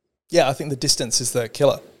 Yeah, I think the distance is the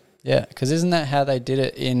killer. Yeah, because isn't that how they did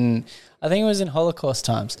it in, I think it was in Holocaust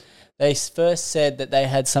times. They first said that they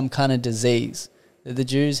had some kind of disease, that the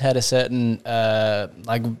Jews had a certain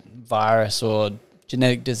like virus or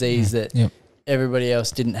genetic disease that everybody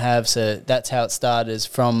else didn't have. So that's how it started, is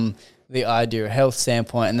from the idea of health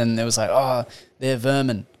standpoint. And then there was like, oh, they're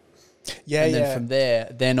vermin. Yeah, and then from there,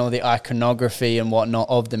 then all the iconography and whatnot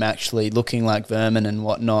of them actually looking like vermin and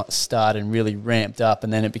whatnot started and really ramped up.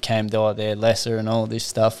 And then it became, oh, they're lesser and all this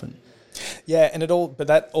stuff. And yeah, and but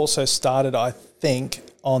that also started, I think,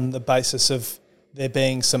 on the basis of there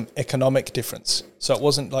being some economic difference. So it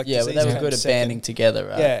wasn't like... Yeah, but they were good at banding together,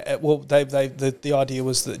 right? Yeah, well, the idea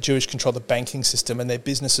was that Jewish controlled the banking system and their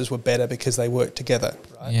businesses were better because they worked together,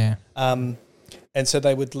 right? Yeah. And so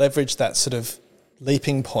they would leverage that sort of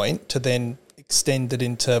leaping point to then extend it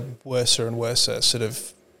into worse and worse sort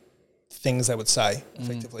of things they would say,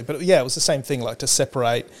 effectively. But yeah, it was the same thing, like to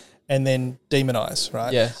separate and then demonize,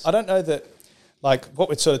 right? Yeah. I don't know that... Like what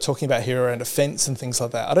we're sort of talking about here around offence and things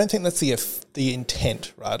like that, I don't think that's the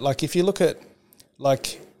intent, right? Like if you look at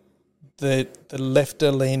like the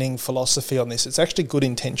left-leaning philosophy on this, it's actually good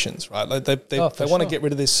intentions, right? Like they want to get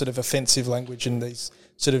rid of this sort of offensive language and these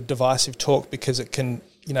sort of divisive talk because it can,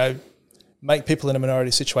 you know, make people in a minority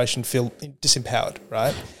situation feel disempowered,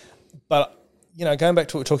 right? But, you know, going back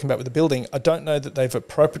to what we're talking about with the building, I don't know that they've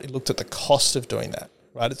appropriately looked at the cost of doing that.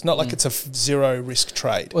 Right, it's not like it's a zero risk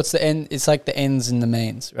trade. What's the end? It's like the ends and the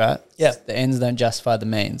means, right? Yeah, the ends don't justify the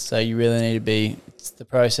means. So you really need to be. It's the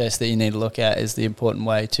process that you need to look at is the important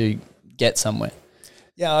way to get somewhere.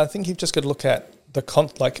 Yeah, I think you've just got to look at the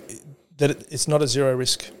that it's not a zero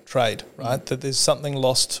risk trade, right? That there's something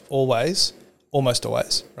lost always, almost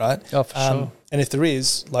always, right? Oh, for sure. And if there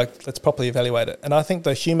is, like, let's properly evaluate it. And I think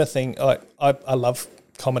the humour thing, like, I love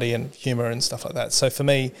comedy and humour and stuff like that. So for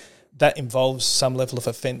me, that involves some level of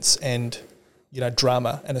offence and, you know,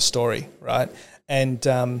 drama and a story, right? And,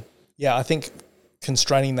 I think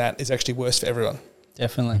constraining that is actually worse for everyone.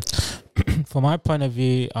 Definitely. From my point of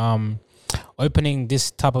view, opening this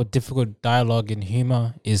type of difficult dialogue in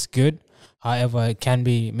humour is good. However, it can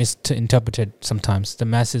be misinterpreted sometimes. The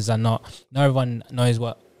masses are not everyone knows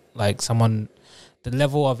what, like, the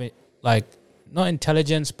level of it, like, not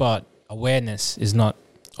intelligence, but awareness is not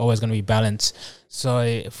always going to be balanced.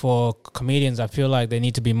 So for comedians, I feel like they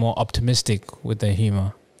need to be more optimistic with their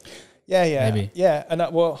humor. Yeah, maybe. Yeah, and I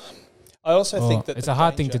also think that it's a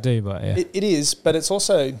hard thing to do, but yeah, it is. But it's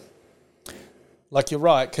also, like, you're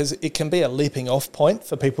right, because it can be a leaping off point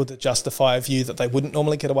for people to justify a view that they wouldn't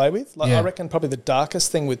normally get away with. Like, I reckon probably the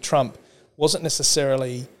darkest thing with Trump wasn't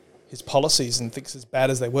necessarily his policies and things as bad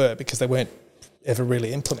as they were, because they weren't ever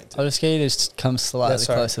really implemented. I'll just get you to come slightly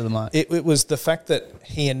closer to the mic. It was the fact that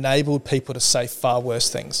he enabled people to say far worse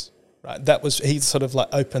things, right? That was, he sort of like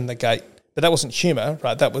opened the gate. But that wasn't humour,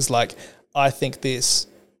 right? That was like, I think this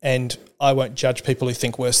and I won't judge people who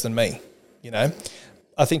think worse than me, you know?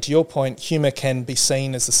 I think to your point, humour can be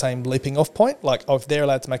seen as the same leaping off point. Like, oh, if they're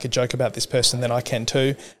allowed to make a joke about this person, then I can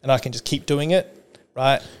too, and I can just keep doing it,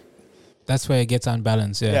 right? That's where it gets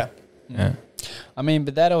unbalanced, yeah. I mean,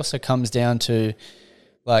 but that also comes down to,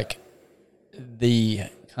 like, the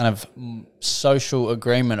kind of social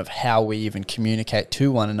agreement of how we even communicate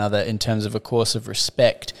to one another in terms of a course of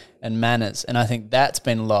respect and manners. And I think that's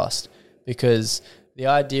been lost, because the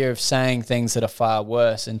idea of saying things that are far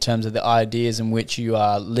worse in terms of the ideas in which you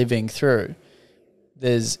are living through,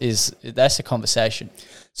 that's a conversation.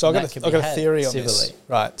 So I've got a theory on this.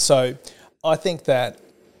 Right. So I think that...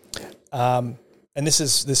 and this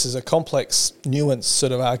is a complex, nuanced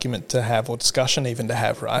sort of argument to have, or discussion even to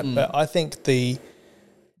have, right? But I think the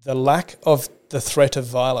lack of the threat of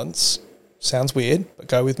violence, sounds weird, but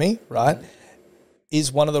go with me, right,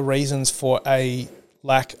 is one of the reasons for a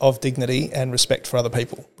lack of dignity and respect for other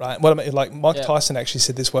people, right? What I mean, like Mike Tyson actually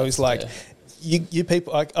said this, where he's like, you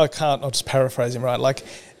people, I'll just paraphrase him, right? Like,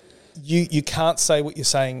 you can't say what you're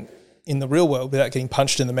saying in the real world without getting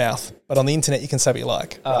punched in the mouth, but on the internet you can say what you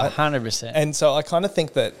like, right? 100%. And so I kind of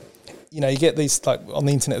think that, you know, you get these, like, on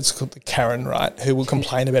the internet it's called the Karen, right, who will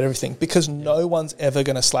complain about everything because no one's ever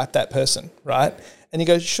going to slap that person, right? And you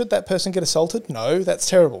go, should that person get assaulted? No, that's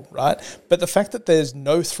terrible, right? But the fact that there's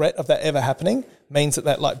no threat of that ever happening means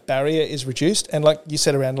that like barrier is reduced. And like you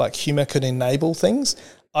said around like humour could enable things,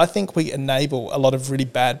 I think we enable a lot of really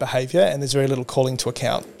bad behaviour and there's very little calling to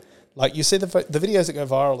account. Like, you see the videos that go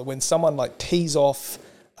viral when someone like tees off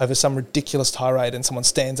over some ridiculous tirade and someone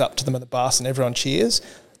stands up to them at the bus and everyone cheers.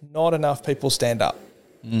 Not enough people stand up.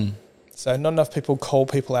 So not enough people call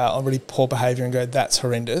people out on really poor behaviour and go, that's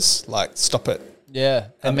horrendous, like, stop it. Yeah.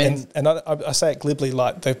 And I say it glibly,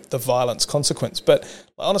 like the violence consequence. But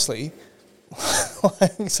like, honestly,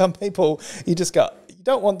 like, some people, you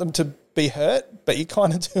don't want them to be hurt, but you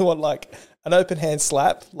kind of do want like an open hand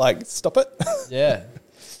slap, like, stop it. Yeah.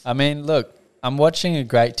 I mean, look, I'm watching a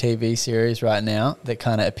great TV series right now that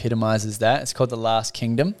kind of epitomizes that. It's called The Last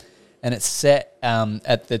Kingdom, and it's set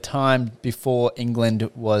at the time before England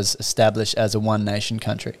was established as a one-nation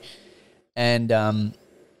country. And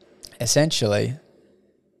essentially,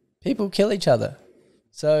 people kill each other.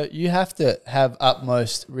 So you have to have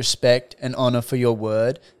utmost respect and honor for your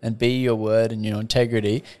word and be your word and your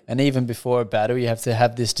integrity. And even before a battle, you have to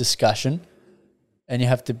have this discussion, and you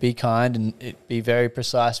have to be kind and be very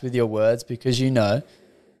precise with your words, because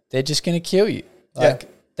they're just going to kill you.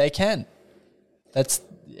 They can.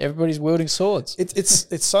 Everybody's wielding swords.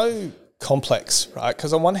 It's so complex, right?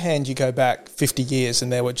 Because on one hand, you go back 50 years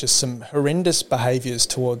and there were just some horrendous behaviours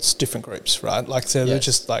towards different groups, right? Like, so they're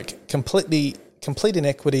just like complete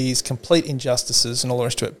inequities, complete injustices and all the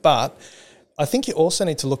rest of it. But I think you also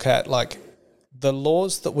need to look at like the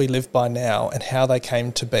laws that we live by now and how they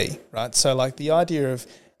came to be, right? So like the idea of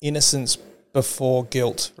innocence before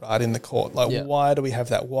guilt, right, in the court. Like why do we have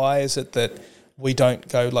that? Why is it that we don't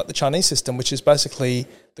go like the Chinese system, which is basically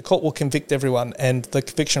the court will convict everyone and the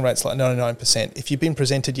conviction rate's like 99%. If you've been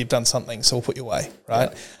presented, you've done something, so we'll put you away,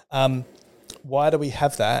 right? Yeah. Why do we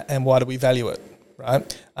have that and why do we value it,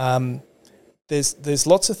 right? There's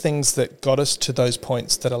lots of things that got us to those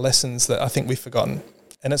points that are lessons that I think we've forgotten.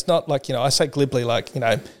 And it's not like, I say glibly like,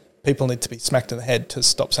 people need to be smacked in the head to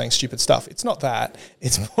stop saying stupid stuff. It's not that.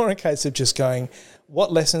 It's more a case of just going,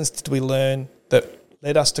 what lessons did we learn that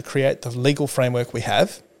led us to create the legal framework we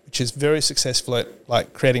have, which is very successful at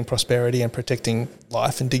like creating prosperity and protecting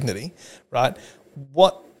life and dignity, right?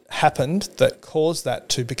 What happened that caused that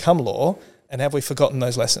to become law, and have we forgotten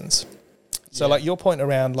those lessons? So like your point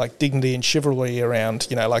around like dignity and chivalry around,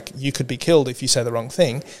 like you could be killed if you say the wrong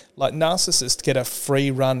thing, like narcissists get a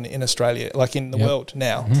free run in Australia, like in the world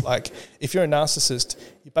now. Mm-hmm. Like if you're a narcissist,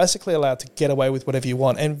 you're basically allowed to get away with whatever you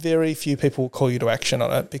want, and very few people will call you to action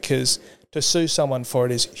on it, because to sue someone for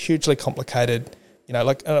it is hugely complicated.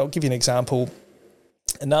 Like I'll give you an example.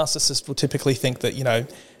 A narcissist will typically think that,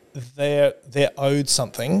 they're owed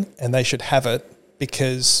something and they should have it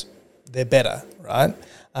because they're better, right?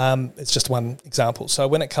 It's just one example. So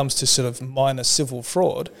when it comes to sort of minor civil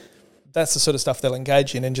fraud, that's the sort of stuff they'll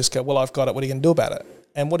engage in and just go, well, I've got it. What are you going to do about it?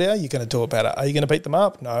 And what are you going to do about it? Are you going to beat them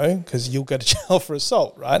up? No, because you'll go to jail for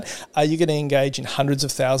assault, right? Are you going to engage in hundreds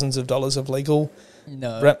of thousands of dollars of legal?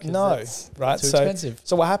 No, right? Too expensive.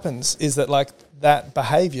 So what happens is that like that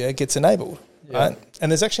behavior gets enabled, right? And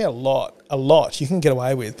there's actually a lot you can get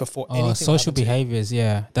away with before anything. Social behaviors,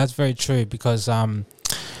 that's very true, because what's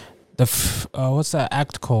that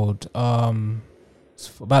act called?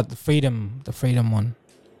 It's about the freedom one.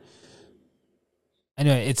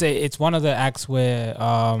 Anyway, it's one of the acts where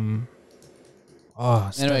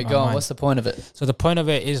anyway, go on. What's the point of it? So the point of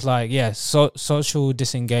it is like, social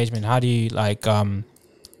disengagement. How do you like how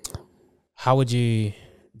would you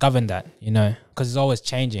govern that? Because it's always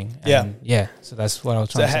changing. And so that's what I was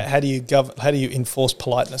trying to say. How do you enforce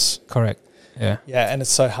politeness? Correct. Yeah, and it's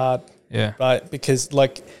so hard. Yeah, right, because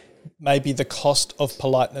like maybe the cost of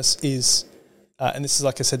politeness is, and this is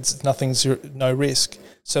like I said, no risk.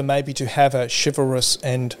 So maybe to have a chivalrous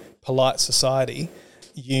and polite society,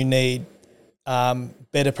 you need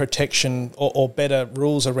better protection or better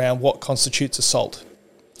rules around what constitutes assault.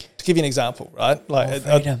 To give you an example, right? Like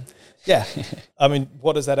freedom. I mean,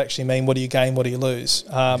 what does that actually mean? What do you gain? What do you lose?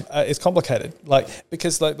 It's complicated.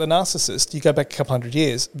 Because the narcissist, you go back a couple hundred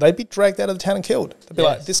years, they'd be dragged out of the town and killed. They'd be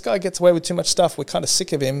like, this guy gets away with too much stuff. We're kind of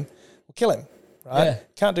sick of him. We'll kill him. Right? Yeah.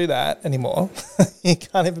 Can't do that anymore. You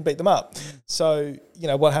can't even beat them up. So,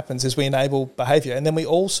 what happens is we enable behaviour, and then we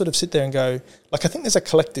all sort of sit there and go, like, I think there's a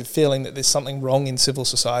collective feeling that there's something wrong in civil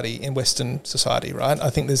society, in Western society, right? I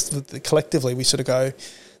think collectively we sort of go,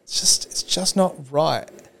 it's just not right.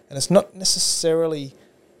 And it's not necessarily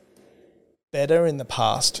better in the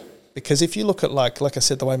past, because if you look at like I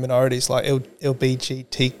said, the way minorities like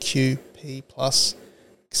LGBTQP+,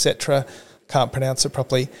 etc., can't pronounce it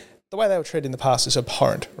properly, the way they were treated in the past is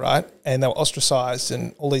abhorrent, right? And they were ostracised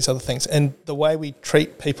and all these other things. And the way we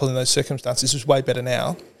treat people in those circumstances is way better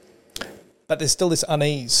now. But there's still this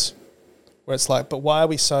unease where it's like, but why are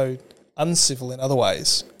we so uncivil in other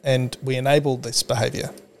ways? And we enable this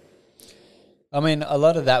behaviour. I mean, a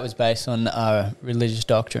lot of that was based on our religious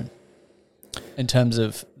doctrine in terms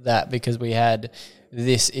of that, because we had,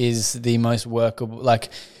 this is the most workable, like,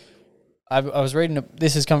 I was reading,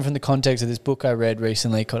 this has come from the context of this book I read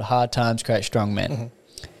recently called Hard Times Create Strong Men. Mm-hmm.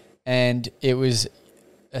 And it was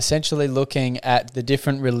essentially looking at the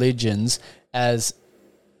different religions as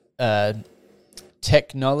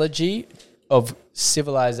technology of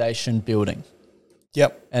civilization building.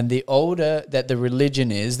 Yep. And the older that the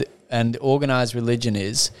religion is, and the organized religion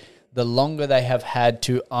is, the longer they have had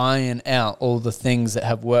to iron out all the things that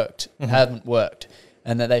have worked, haven't worked.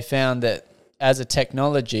 And that they found that as a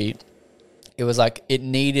technology, it was like it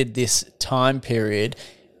needed this time period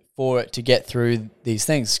for it to get through these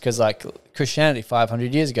things. Because like Christianity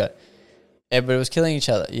 500 years ago, everybody was killing each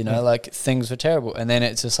other, you know, like things were terrible. And then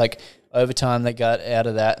it's just like over time they got out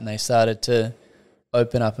of that and they started to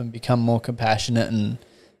open up and become more compassionate and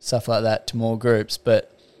stuff like that to more groups.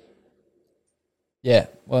 But yeah,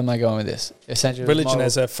 where am I going with this? Essentially, religion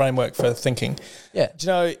as a framework for thinking. Yeah.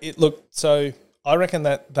 Do you know, so I reckon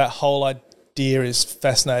that whole idea is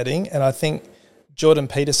fascinating, and I think Jordan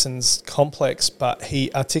Peterson's complex, but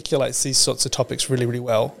he articulates these sorts of topics really, really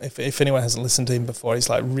well. If anyone hasn't listened to him before, he's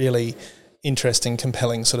like really interesting,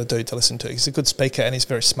 compelling sort of dude to listen to. He's a good speaker and he's a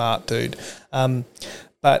very smart dude.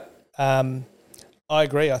 But I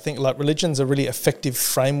agree. I think like religion's a really effective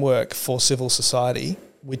framework for civil society,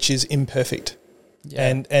 which is imperfect.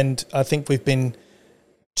 Yeah. And I think we've been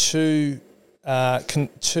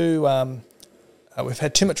we've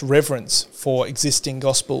had too much reverence for existing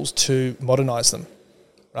gospels to modernise them,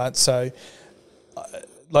 right? So,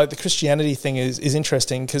 like the Christianity thing is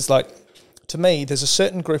interesting because, like, to me, there's a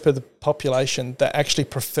certain group of the population that actually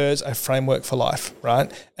prefers a framework for life,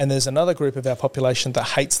 right? And there's another group of our population that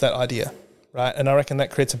hates that idea, right? And I reckon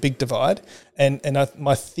that creates a big divide. And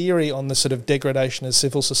my theory on the sort of degradation of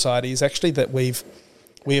civil society is actually that we've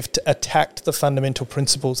attacked the fundamental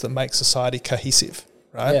principles that make society cohesive.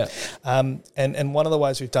 Right. Yeah. And one of the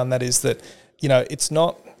ways we've done that is that, you know, it's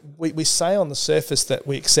not, we say on the surface that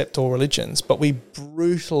we accept all religions, but we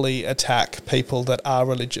brutally attack people that are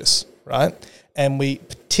religious, right? And we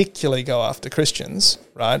particularly go after Christians,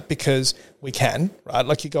 right? Because we can, right?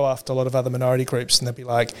 Like you go after a lot of other minority groups and they'll be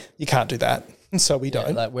like, you can't do that. And so we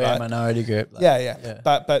don't. Like we're a minority group. Like, yeah.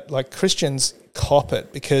 But like Christians cop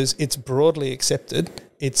it because it's broadly accepted.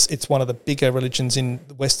 It's one of the bigger religions in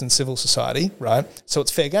Western civil society, right? So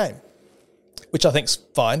it's fair game, which I think's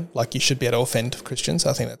fine. Like you should be able to offend Christians.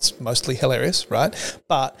 I think that's mostly hilarious, right?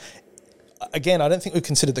 But again, I don't think we've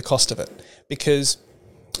considered the cost of it because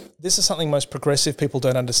this is something most progressive people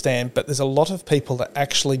don't understand, but there's a lot of people that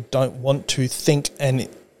actually don't want to think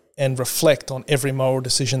and reflect on every moral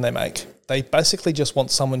decision they make. They basically just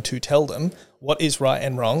want someone to tell them what is right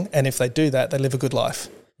and wrong, and if they do that, they live a good life.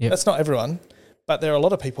 Yep. That's not everyone, but there are a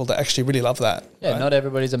lot of people that actually really love that. Yeah, right? Not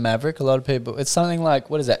everybody's a maverick. A lot of people, it's something like,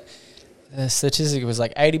 what is that? The statistic was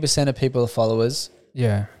like 80% of people are followers.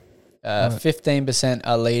 Yeah. 15%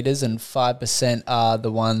 are leaders, and 5% are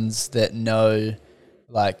the ones that know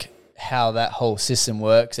like how that whole system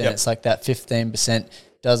works. And it's like that 15%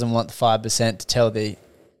 doesn't want the 5% to tell the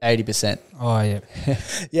 80%. Oh, yeah.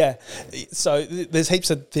 Yeah. So there's heaps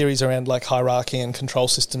of theories around like hierarchy and control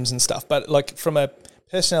systems and stuff. But like from a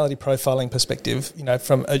personality profiling perspective, you know,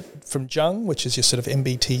 from Jung, which is your sort of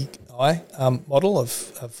MBTI model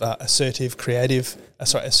of assertive,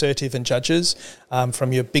 assertive and judges,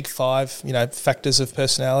 from your big five, you know, factors of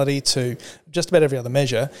personality to just about every other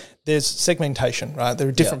measure, there's segmentation, right? There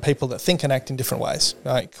are different people that think and act in different ways,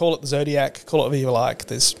 right? Call it the zodiac, call it whatever you like.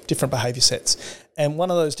 There's different behaviour sets. And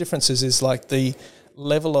one of those differences is like the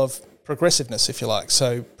level of progressiveness, if you like.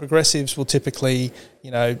 So progressives will typically,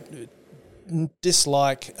 you know,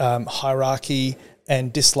 dislike hierarchy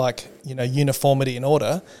and dislike, you know, uniformity and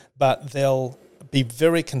order, but they'll be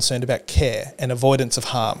very concerned about care and avoidance of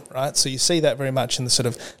harm, right? So you see that very much in the sort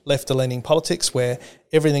of left-leaning politics where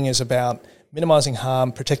everything is about minimising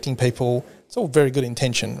harm, protecting people. It's all very good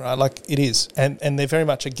intention, right? Like it is. And they're very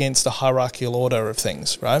much against the hierarchical order of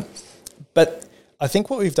things, right? But I think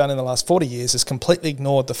what we've done in the last 40 years is completely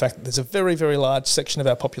ignored the fact that there's a very, very large section of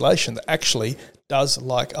our population that actually does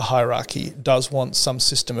like a hierarchy, does want some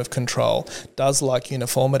system of control, does like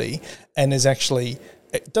uniformity, and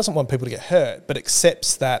it doesn't want people to get hurt, but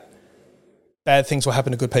accepts that bad things will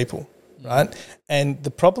happen to good people, right? And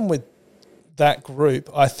the problem with that group,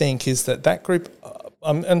 I think, is that group,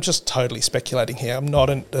 I'm just totally speculating here. I'm not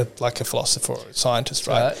like a philosopher or a scientist,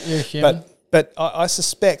 right? You're human. But I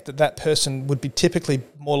suspect that person would be typically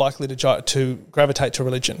more likely to gravitate to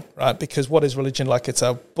religion, right? Because what is religion? Like it's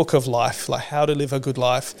a book of life, like how to live a good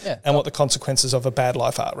life and what the consequences of a bad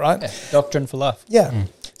life are, right? Yeah. Doctrine for life. Yeah.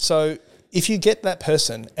 So if you get that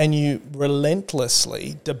person and you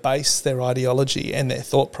relentlessly debase their ideology and their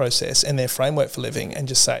thought process and their framework for living and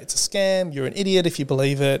just say it's a scam, you're an idiot if you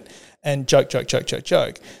believe it, and joke,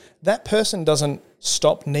 that person doesn't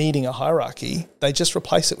stop needing a hierarchy. They just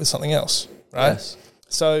replace it with something else. Right? Yes.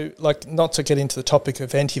 So, like, not to get into the topic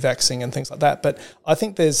of anti-vaxxing and things like that, but I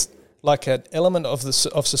think there's like an element of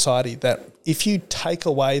society that if you take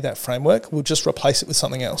away that framework, we'll just replace it with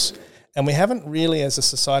something else. And we haven't really, as a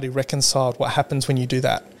society, reconciled what happens when you do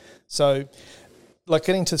that. So, like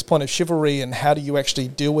getting to this point of chivalry and how do you actually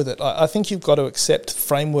deal with it, I think you've got to accept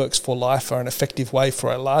frameworks for life are an effective way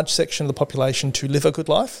for a large section of the population to live a good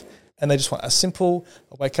life. And they just want a simple,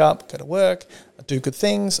 I wake up, go to work, I do good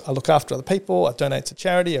things, I look after other people, I donate to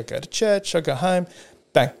charity, I go to church, I go home,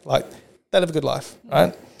 bang, like they live a good life,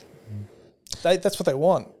 right? That's what they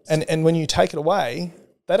want. And when you take it away,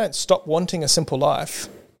 they don't stop wanting a simple life.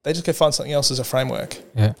 They just go find something else as a framework.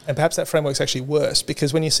 Yeah. And perhaps that framework's actually worse,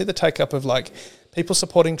 because when you see the take-up of like people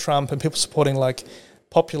supporting Trump and people supporting like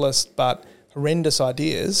populist but horrendous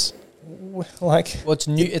ideas, like... Well,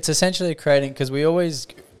 it's essentially creating, because we always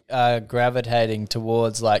are gravitating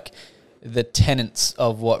towards like the tenets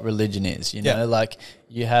of what religion is, you know, Yeah. like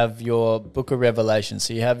you have your book of Revelation.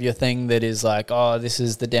 So you have your thing that is like, oh, this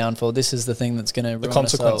is the downfall. This is the thing that's going to ruin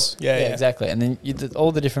consequence. us all. Yeah, yeah. Exactly. And then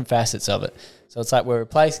all the different facets of it. So it's like we're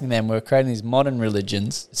replacing them. We're creating these modern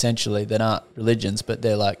religions, essentially, that aren't religions, but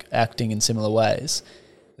they're like acting in similar ways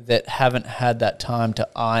that haven't had that time to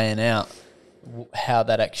iron out how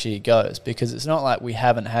that actually goes. Because it's not like we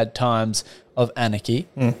haven't had times of anarchy.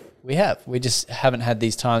 We have. We just haven't had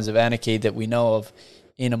these times of anarchy that we know of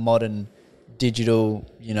in a modern digital,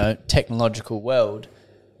 you know, technological world,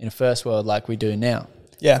 in a first world like we do now.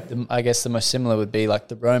 Yeah. I guess the most similar would be like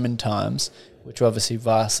the Roman times, which are obviously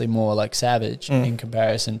vastly more like savage in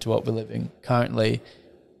comparison to what we're living currently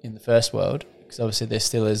in the first world. Because obviously there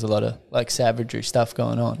still is a lot of like savagery stuff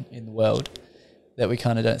going on in the world that we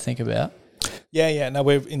kind of don't think about. Yeah. No,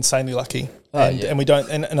 we're insanely lucky. Oh, and we don't,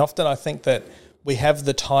 and often I think that we have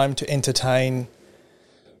the time to entertain,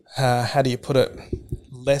 how do you put it,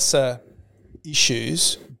 lesser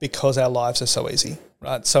issues because our lives are so easy,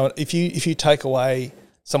 right? So if you take away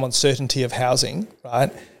someone's certainty of housing,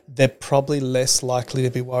 right, they're probably less likely to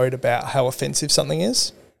be worried about how offensive something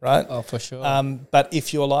is, right? Oh, for sure. But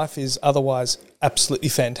if your life is otherwise absolutely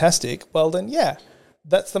fantastic, well then, yeah,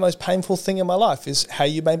 that's the most painful thing in my life is how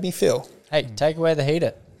you made me feel. Hey, take away the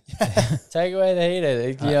heater. Take away the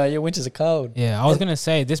heater. You know, your winters are cold. Yeah, I was going to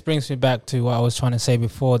say, this brings me back to what I was trying to say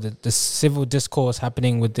before, that the civil discourse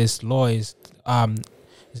happening with this law is,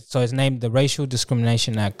 so it's named the Racial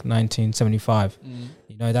Discrimination Act 1975.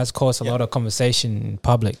 You know, that's caused a lot of conversation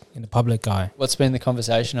in the public eye. What's been the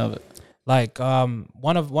conversation of it? Like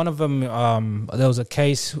one of them, there was a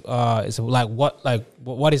case. It's like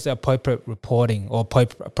what is the appropriate reporting or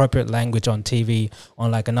appropriate language on TV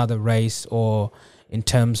on like another race, or in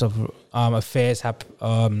terms of affairs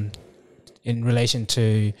in relation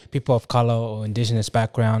to people of color or indigenous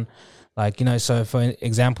background. Like, you know, so for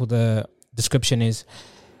example, the description is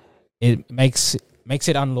it makes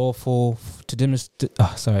it unlawful to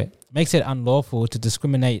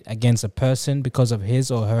discriminate against a person because of his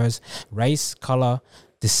or her race, color,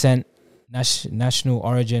 descent, national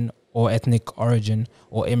origin or ethnic origin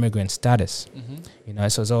or immigrant status. You know,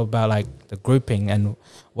 so it's all about like the grouping and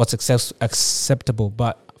what's acceptable.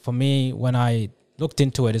 But for me, when I looked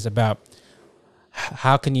into it, it's about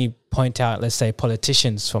how can you point out, let's say,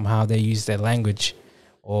 politicians from how they use their language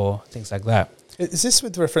or things like that. Is this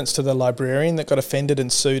with reference to the librarian that got offended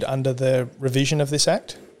and sued under the revision of this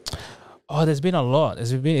act? Oh, there's been a lot.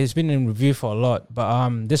 It's been in review for a lot.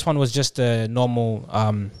 But this one was just a normal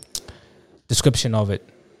description of it.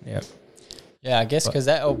 Yeah. Yeah, I guess because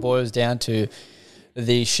that all boils down to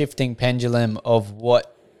the shifting pendulum of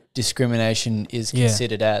what discrimination is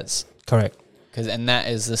considered as. Correct. And that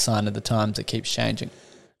is the sign of the times that keeps changing.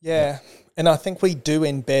 Yeah. And I think we do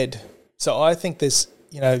embed. So I think there's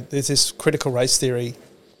this critical race theory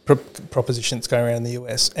proposition that's going around in the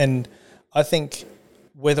US. And I think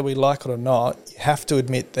whether we like it or not, you have to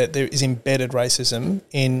admit that there is embedded racism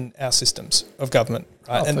in our systems of government.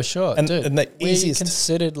 Right? Oh, for sure. And the easiest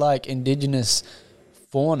considered like indigenous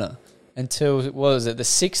fauna until, what was it, the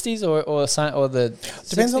 60s or the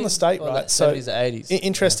depends 60s, on the state, right? Like 70s or 80s.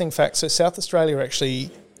 Interesting fact. So South Australia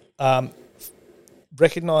actually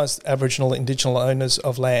recognised Aboriginal Indigenous owners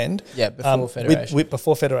of land. Yeah, before Federation.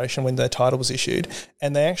 Before Federation, when the title was issued.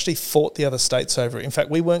 And they actually fought the other states over it. In fact,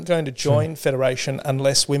 we weren't going to join Federation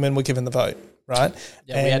unless women were given the vote, right?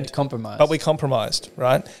 Yeah, we had to compromise. But we compromised,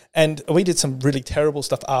 right? And we did some really terrible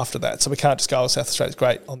stuff after that. So we can't just go, South Australia's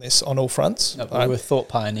great on this, on all fronts. No, right? We were thought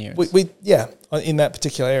pioneers. Yeah, in that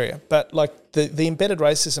particular area. But like the embedded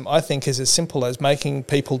racism, I think, is as simple as making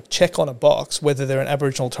people check on a box whether they're an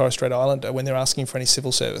Aboriginal or Torres Strait Islander when they're asking for any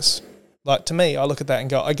civil service. Like, to me, I look at that and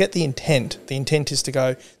go, I get the intent. The intent is to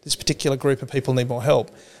go, this particular group of people need more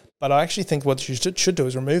help. But I actually think what you should do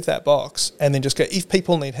is remove that box and then just go, if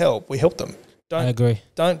people need help, we help them. I agree.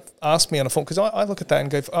 Don't ask me on a form, because I look at that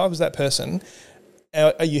and go, if I was that person,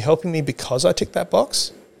 are you helping me because I tick that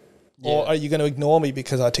box? Yeah. Or are you going to ignore me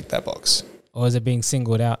because I tick that box? Or is it being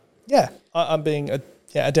singled out? Yeah, I'm being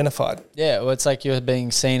identified. Yeah, well, it's like you're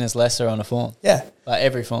being seen as lesser on a form. Yeah. Like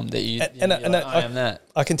every form that you, I am that.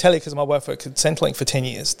 I can tell you, because my wife worked at Centrelink for 10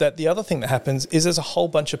 years, that the other thing that happens is there's a whole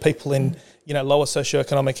bunch of people in, lower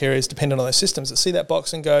socioeconomic areas dependent on those systems that see that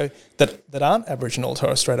box and go, that aren't Aboriginal or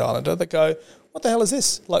Torres Strait Islander, that go, what the hell is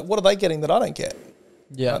this? Like, what are they getting that I don't get?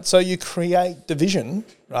 Yeah. Right? So you create division,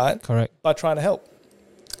 right? Correct. By trying to help.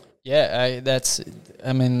 Yeah, that's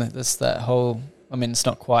that whole, it's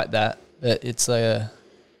not quite that, but it's the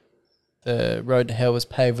road to hell was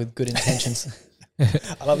paved with good intentions.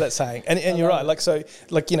 I love that saying. And you're right.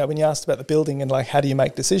 When you asked about the building and like, how do you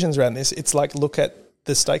make decisions around this? It's like, look at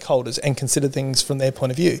the stakeholders and consider things from their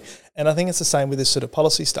point of view. And I think it's the same with this sort of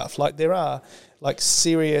policy stuff. Like, there are like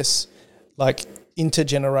serious, like,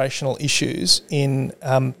 intergenerational issues in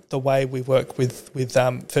the way we work with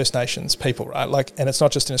First Nations people, right? Like, and it's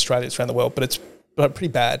not just in Australia, it's around the world, but it's pretty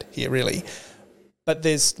bad here, really. But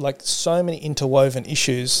there's like so many interwoven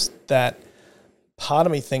issues that part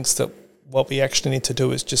of me thinks that what we actually need to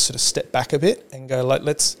do is just sort of step back a bit and go, like,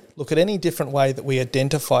 let's look at any different way that we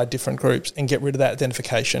identify different groups and get rid of that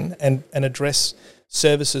identification and address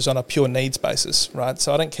services on a pure needs basis, right?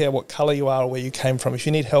 So I don't care what colour you are or where you came from. If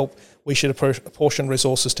you need help, we should apportion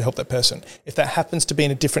resources to help that person. If that happens to be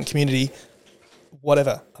in a different community,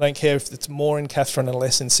 whatever. I don't care if it's more in Katherine and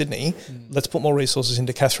less in Sydney. Let's put more resources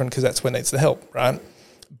into Katherine because that's where it needs the help, right?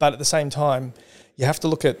 But at the same time, you have to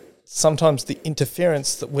look at sometimes the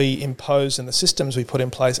interference that we impose and the systems we put in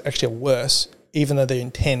place actually are worse, even though they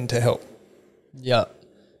intend to help. Yeah.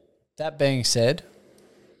 That being said,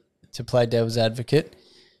 to play devil's advocate,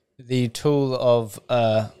 the tool of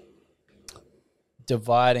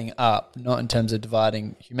dividing up, not in terms of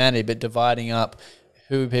dividing humanity, but dividing up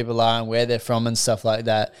who people are and where they're from and stuff like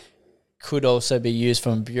that, could also be used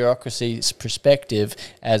from a bureaucracy's perspective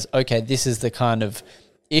as, okay, this is the kind of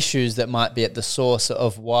issues that might be at the source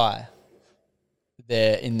of why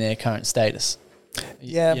they're in their current status.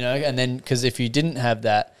 Yeah. And then, because if you didn't have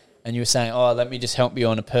that and you were saying, oh, let me just help you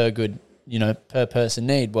on a per person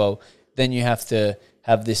need, well, then you have to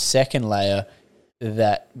have this second layer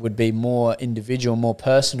that would be more individual, more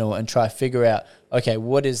personal, and try to figure out, okay,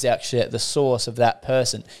 what is actually at the source of that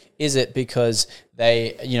person? Is it because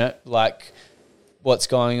they, like what's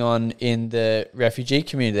going on in the refugee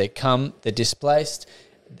community? They come, they're displaced,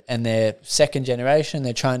 and they're second generation,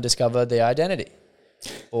 they're trying to discover their identity.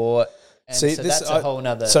 That's a whole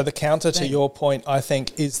nother. So the counter to your point, I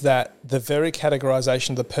think, is that the very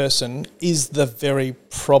categorisation of the person is the very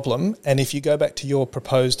problem. And if you go back to your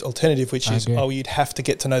proposed alternative, which is, you'd have to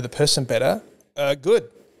get to know the person better, good,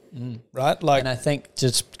 right? And I think,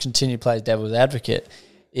 just continue to play devil's advocate,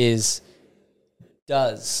 is,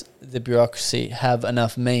 does the bureaucracy have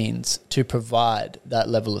enough means to provide that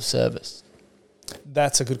level of service?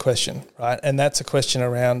 That's a good question, right? And that's a question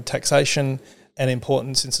around taxation and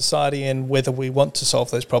importance in society and whether we want to solve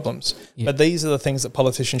those problems. Yep. But these are the things that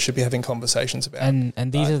politicians should be having conversations about.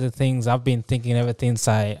 And these are the things I've been thinking ever since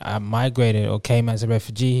I migrated or came as a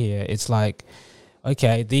refugee here. It's like,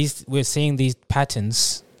 okay, we're seeing these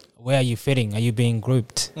patterns. Where are you fitting? Are you being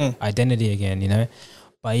grouped? Identity again,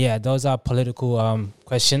 But yeah, those are political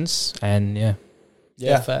questions, and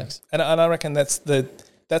yeah, facts. And I reckon that's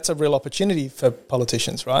a real opportunity for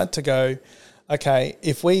politicians, right? To go, okay,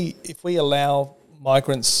 if we allow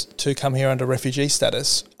migrants to come here under refugee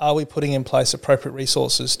status, are we putting in place appropriate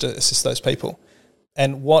resources to assist those people?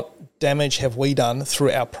 And what damage have we done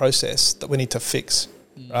through our process that we need to fix,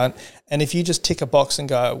 right? And if you just tick a box and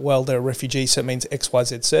go, well, they're a refugee, so it means X, Y,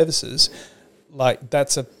 Z services, like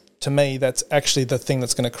to me, that's actually the thing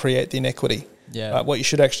that's going to create the inequity. Yeah. What you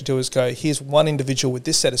should actually do is go, here's one individual with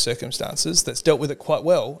this set of circumstances that's dealt with it quite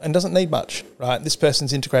well and doesn't need much, right? This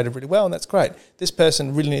person's integrated really well and that's great. This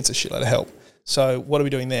person really needs a shitload of help. So what are we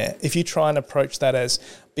doing there? If you try and approach that as,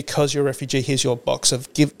 because you're a refugee, here's your box of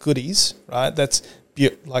goodies, right? That's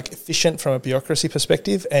efficient from a bureaucracy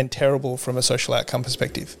perspective and terrible from a social outcome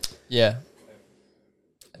perspective. Yeah,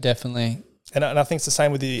 definitely. And I think it's the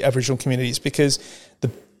same with the Aboriginal communities, because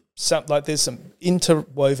there's some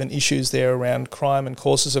interwoven issues there around crime and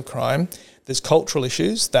causes of crime. There's cultural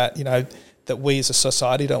issues that that we as a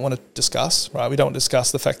society don't want to discuss, right? We don't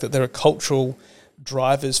discuss the fact that there are cultural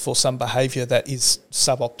drivers for some behaviour that is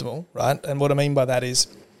suboptimal, right? And what I mean by that is,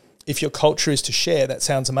 if your culture is to share, that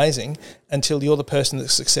sounds amazing until you're the person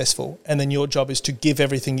that's successful, and then your job is to give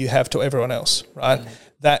everything you have to everyone else, right?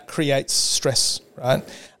 That creates stress, right?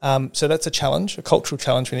 So that's a challenge, a cultural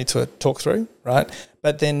challenge we need to talk through, right?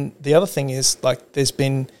 But then the other thing is, like, there's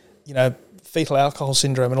been, fetal alcohol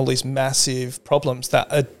syndrome and all these massive problems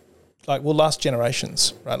that are like will last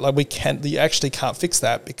generations, right? Like you actually can't fix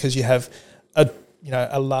that because you have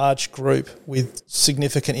a large group with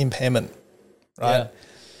significant impairment, right? Yeah.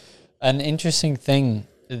 An interesting thing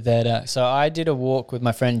that so I did a walk with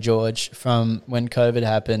my friend George from when COVID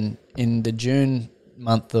happened in the June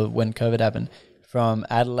month of when COVID happened from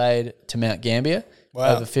Adelaide to Mount Gambier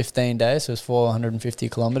over 15 days. So it was 450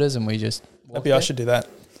 kilometres and we just maybe I should do that.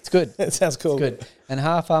 It's good. It sounds cool. It's good. And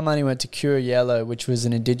half our money went to Cure Yellow, which was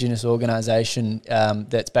an Indigenous organisation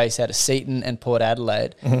that's based out of Seaton and Port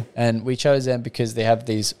Adelaide. Mm-hmm. And we chose them because they have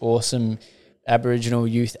these awesome Aboriginal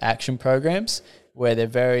youth action programs where they're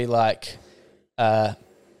very like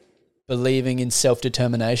believing in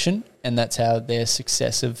self-determination, and that's how their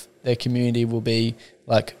success of their community will be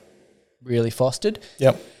like really fostered.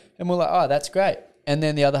 Yep. And we're like, oh, that's great. And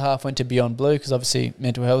then the other half went to Beyond Blue because obviously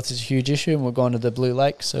mental health is a huge issue and we're going to the Blue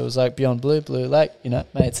Lake. So it was like Beyond Blue, Blue Lake,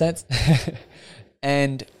 made sense.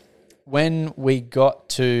 And when we got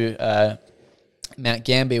to Mount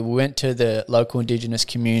Gambier, we went to the local Indigenous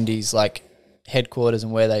communities like headquarters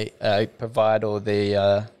and where they provide all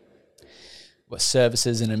the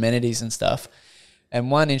services and amenities and stuff.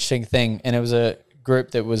 And one interesting thing, and it was a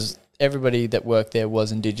group that was, everybody that worked there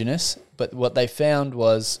was Indigenous, but what they found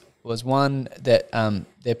was one that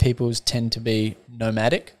their peoples tend to be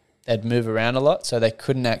nomadic. They'd move around a lot, so they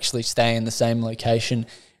couldn't actually stay in the same location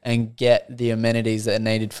and get the amenities that are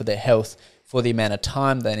needed for their health for the amount of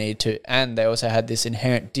time they need to. And they also had this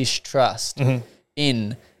inherent distrust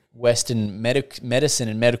in Western medicine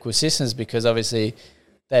and medical systems because obviously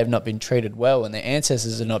they have not been treated well and their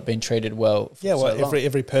ancestors have not been treated well.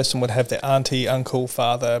 Every person would have their auntie, uncle,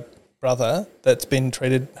 father, brother that's been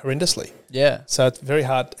treated horrendously. Yeah. So it's very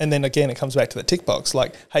hard. And then again, it comes back to the tick box.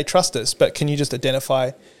 Like, hey, trust us, but can you just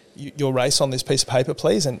identify your race on this piece of paper,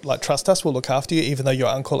 please? And like, trust us, we'll look after you, even though your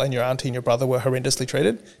uncle and your auntie and your brother were horrendously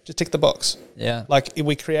treated. Just tick the box. Yeah. Like,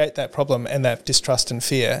 we create that problem and that distrust and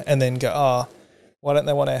fear and then go, why don't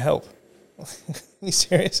they want our help? Are you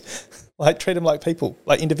serious? Like, treat them like people,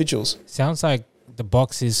 like individuals. Sounds like the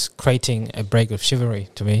box is creating a break of chivalry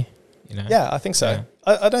to me. Yeah, I think so. Yeah.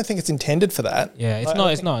 I don't think it's intended for that. Yeah,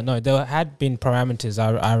 it's not. No, there had been parameters,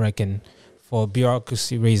 I reckon, for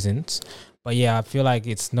bureaucracy reasons. But yeah, I feel like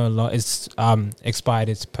it's expired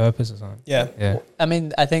its purpose or something. Yeah. I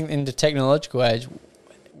mean, I think in the technological age,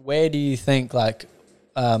 where do you think like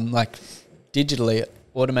digitally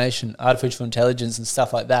automation, artificial intelligence and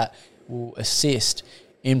stuff like that will assist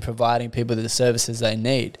in providing people the services they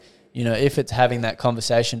need? If it's having that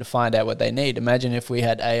conversation to find out what they need. Imagine if we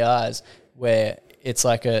had AIs where it's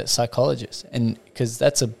like a psychologist, and because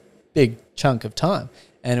that's a big chunk of time,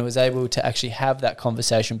 and it was able to actually have that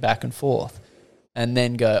conversation back and forth and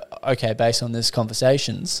then go, okay, based on these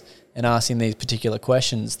conversations and asking these particular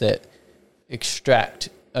questions that extract,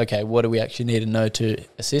 okay, what do we actually need to know to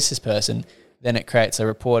assist this person? Then it creates a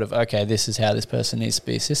report of, okay, this is how this person needs to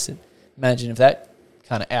be assisted. Imagine if that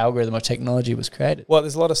kind of algorithm or technology was created. Well,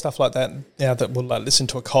 there's a lot of stuff like that now that will like listen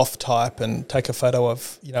to a cough type and take a photo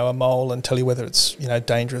of a mole and tell you whether it's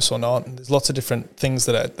dangerous or not. And there's lots of different things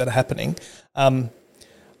that are happening.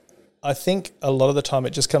 I think a lot of the time it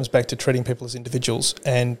just comes back to treating people as individuals,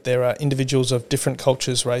 and there are individuals of different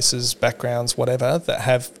cultures, races, backgrounds, whatever, that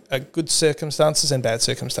have good circumstances and bad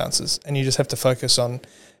circumstances, and you just have to focus on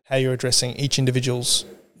how you're addressing each individual's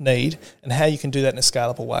need and how you can do that in a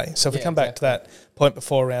scalable way. So if we come back to that point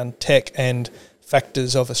before around tech and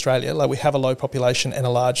factors of Australia, like we have a low population and a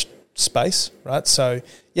large space, right? So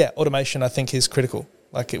automation I think is critical.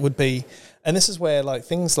 Like it would be, and this is where like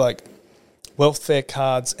things like welfare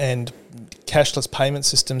cards and cashless payment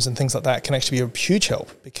systems and things like that can actually be a huge help,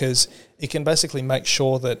 because it can basically make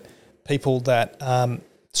sure that people that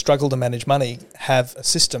struggle to manage money have a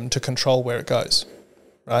system to control where it goes,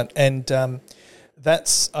 right? And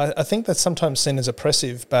I think that's sometimes seen as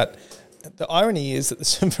oppressive, but the irony is that there's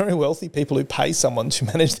some very wealthy people who pay someone to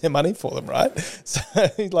manage their money for them, right? So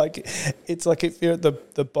like, it's like if you're at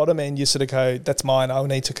the bottom end, you sort of go, that's mine, I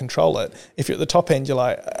need to control it. If you're at the top end, you're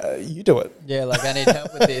like, you do it. Yeah, like I need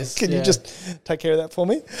help with this. Can you just take care of that for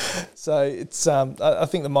me? So it's, I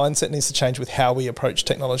think the mindset needs to change with how we approach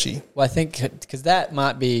technology. Well, I think because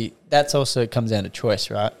that's also comes down to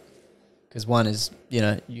choice, right? Because one is,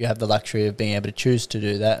 you have the luxury of being able to choose to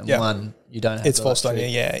do that, and one, you don't have. It's forced on you,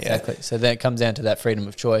 yeah. Exactly. So then it comes down to that freedom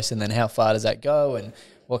of choice, and then how far does that go, and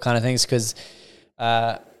what kind of things? Because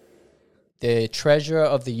the Treasurer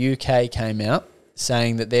of the UK came out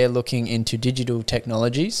saying that they're looking into digital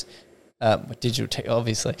technologies, digital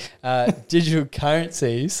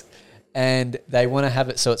currencies, and they want to have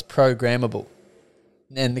it so it's programmable.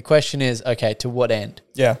 and the question is, okay, to what end?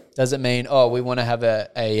 Yeah. Does it mean, we want to have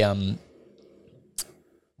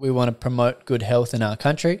we want to promote good health in our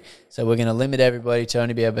country, so we're going to limit everybody to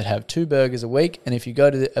only be able to have 2 burgers a week, and if you go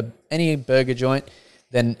to any burger joint,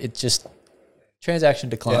 then it's just transaction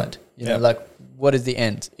declined. You know, like, what is the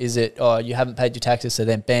end? Is it, you haven't paid your taxes, so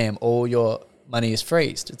then bam, all your money is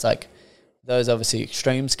freezed? It's like those obviously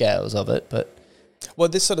extreme scales of it, but... Well,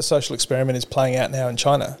 this sort of social experiment is playing out now in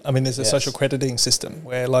China. I mean, there's a social crediting system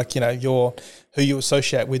where, like, you know, who you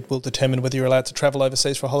associate with will determine whether you're allowed to travel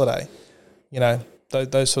overseas for a holiday. You know,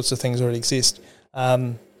 those sorts of things already exist.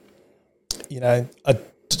 You know,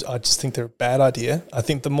 I just think they're a bad idea. I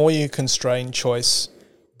think the more you constrain choice,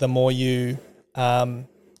 the more you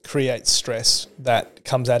create stress that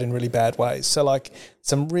comes out in really bad ways. So, like,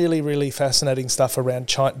 some really, really fascinating stuff around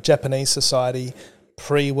Japanese society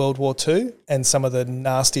pre-World War II and some of the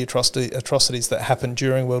nasty atrocities that happened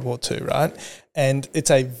during World War II, right? And it's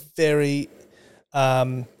a very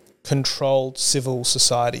controlled civil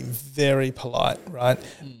society, very polite, right?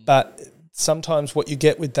 But sometimes what you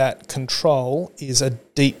get with that control is a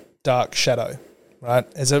deep, dark shadow, right?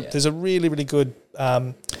 There's a really, really good,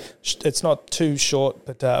 it's not too short,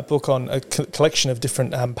 but a book on a collection of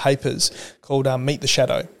different papers called Meet the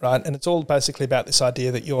Shadow, right? And it's all basically about this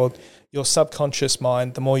idea that your subconscious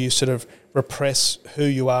mind, the more you sort of repress who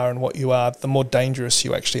you are and what you are, the more dangerous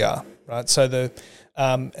you actually are, right? So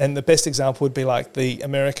and the best example would be like the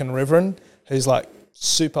American Reverend, who's like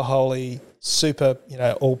super holy, super, you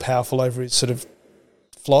know, all powerful over his sort of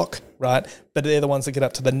flock, right? But they're the ones that get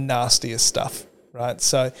up to the nastiest stuff, right?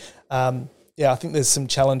 So, I think there's some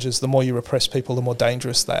challenges. The more you repress people, the more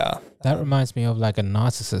dangerous they are. That reminds me of like a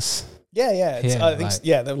narcissist. Yeah. I think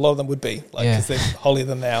a lot of them would be, like, because they're holier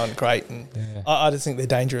than thou and great. And I just think they're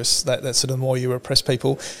dangerous. That sort of the more you repress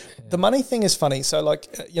people. Yeah. The money thing is funny. So,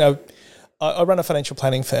 like, you know, I run a financial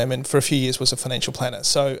planning firm, and for a few years was a financial planner.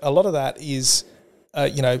 So a lot of that is,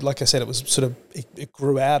 you know, like I said, it was sort of, it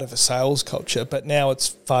grew out of a sales culture, but now it's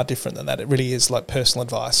far different than that. It really is like personal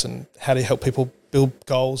advice and how to help people build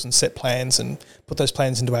goals and set plans and put those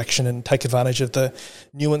plans into action and take advantage of the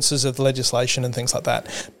nuances of the legislation and things like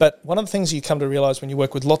that. But one of the things you come to realize when you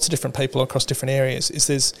work with lots of different people across different areas is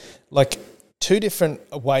there's like 2 different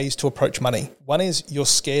ways to approach money. One is you're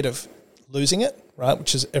scared of losing it, right,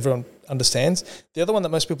 which is everyone understands. The other one that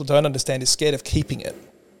most people don't understand is scared of keeping it,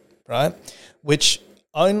 right, which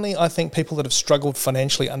only I think people that have struggled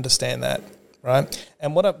financially understand that. Right,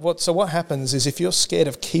 and what happens is if you're scared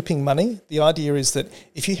of keeping money, the idea is that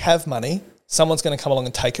if you have money, someone's going to come along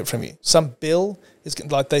and take it from you. Some bill is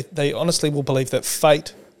like they honestly will believe that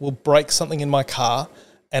fate will break something in my car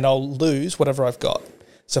and I'll lose whatever I've got.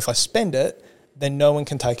 So if I spend it, then no one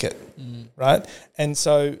can take it, right? And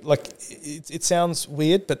so, like, it sounds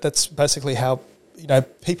weird, but that's basically how, you know,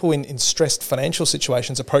 people in stressed financial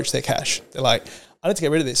situations approach their cash. They're like, I need to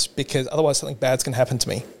get rid of this because otherwise something bad's going to happen to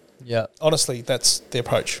me. Yeah. Honestly, that's the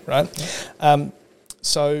approach, right?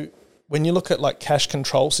 So when you look at like cash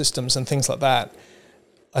control systems and things like that,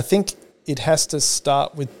 I think it has to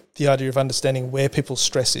start with the idea of understanding where people's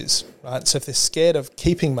stress is, right? So if they're scared of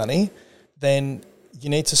keeping money, then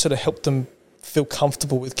you need to sort of help them feel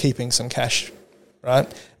comfortable with keeping some cash, right?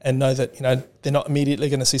 And know that, you know, they're not immediately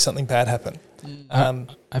going to see something bad happen.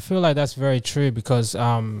 I feel like that's very true because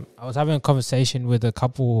I was having a conversation with a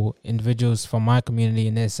couple individuals from my community,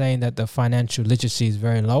 and they're saying that the financial literacy is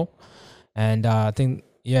very low, and I think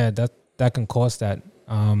that can cause that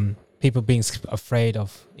people being afraid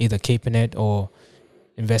of either keeping it or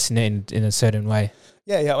investing it in a certain way.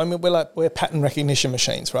 Yeah. I mean, we're pattern recognition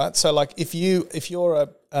machines, right? So like if you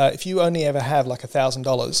only ever have like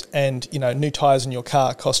 $1,000 and, you know, new tires in your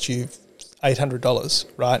car cost you $800,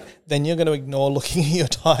 right? Then you're going to ignore looking at your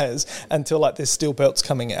tires until like there's steel belts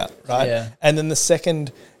coming out, right? Yeah. And then the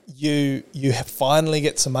second you finally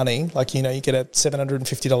get some money, like, you know, you get a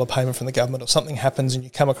 $750 payment from the government or something happens and you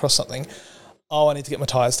come across something, I need to get my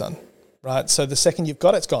tires done, right? So the second you've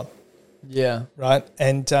got it, it's gone. Yeah. Right.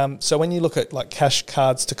 And so when you look at like cash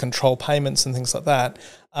cards to control payments and things like that,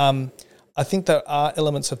 I think there are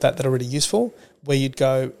elements of that are really useful where you'd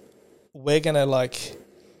go, we're going to like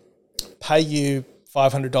pay you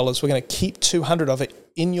 $500. We're going to keep $200 of it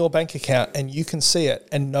in your bank account and you can see it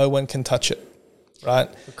and no one can touch it. Right.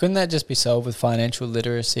 But couldn't that just be solved with financial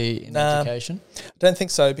literacy in education? I don't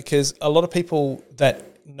think so, because a lot of people that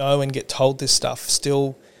know and get told this stuff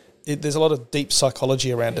there's a lot of deep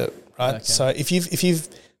psychology around it. Right. Okay. So if you've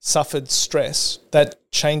suffered stress, that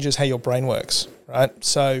changes how your brain works. Right.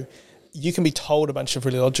 So you can be told a bunch of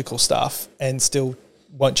really logical stuff and still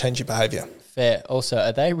won't change your behaviour. Fair. Also,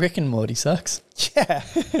 are they Rick and Morty socks? Yeah.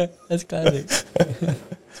 That's classic.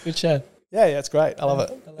 It's a good show. Yeah, it's great. I love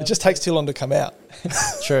it. It just takes too long to come out.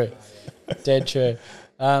 True. Dead true.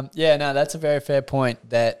 That's a very fair point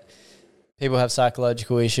that people have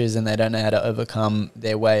psychological issues and they don't know how to overcome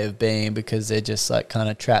their way of being because they're just like kind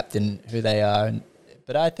of trapped in who they are.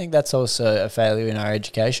 But I think that's also a failure in our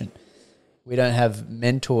education. We don't have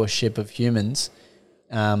mentorship of humans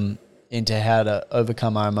into how to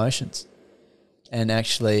overcome our emotions and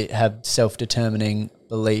actually have self-determining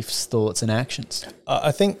beliefs, thoughts, and actions.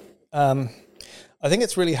 I think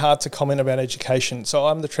it's really hard to comment about education. So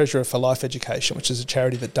I'm the treasurer for Life Education, which is a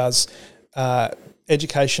charity that does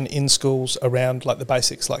education in schools around like the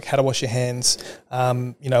basics, like how to wash your hands,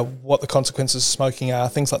 what the consequences of smoking are,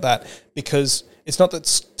 things like that. Because it's not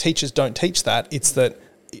that teachers don't teach that; it's that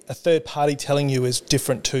a third party telling you is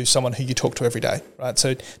different to someone who you talk to every day, right?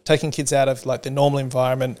 So taking kids out of like their normal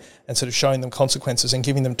environment and sort of showing them consequences and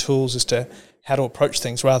giving them tools as to how to approach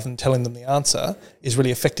things rather than telling them the answer is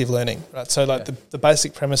really effective learning, right? So like the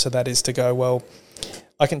basic premise of that is to go, well,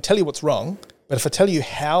 I can tell you what's wrong, but if I tell you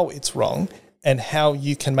how it's wrong and how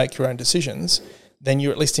you can make your own decisions, then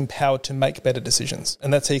you're at least empowered to make better decisions.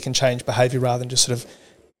 And that's how you can change behaviour rather than just sort of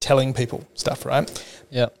telling people stuff, right?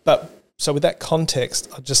 Yeah. But so with that context,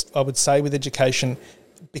 I would say with education,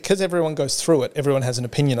 because everyone goes through it, everyone has an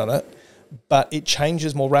opinion on it, but it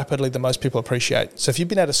changes more rapidly than most people appreciate. So if you've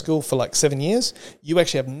been out of school for like 7 years, you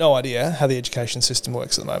actually have no idea how the education system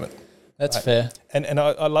works at the moment. That's fair. And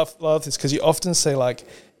I love this because you often see like,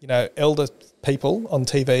 elder people on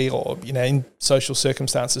TV or, in social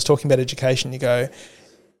circumstances talking about education. You go,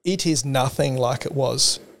 it is nothing like it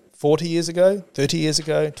was 40 years ago, 30 years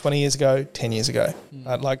ago, 20 years ago, 10 years ago.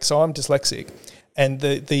 So I'm dyslexic. And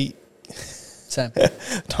the Same.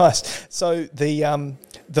 Nice. So the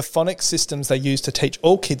phonics systems they use to teach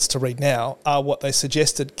all kids to read now are what they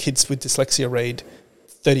suggested kids with dyslexia read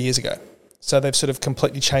 30 years ago. So they've sort of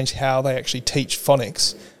completely changed how they actually teach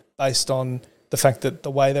phonics based on the fact that the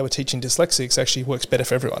way they were teaching dyslexics actually works better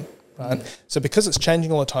for everyone, right? So because it's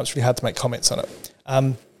changing all the time, it's really hard to make comments on it.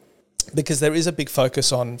 Because there is a big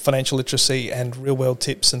focus on financial literacy and real-world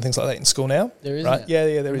tips and things like that in school now. There is, right?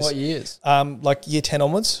 Yeah, there is. What years? Like year 10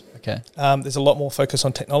 onwards. Okay. There's a lot more focus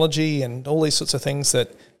on technology and all these sorts of things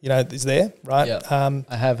that, is there, right? Yeah.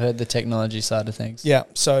 I have heard the technology side of things. Yeah.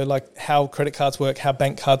 So like how credit cards work, how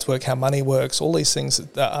bank cards work, how money works, all these things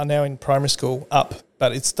that are now in primary school up,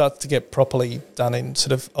 but it starts to get properly done in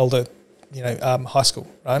sort of older, high school,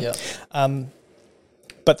 right? Yeah.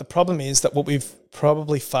 But the problem is that what we've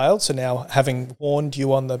probably failed, so now having warned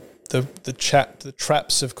you on the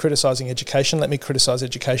traps of criticising education, let me criticise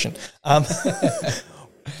education.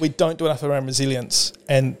 We don't do enough around resilience,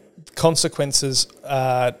 and consequences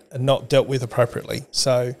are not dealt with appropriately.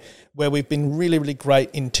 So where we've been really, really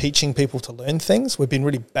great in teaching people to learn things, we've been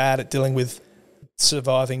really bad at dealing with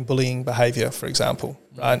surviving bullying behaviour, for example,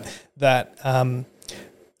 right? That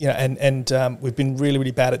we've been really,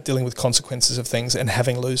 really bad at dealing with consequences of things and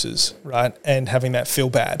having losers, right? And having that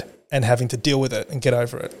feel bad and having to deal with it and get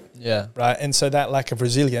over it. Yeah. Right. And so that lack of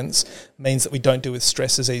resilience means that we don't deal with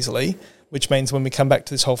stress as easily, which means when we come back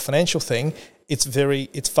to this whole financial thing,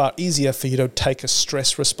 it's far easier for you to take a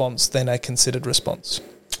stress response than a considered response.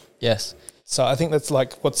 Yes. So I think that's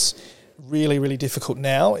like what's really, really difficult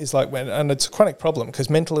now is like and it's a chronic problem because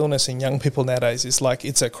mental illness in young people nowadays is like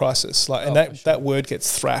it's a crisis. That word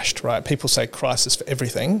gets thrashed, right? People say crisis for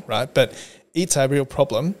everything, right? But it's a real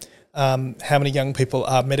problem. How many young people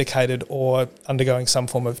are medicated or undergoing some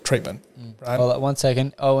form of treatment, right? Hold on 1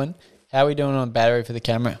 second. Owen, how are we doing on battery for the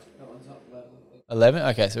camera? 11?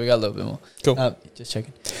 Okay, so we got a little bit more. Cool. Just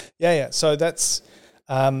checking. Yeah. So that's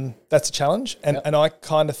a challenge. And I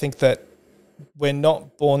kind of think that we're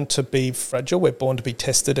not born to be fragile. We're born to be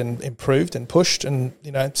tested and improved and pushed. And,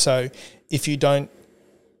 so if you don't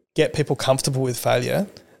get people comfortable with failure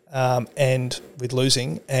and with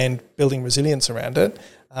losing and building resilience around it,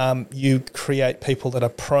 you create people that are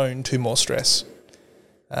prone to more stress.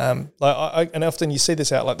 And often you see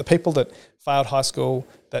this out, like the people that failed high school,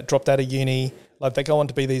 that dropped out of uni, like they go on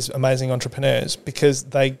to be these amazing entrepreneurs because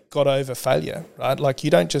they got over failure, right? Like you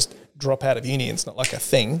don't just drop out of uni. It's not like a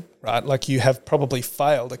thing, right? Like you have probably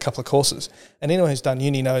failed a couple of courses. And anyone who's done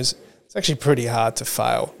uni knows it's actually pretty hard to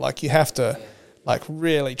fail. Like you have to like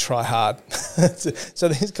really try hard. So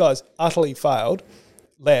these guys utterly failed,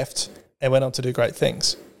 left, and went on to do great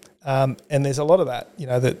things. And there's a lot of that,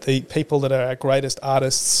 that the people that are our greatest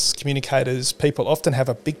artists, communicators, people often have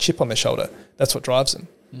a big chip on their shoulder. That's what drives them.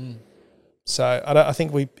 So I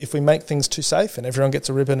think if we make things too safe and everyone gets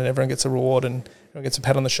a ribbon and everyone gets a reward and everyone gets a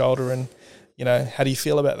pat on the shoulder and, how do you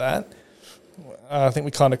feel about that? I think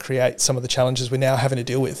we kind of create some of the challenges we're now having to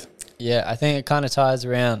deal with. Yeah, I think it kind of ties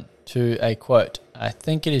around to a quote. I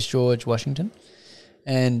think it is George Washington,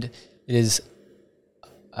 and it is,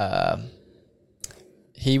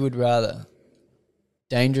 he would rather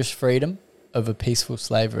dangerous freedom over peaceful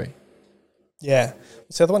slavery. Yeah.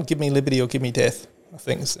 What's the other one? Give me liberty or give me death, I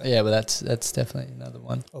think. Yeah, but that's definitely another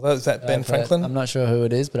one. Although is that Ben Franklin? I'm not sure who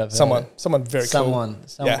it is, but I've someone very cool. One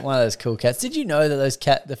of those cool cats. Did you know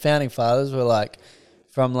that the founding fathers were like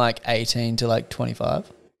from like 18 to like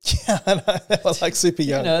 25? Yeah, I know. They were like super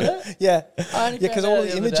young. You know that? Yeah. Because all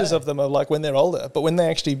the images of them are like when they're older. But when they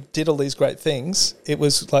actually did all these great things, it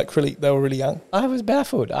was like they were really young. I was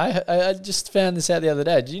baffled. I just found this out the other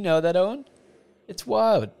day. Did you know that, Owen? It's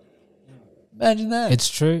wild. Imagine that. It's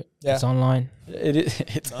true. Yeah. It's online.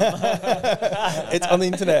 It's online. It's on the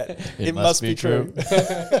internet. It must be true.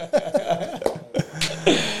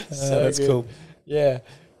 So that's cool. Yeah.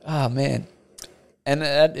 Oh, man. And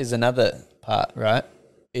that is another part, right?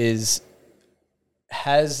 Has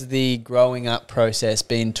the growing up process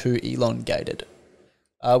been too elongated?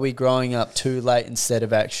 Are we growing up too late instead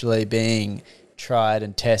of actually being tried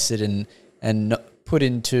and tested and put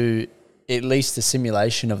into at least a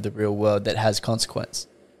simulation of the real world that has consequence?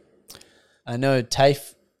 I know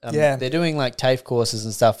TAFE, they're doing like TAFE courses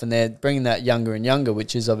and stuff, and they're bringing that younger and younger,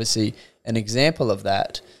 which is obviously an example of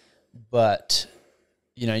that. But,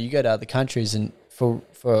 you know, you go to other countries and for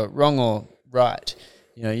wrong or right,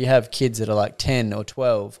 you know, you have kids that are like 10 or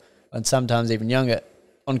 12 and sometimes even younger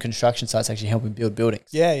on construction sites actually helping build buildings.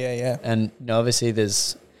 Yeah. And, you know, obviously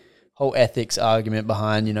there's whole ethics argument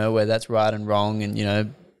behind, you know, where that's right and wrong and, you know,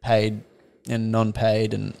 paid and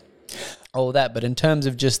non-paid and all that. But in terms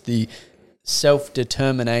of just the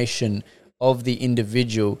self-determination of the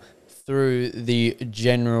individual through the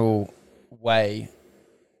general way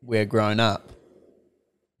we're grown up,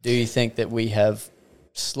 do you think that we have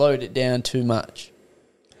slowed it down too much?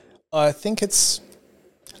 I think it's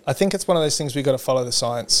one of those things we've got to follow the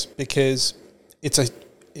science, because it's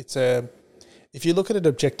a if you look at it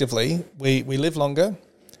objectively, we live longer,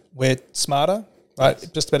 we're smarter, right? Yes.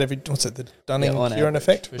 Just about the Dunning-Kruger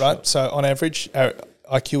effect, right? Sure. So on average, our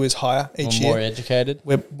IQ is higher each year. More educated.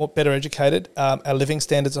 We're better educated. Our living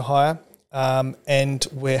standards are higher, and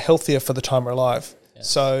we're healthier for the time we're alive. Yes.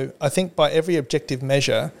 So I think by every objective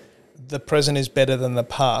measure, the present is better than the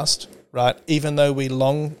past, right? Even though we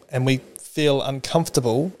long and we feel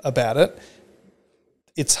uncomfortable about it,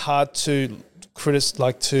 it's hard to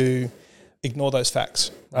ignore those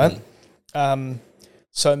facts, right?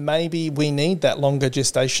 So maybe we need that longer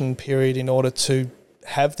gestation period in order to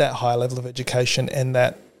have that higher level of education and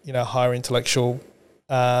that, you know, higher intellectual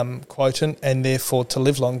quotient, and therefore to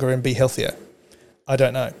live longer and be healthier. I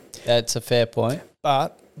don't know. That's a fair point.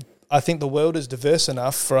 But I think the world is diverse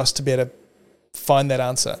enough for us to be able to find that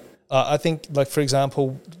answer. I think, like, for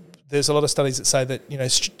example, there's a lot of studies that say that, you know,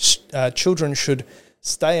 children should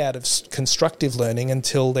stay out of constructive learning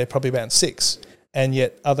until they're probably about 6. And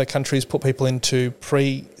yet other countries put people into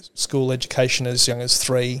preschool education as young as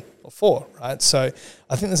 3 or 4, right? So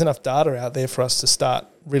I think there's enough data out there for us to start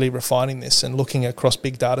really refining this and looking across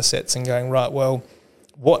big data sets and going, right, well,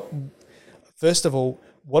 first of all,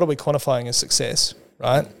 what are we quantifying as success,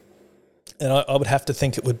 right? And I would have to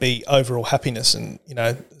think it would be overall happiness and, you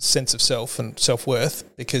know, sense of self and self-worth,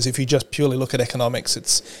 because if you just purely look at economics,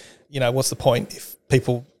 it's, you know, what's the point if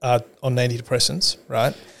people are on antidepressants,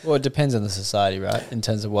 right? Well, it depends on the society, right, in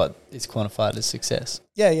terms of what is quantified as success.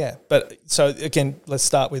 Yeah. But so, again, let's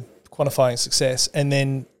start with quantifying success and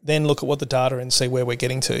then look at what the data and see where we're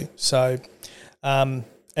getting to. So,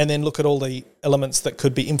 and then look at all the elements that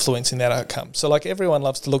could be influencing that outcome. So, like, everyone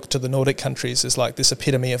loves to look to the Nordic countries as like this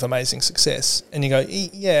epitome of amazing success. And you go,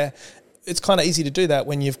 yeah, it's kind of easy to do that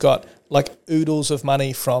when you've got like oodles of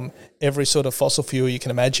money from every sort of fossil fuel you can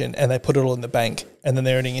imagine, and they put it all in the bank, and then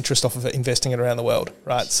they're earning interest off of it, investing it around the world,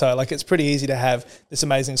 right? So, like, it's pretty easy to have this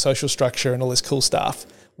amazing social structure and all this cool stuff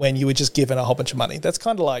when you were just given a whole bunch of money. That's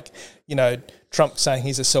kind of like, you know, Trump saying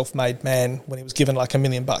he's a self-made man when he was given like $1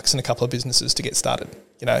 million and a couple of businesses to get started,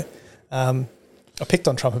 you know. I picked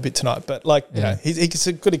on Trump a bit tonight, but like, you know, he's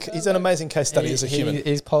an amazing case study as a human.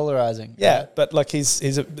 He's polarizing. Yeah, right? But like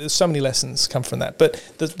there's so many lessons come from that. But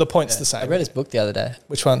the point's the same. I read his book the other day.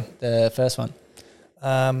 Which one? The first one.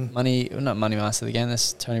 Not Money Master again.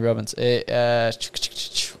 That's Tony Robbins.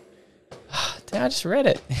 I just read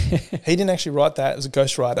it. He didn't actually write that. It was a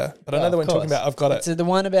ghostwriter. But I know the one talking about, I've got it. It's the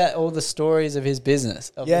one about all the stories of his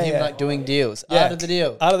business, of him like doing deals. Yeah. Art of the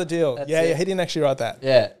Deal. Art of the Deal. That's it. He didn't actually write that.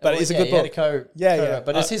 Yeah. But it's a good book.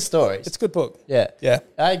 But it's his stories. It's a good book. Yeah. Yeah.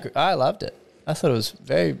 I agree. I loved it. I thought it was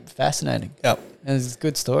very fascinating. Yep. And it's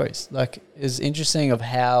good stories. Like, it's interesting of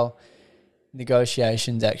how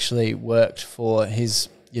negotiations actually worked for his,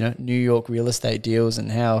 New York real estate deals,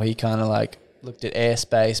 and how he kind of like looked at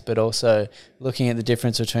airspace, but also looking at the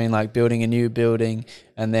difference between like building a new building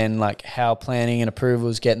and then like how planning and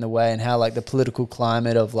approvals get in the way, and how like the political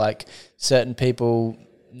climate of like certain people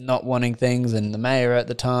not wanting things and the mayor at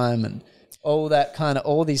the time and all that kind of,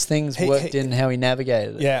 all these things worked in how he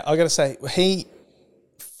navigated it. Yeah, I got to say,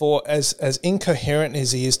 for as incoherent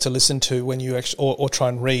as he is to listen to when you actually, or try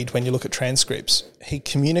and read when you look at transcripts, he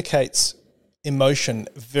communicates emotion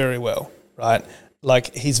very well, right?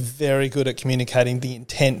 Like, he's very good at communicating the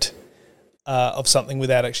intent of something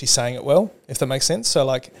without actually saying it well, if that makes sense. So,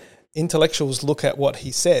 like, intellectuals look at what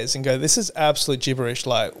he says and go, this is absolute gibberish.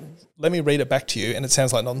 Like, let me read it back to you, and it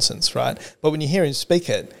sounds like nonsense, right? But when you hear him speak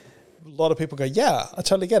it, a lot of people go, yeah, I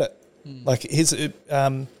totally get it. Like,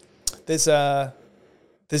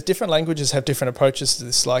 there's different languages have different approaches to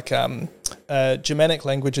this. Like, Germanic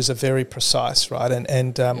languages are very precise, right?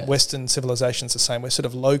 And Western civilization's the same. We're sort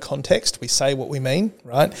of low context. We say what we mean,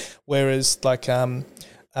 right? Whereas like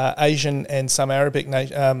Asian and some Arabic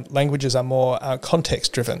languages are more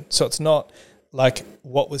context driven. So it's not like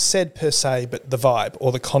what was said per se, but the vibe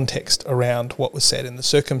or the context around what was said and the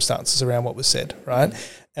circumstances around what was said, right?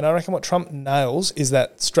 And I reckon what Trump nails is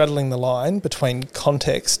that straddling the line between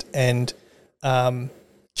context and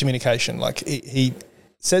communication. Like, he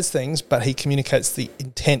says things, but he communicates the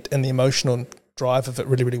intent and the emotional drive of it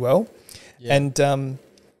really, really well. Yeah. And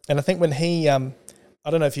I think when he, I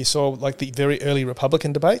don't know if you saw like the very early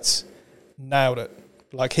Republican debates, nailed it.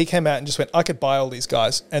 Like, he came out and just went, I could buy all these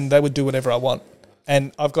guys and they would do whatever I want.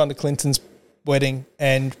 And I've gone to Clinton's wedding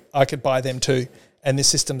and I could buy them too. And this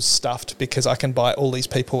system's stuffed because I can buy all these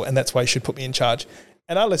people, and that's why you should put me in charge.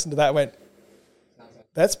 And I listened to that and went,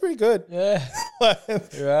 that's pretty good. Yeah.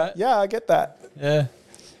 You're right. Yeah, I get that. Yeah.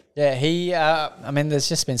 Yeah, he, there's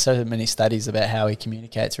just been so many studies about how he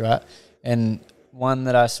communicates, right? And one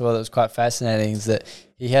that I saw that was quite fascinating is that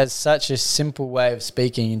he has such a simple way of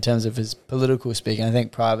speaking in terms of his political speaking. I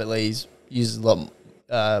think privately he's uses a lot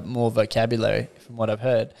more vocabulary from what I've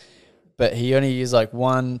heard. But he only used like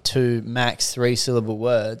 1, 2, max 3 syllable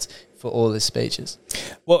words for all his speeches.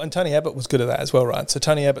 Well, and Tony Abbott was good at that as well, right? So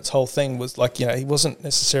Tony Abbott's whole thing was like, he wasn't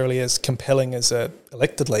necessarily as compelling as an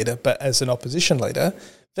elected leader, but as an opposition leader,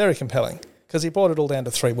 very compelling, because he brought it all down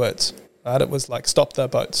to 3 words, right? It was like, stop the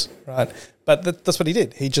boats, right? But that's what he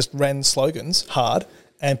did. He just ran slogans hard,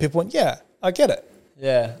 and people went, yeah, I get it.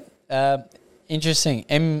 Yeah. Interesting.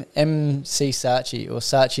 MC Saatchi, or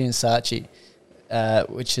Saatchi and Saatchi,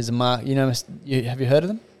 which is a mark. Have you heard of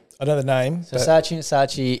them? I know the name. So Saatchi and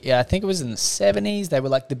Saatchi, I think it was in the 70s. They were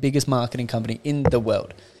like the biggest marketing company in the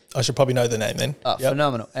world. I should probably know the name then. Oh, yep.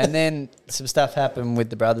 Phenomenal. And then some stuff happened with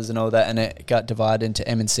the brothers and all that, and it got divided into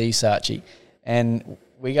M&C Saatchi. And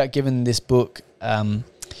we got given this book, and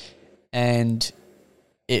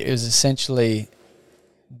it was essentially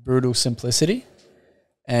brutal simplicity.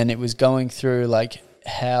 And it was going through like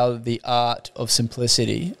how the art of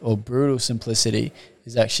simplicity, or brutal simplicity,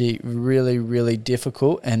 is actually really, really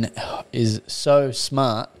difficult and is so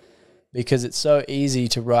smart, because it's so easy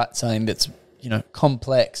to write something that's,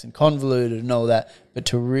 complex and convoluted and all that, but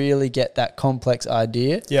to really get that complex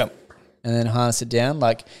idea and then harness it down,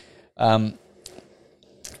 like 3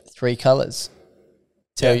 colours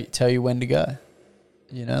tell you when to go,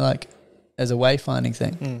 like as a wayfinding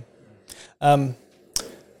thing.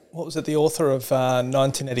 What was it? The author of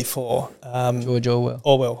 1984, George Orwell.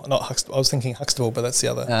 Orwell, not Huxtable. I was thinking Huxtable, but that's the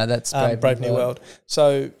other. No, that's Brave New World.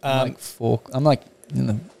 So I'm like in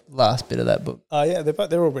the last bit of that book. Oh yeah,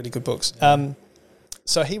 they're all really good books.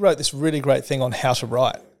 So he wrote this really great thing on how to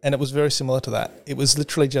write, and it was very similar to that. It was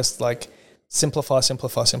literally just like simplify.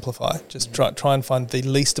 Just try and find the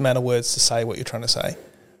least amount of words to say what you're trying to say.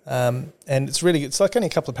 And it's like only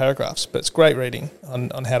a couple of paragraphs, but it's great reading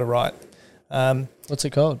on how to write. What's it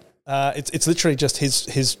called? It's literally just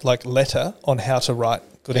his like letter on how to write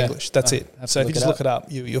good English. That's it. So if you just look it up,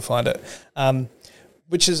 you'll find it.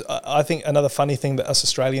 Which is, I think, another funny thing that us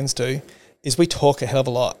Australians do is we talk a hell of a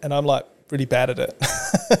lot, and I'm like really bad at it.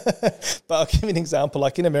 But I'll give you an example.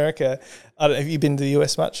 Like in America, I don't know, have you been to the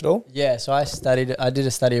US much at all? Yeah, so I did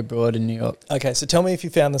a study abroad in New York. Okay, so tell me if you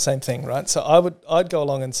found the same thing, right? So I'd go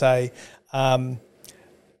along and say, I'm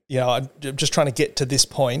just trying to get to this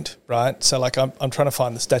point, right? So like I'm trying to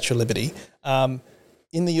find the Statue of Liberty.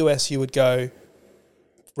 In the US, you would go,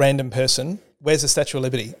 random person, where's the Statue of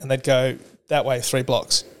Liberty? And they'd go, that way 3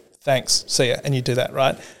 blocks. Thanks, see ya. And you do that,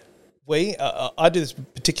 right? I do this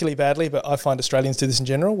particularly badly, but I find Australians do this in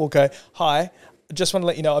general. We'll go, hi, just want to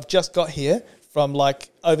let you know, I've just got here from like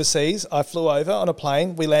overseas. I flew over on a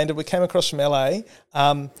plane. We landed. We came across from LA.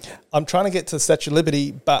 I'm trying to get to the Statue of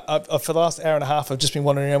Liberty, but for the last hour and a half, I've just been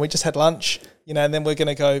wandering around. We just had lunch, you know, and then we're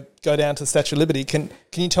going to go down to the Statue of Liberty. Can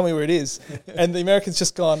you tell me where it is? And the American's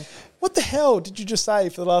just gone, what the hell did you just say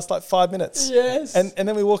for the last like 5 minutes? Yes. And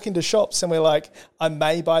then we walk into shops and we're like, I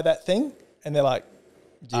may buy that thing. And they're like,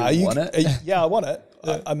 do you want it? Yeah, I want it.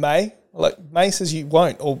 Yeah. I may. Like May says you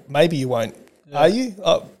won't, or maybe you won't. Yeah. Are you?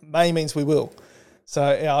 May means we will.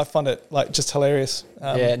 So yeah, I find it like just hilarious.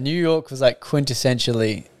 New York was like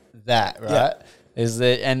quintessentially that, right?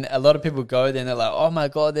 Yeah. And a lot of people go there and they're like, oh my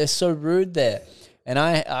God, they're so rude there. And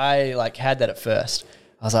I like had that at first.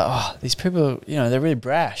 I was like, oh, these people, you know, they're really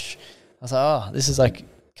brash. I was like, oh, this is like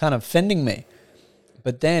kind of offending me.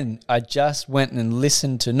 But then I just went and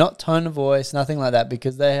listened to, not tone of voice, nothing like that,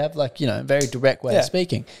 because they have like, you know, a very direct way of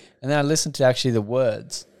speaking. And then I listened to actually the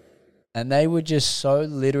words. And they were just so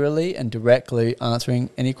literally and directly answering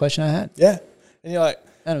any question I had. Yeah. And you're like,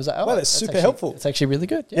 and it was like, oh, wow, that's super helpful. It's actually really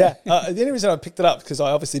good. Yeah. The only reason I picked it up, because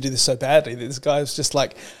I obviously do this so badly, this guy was just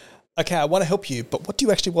like, okay, I want to help you, but what do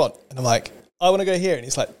you actually want? And I'm like, I want to go here. And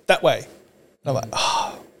he's like, that way. And I'm like,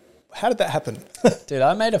 oh, how did that happen? Dude,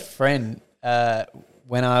 I made a friend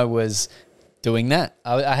when I was doing that.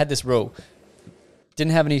 I had this rule.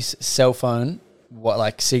 Didn't have any cell phone,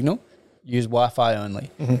 signal. Use Wi-Fi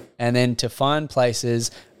only. Mm-hmm. And then to find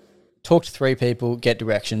places, talk to 3 people, get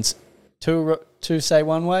directions. Two say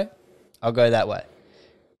one way, I'll go that way.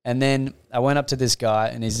 And then I went up to this guy,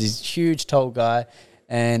 and he's this huge, tall guy,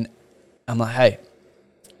 and I'm like, hey,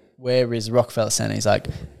 where is Rockefeller Center? He's like,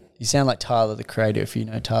 you sound like Tyler, the Creator, if you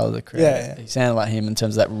know Tyler, the Creator. Yeah. He sounded like him in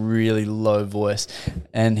terms of that really low voice.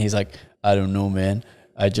 And he's like, I don't know, man.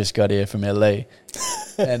 I just got here from LA.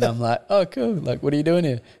 And I'm like, oh, cool. Like, what are you doing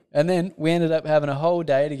here? And then we ended up having a whole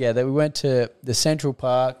day together. We went to the Central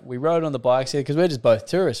Park. We rode on the bikes here because we're just both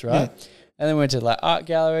tourists, right? Yeah. And then we went to like art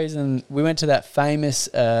galleries, and we went to that famous,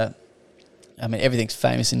 everything's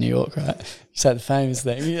famous in New York, right? You say the famous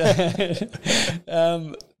thing.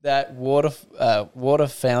 That water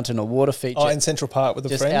fountain or water feature. Oh, in Central Park with the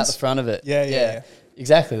just friends? Just out the front of it. Yeah.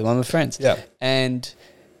 Exactly, the one with friends. Yeah. And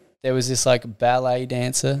there was this like ballet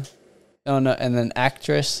dancer. Oh no, and then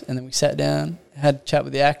actress, and then we sat down, had a chat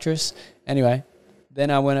with the actress. Anyway,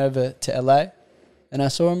 then I went over to LA, and I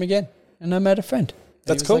saw him again, and I met a friend.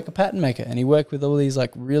 That's cool. He was like a pattern maker, and he worked with all these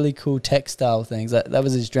like really cool textile things. That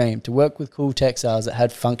was his dream, to work with cool textiles that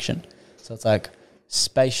had function. So it's like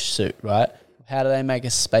space suit, right? How do they make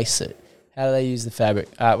a space suit? How do they use the fabric?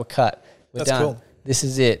 All right, we're cut. We're done. Cool. This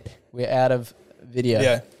is it. We're out of video.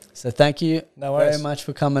 Yeah. So thank you very much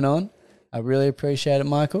for coming on. I really appreciate it,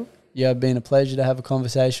 Michael. You have been a pleasure to have a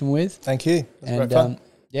conversation with. Thank you. It was great fun.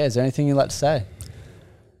 Is there anything you'd like to say?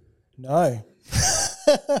 No.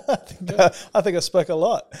 I think I spoke a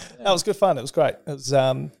lot. Yeah. That was good fun. It was great. It was,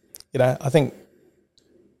 I think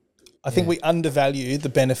we undervalue the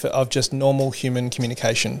benefit of just normal human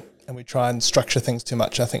communication, and we try and structure things too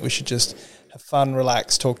much. I think we should just have fun,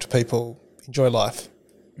 relax, talk to people, enjoy life.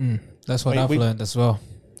 That's what I've learned as well.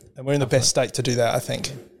 And we're in the best state to do that, I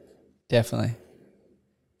think. Definitely.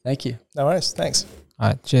 Thank you. No worries. Thanks. All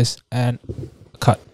right. Cheers. And cut.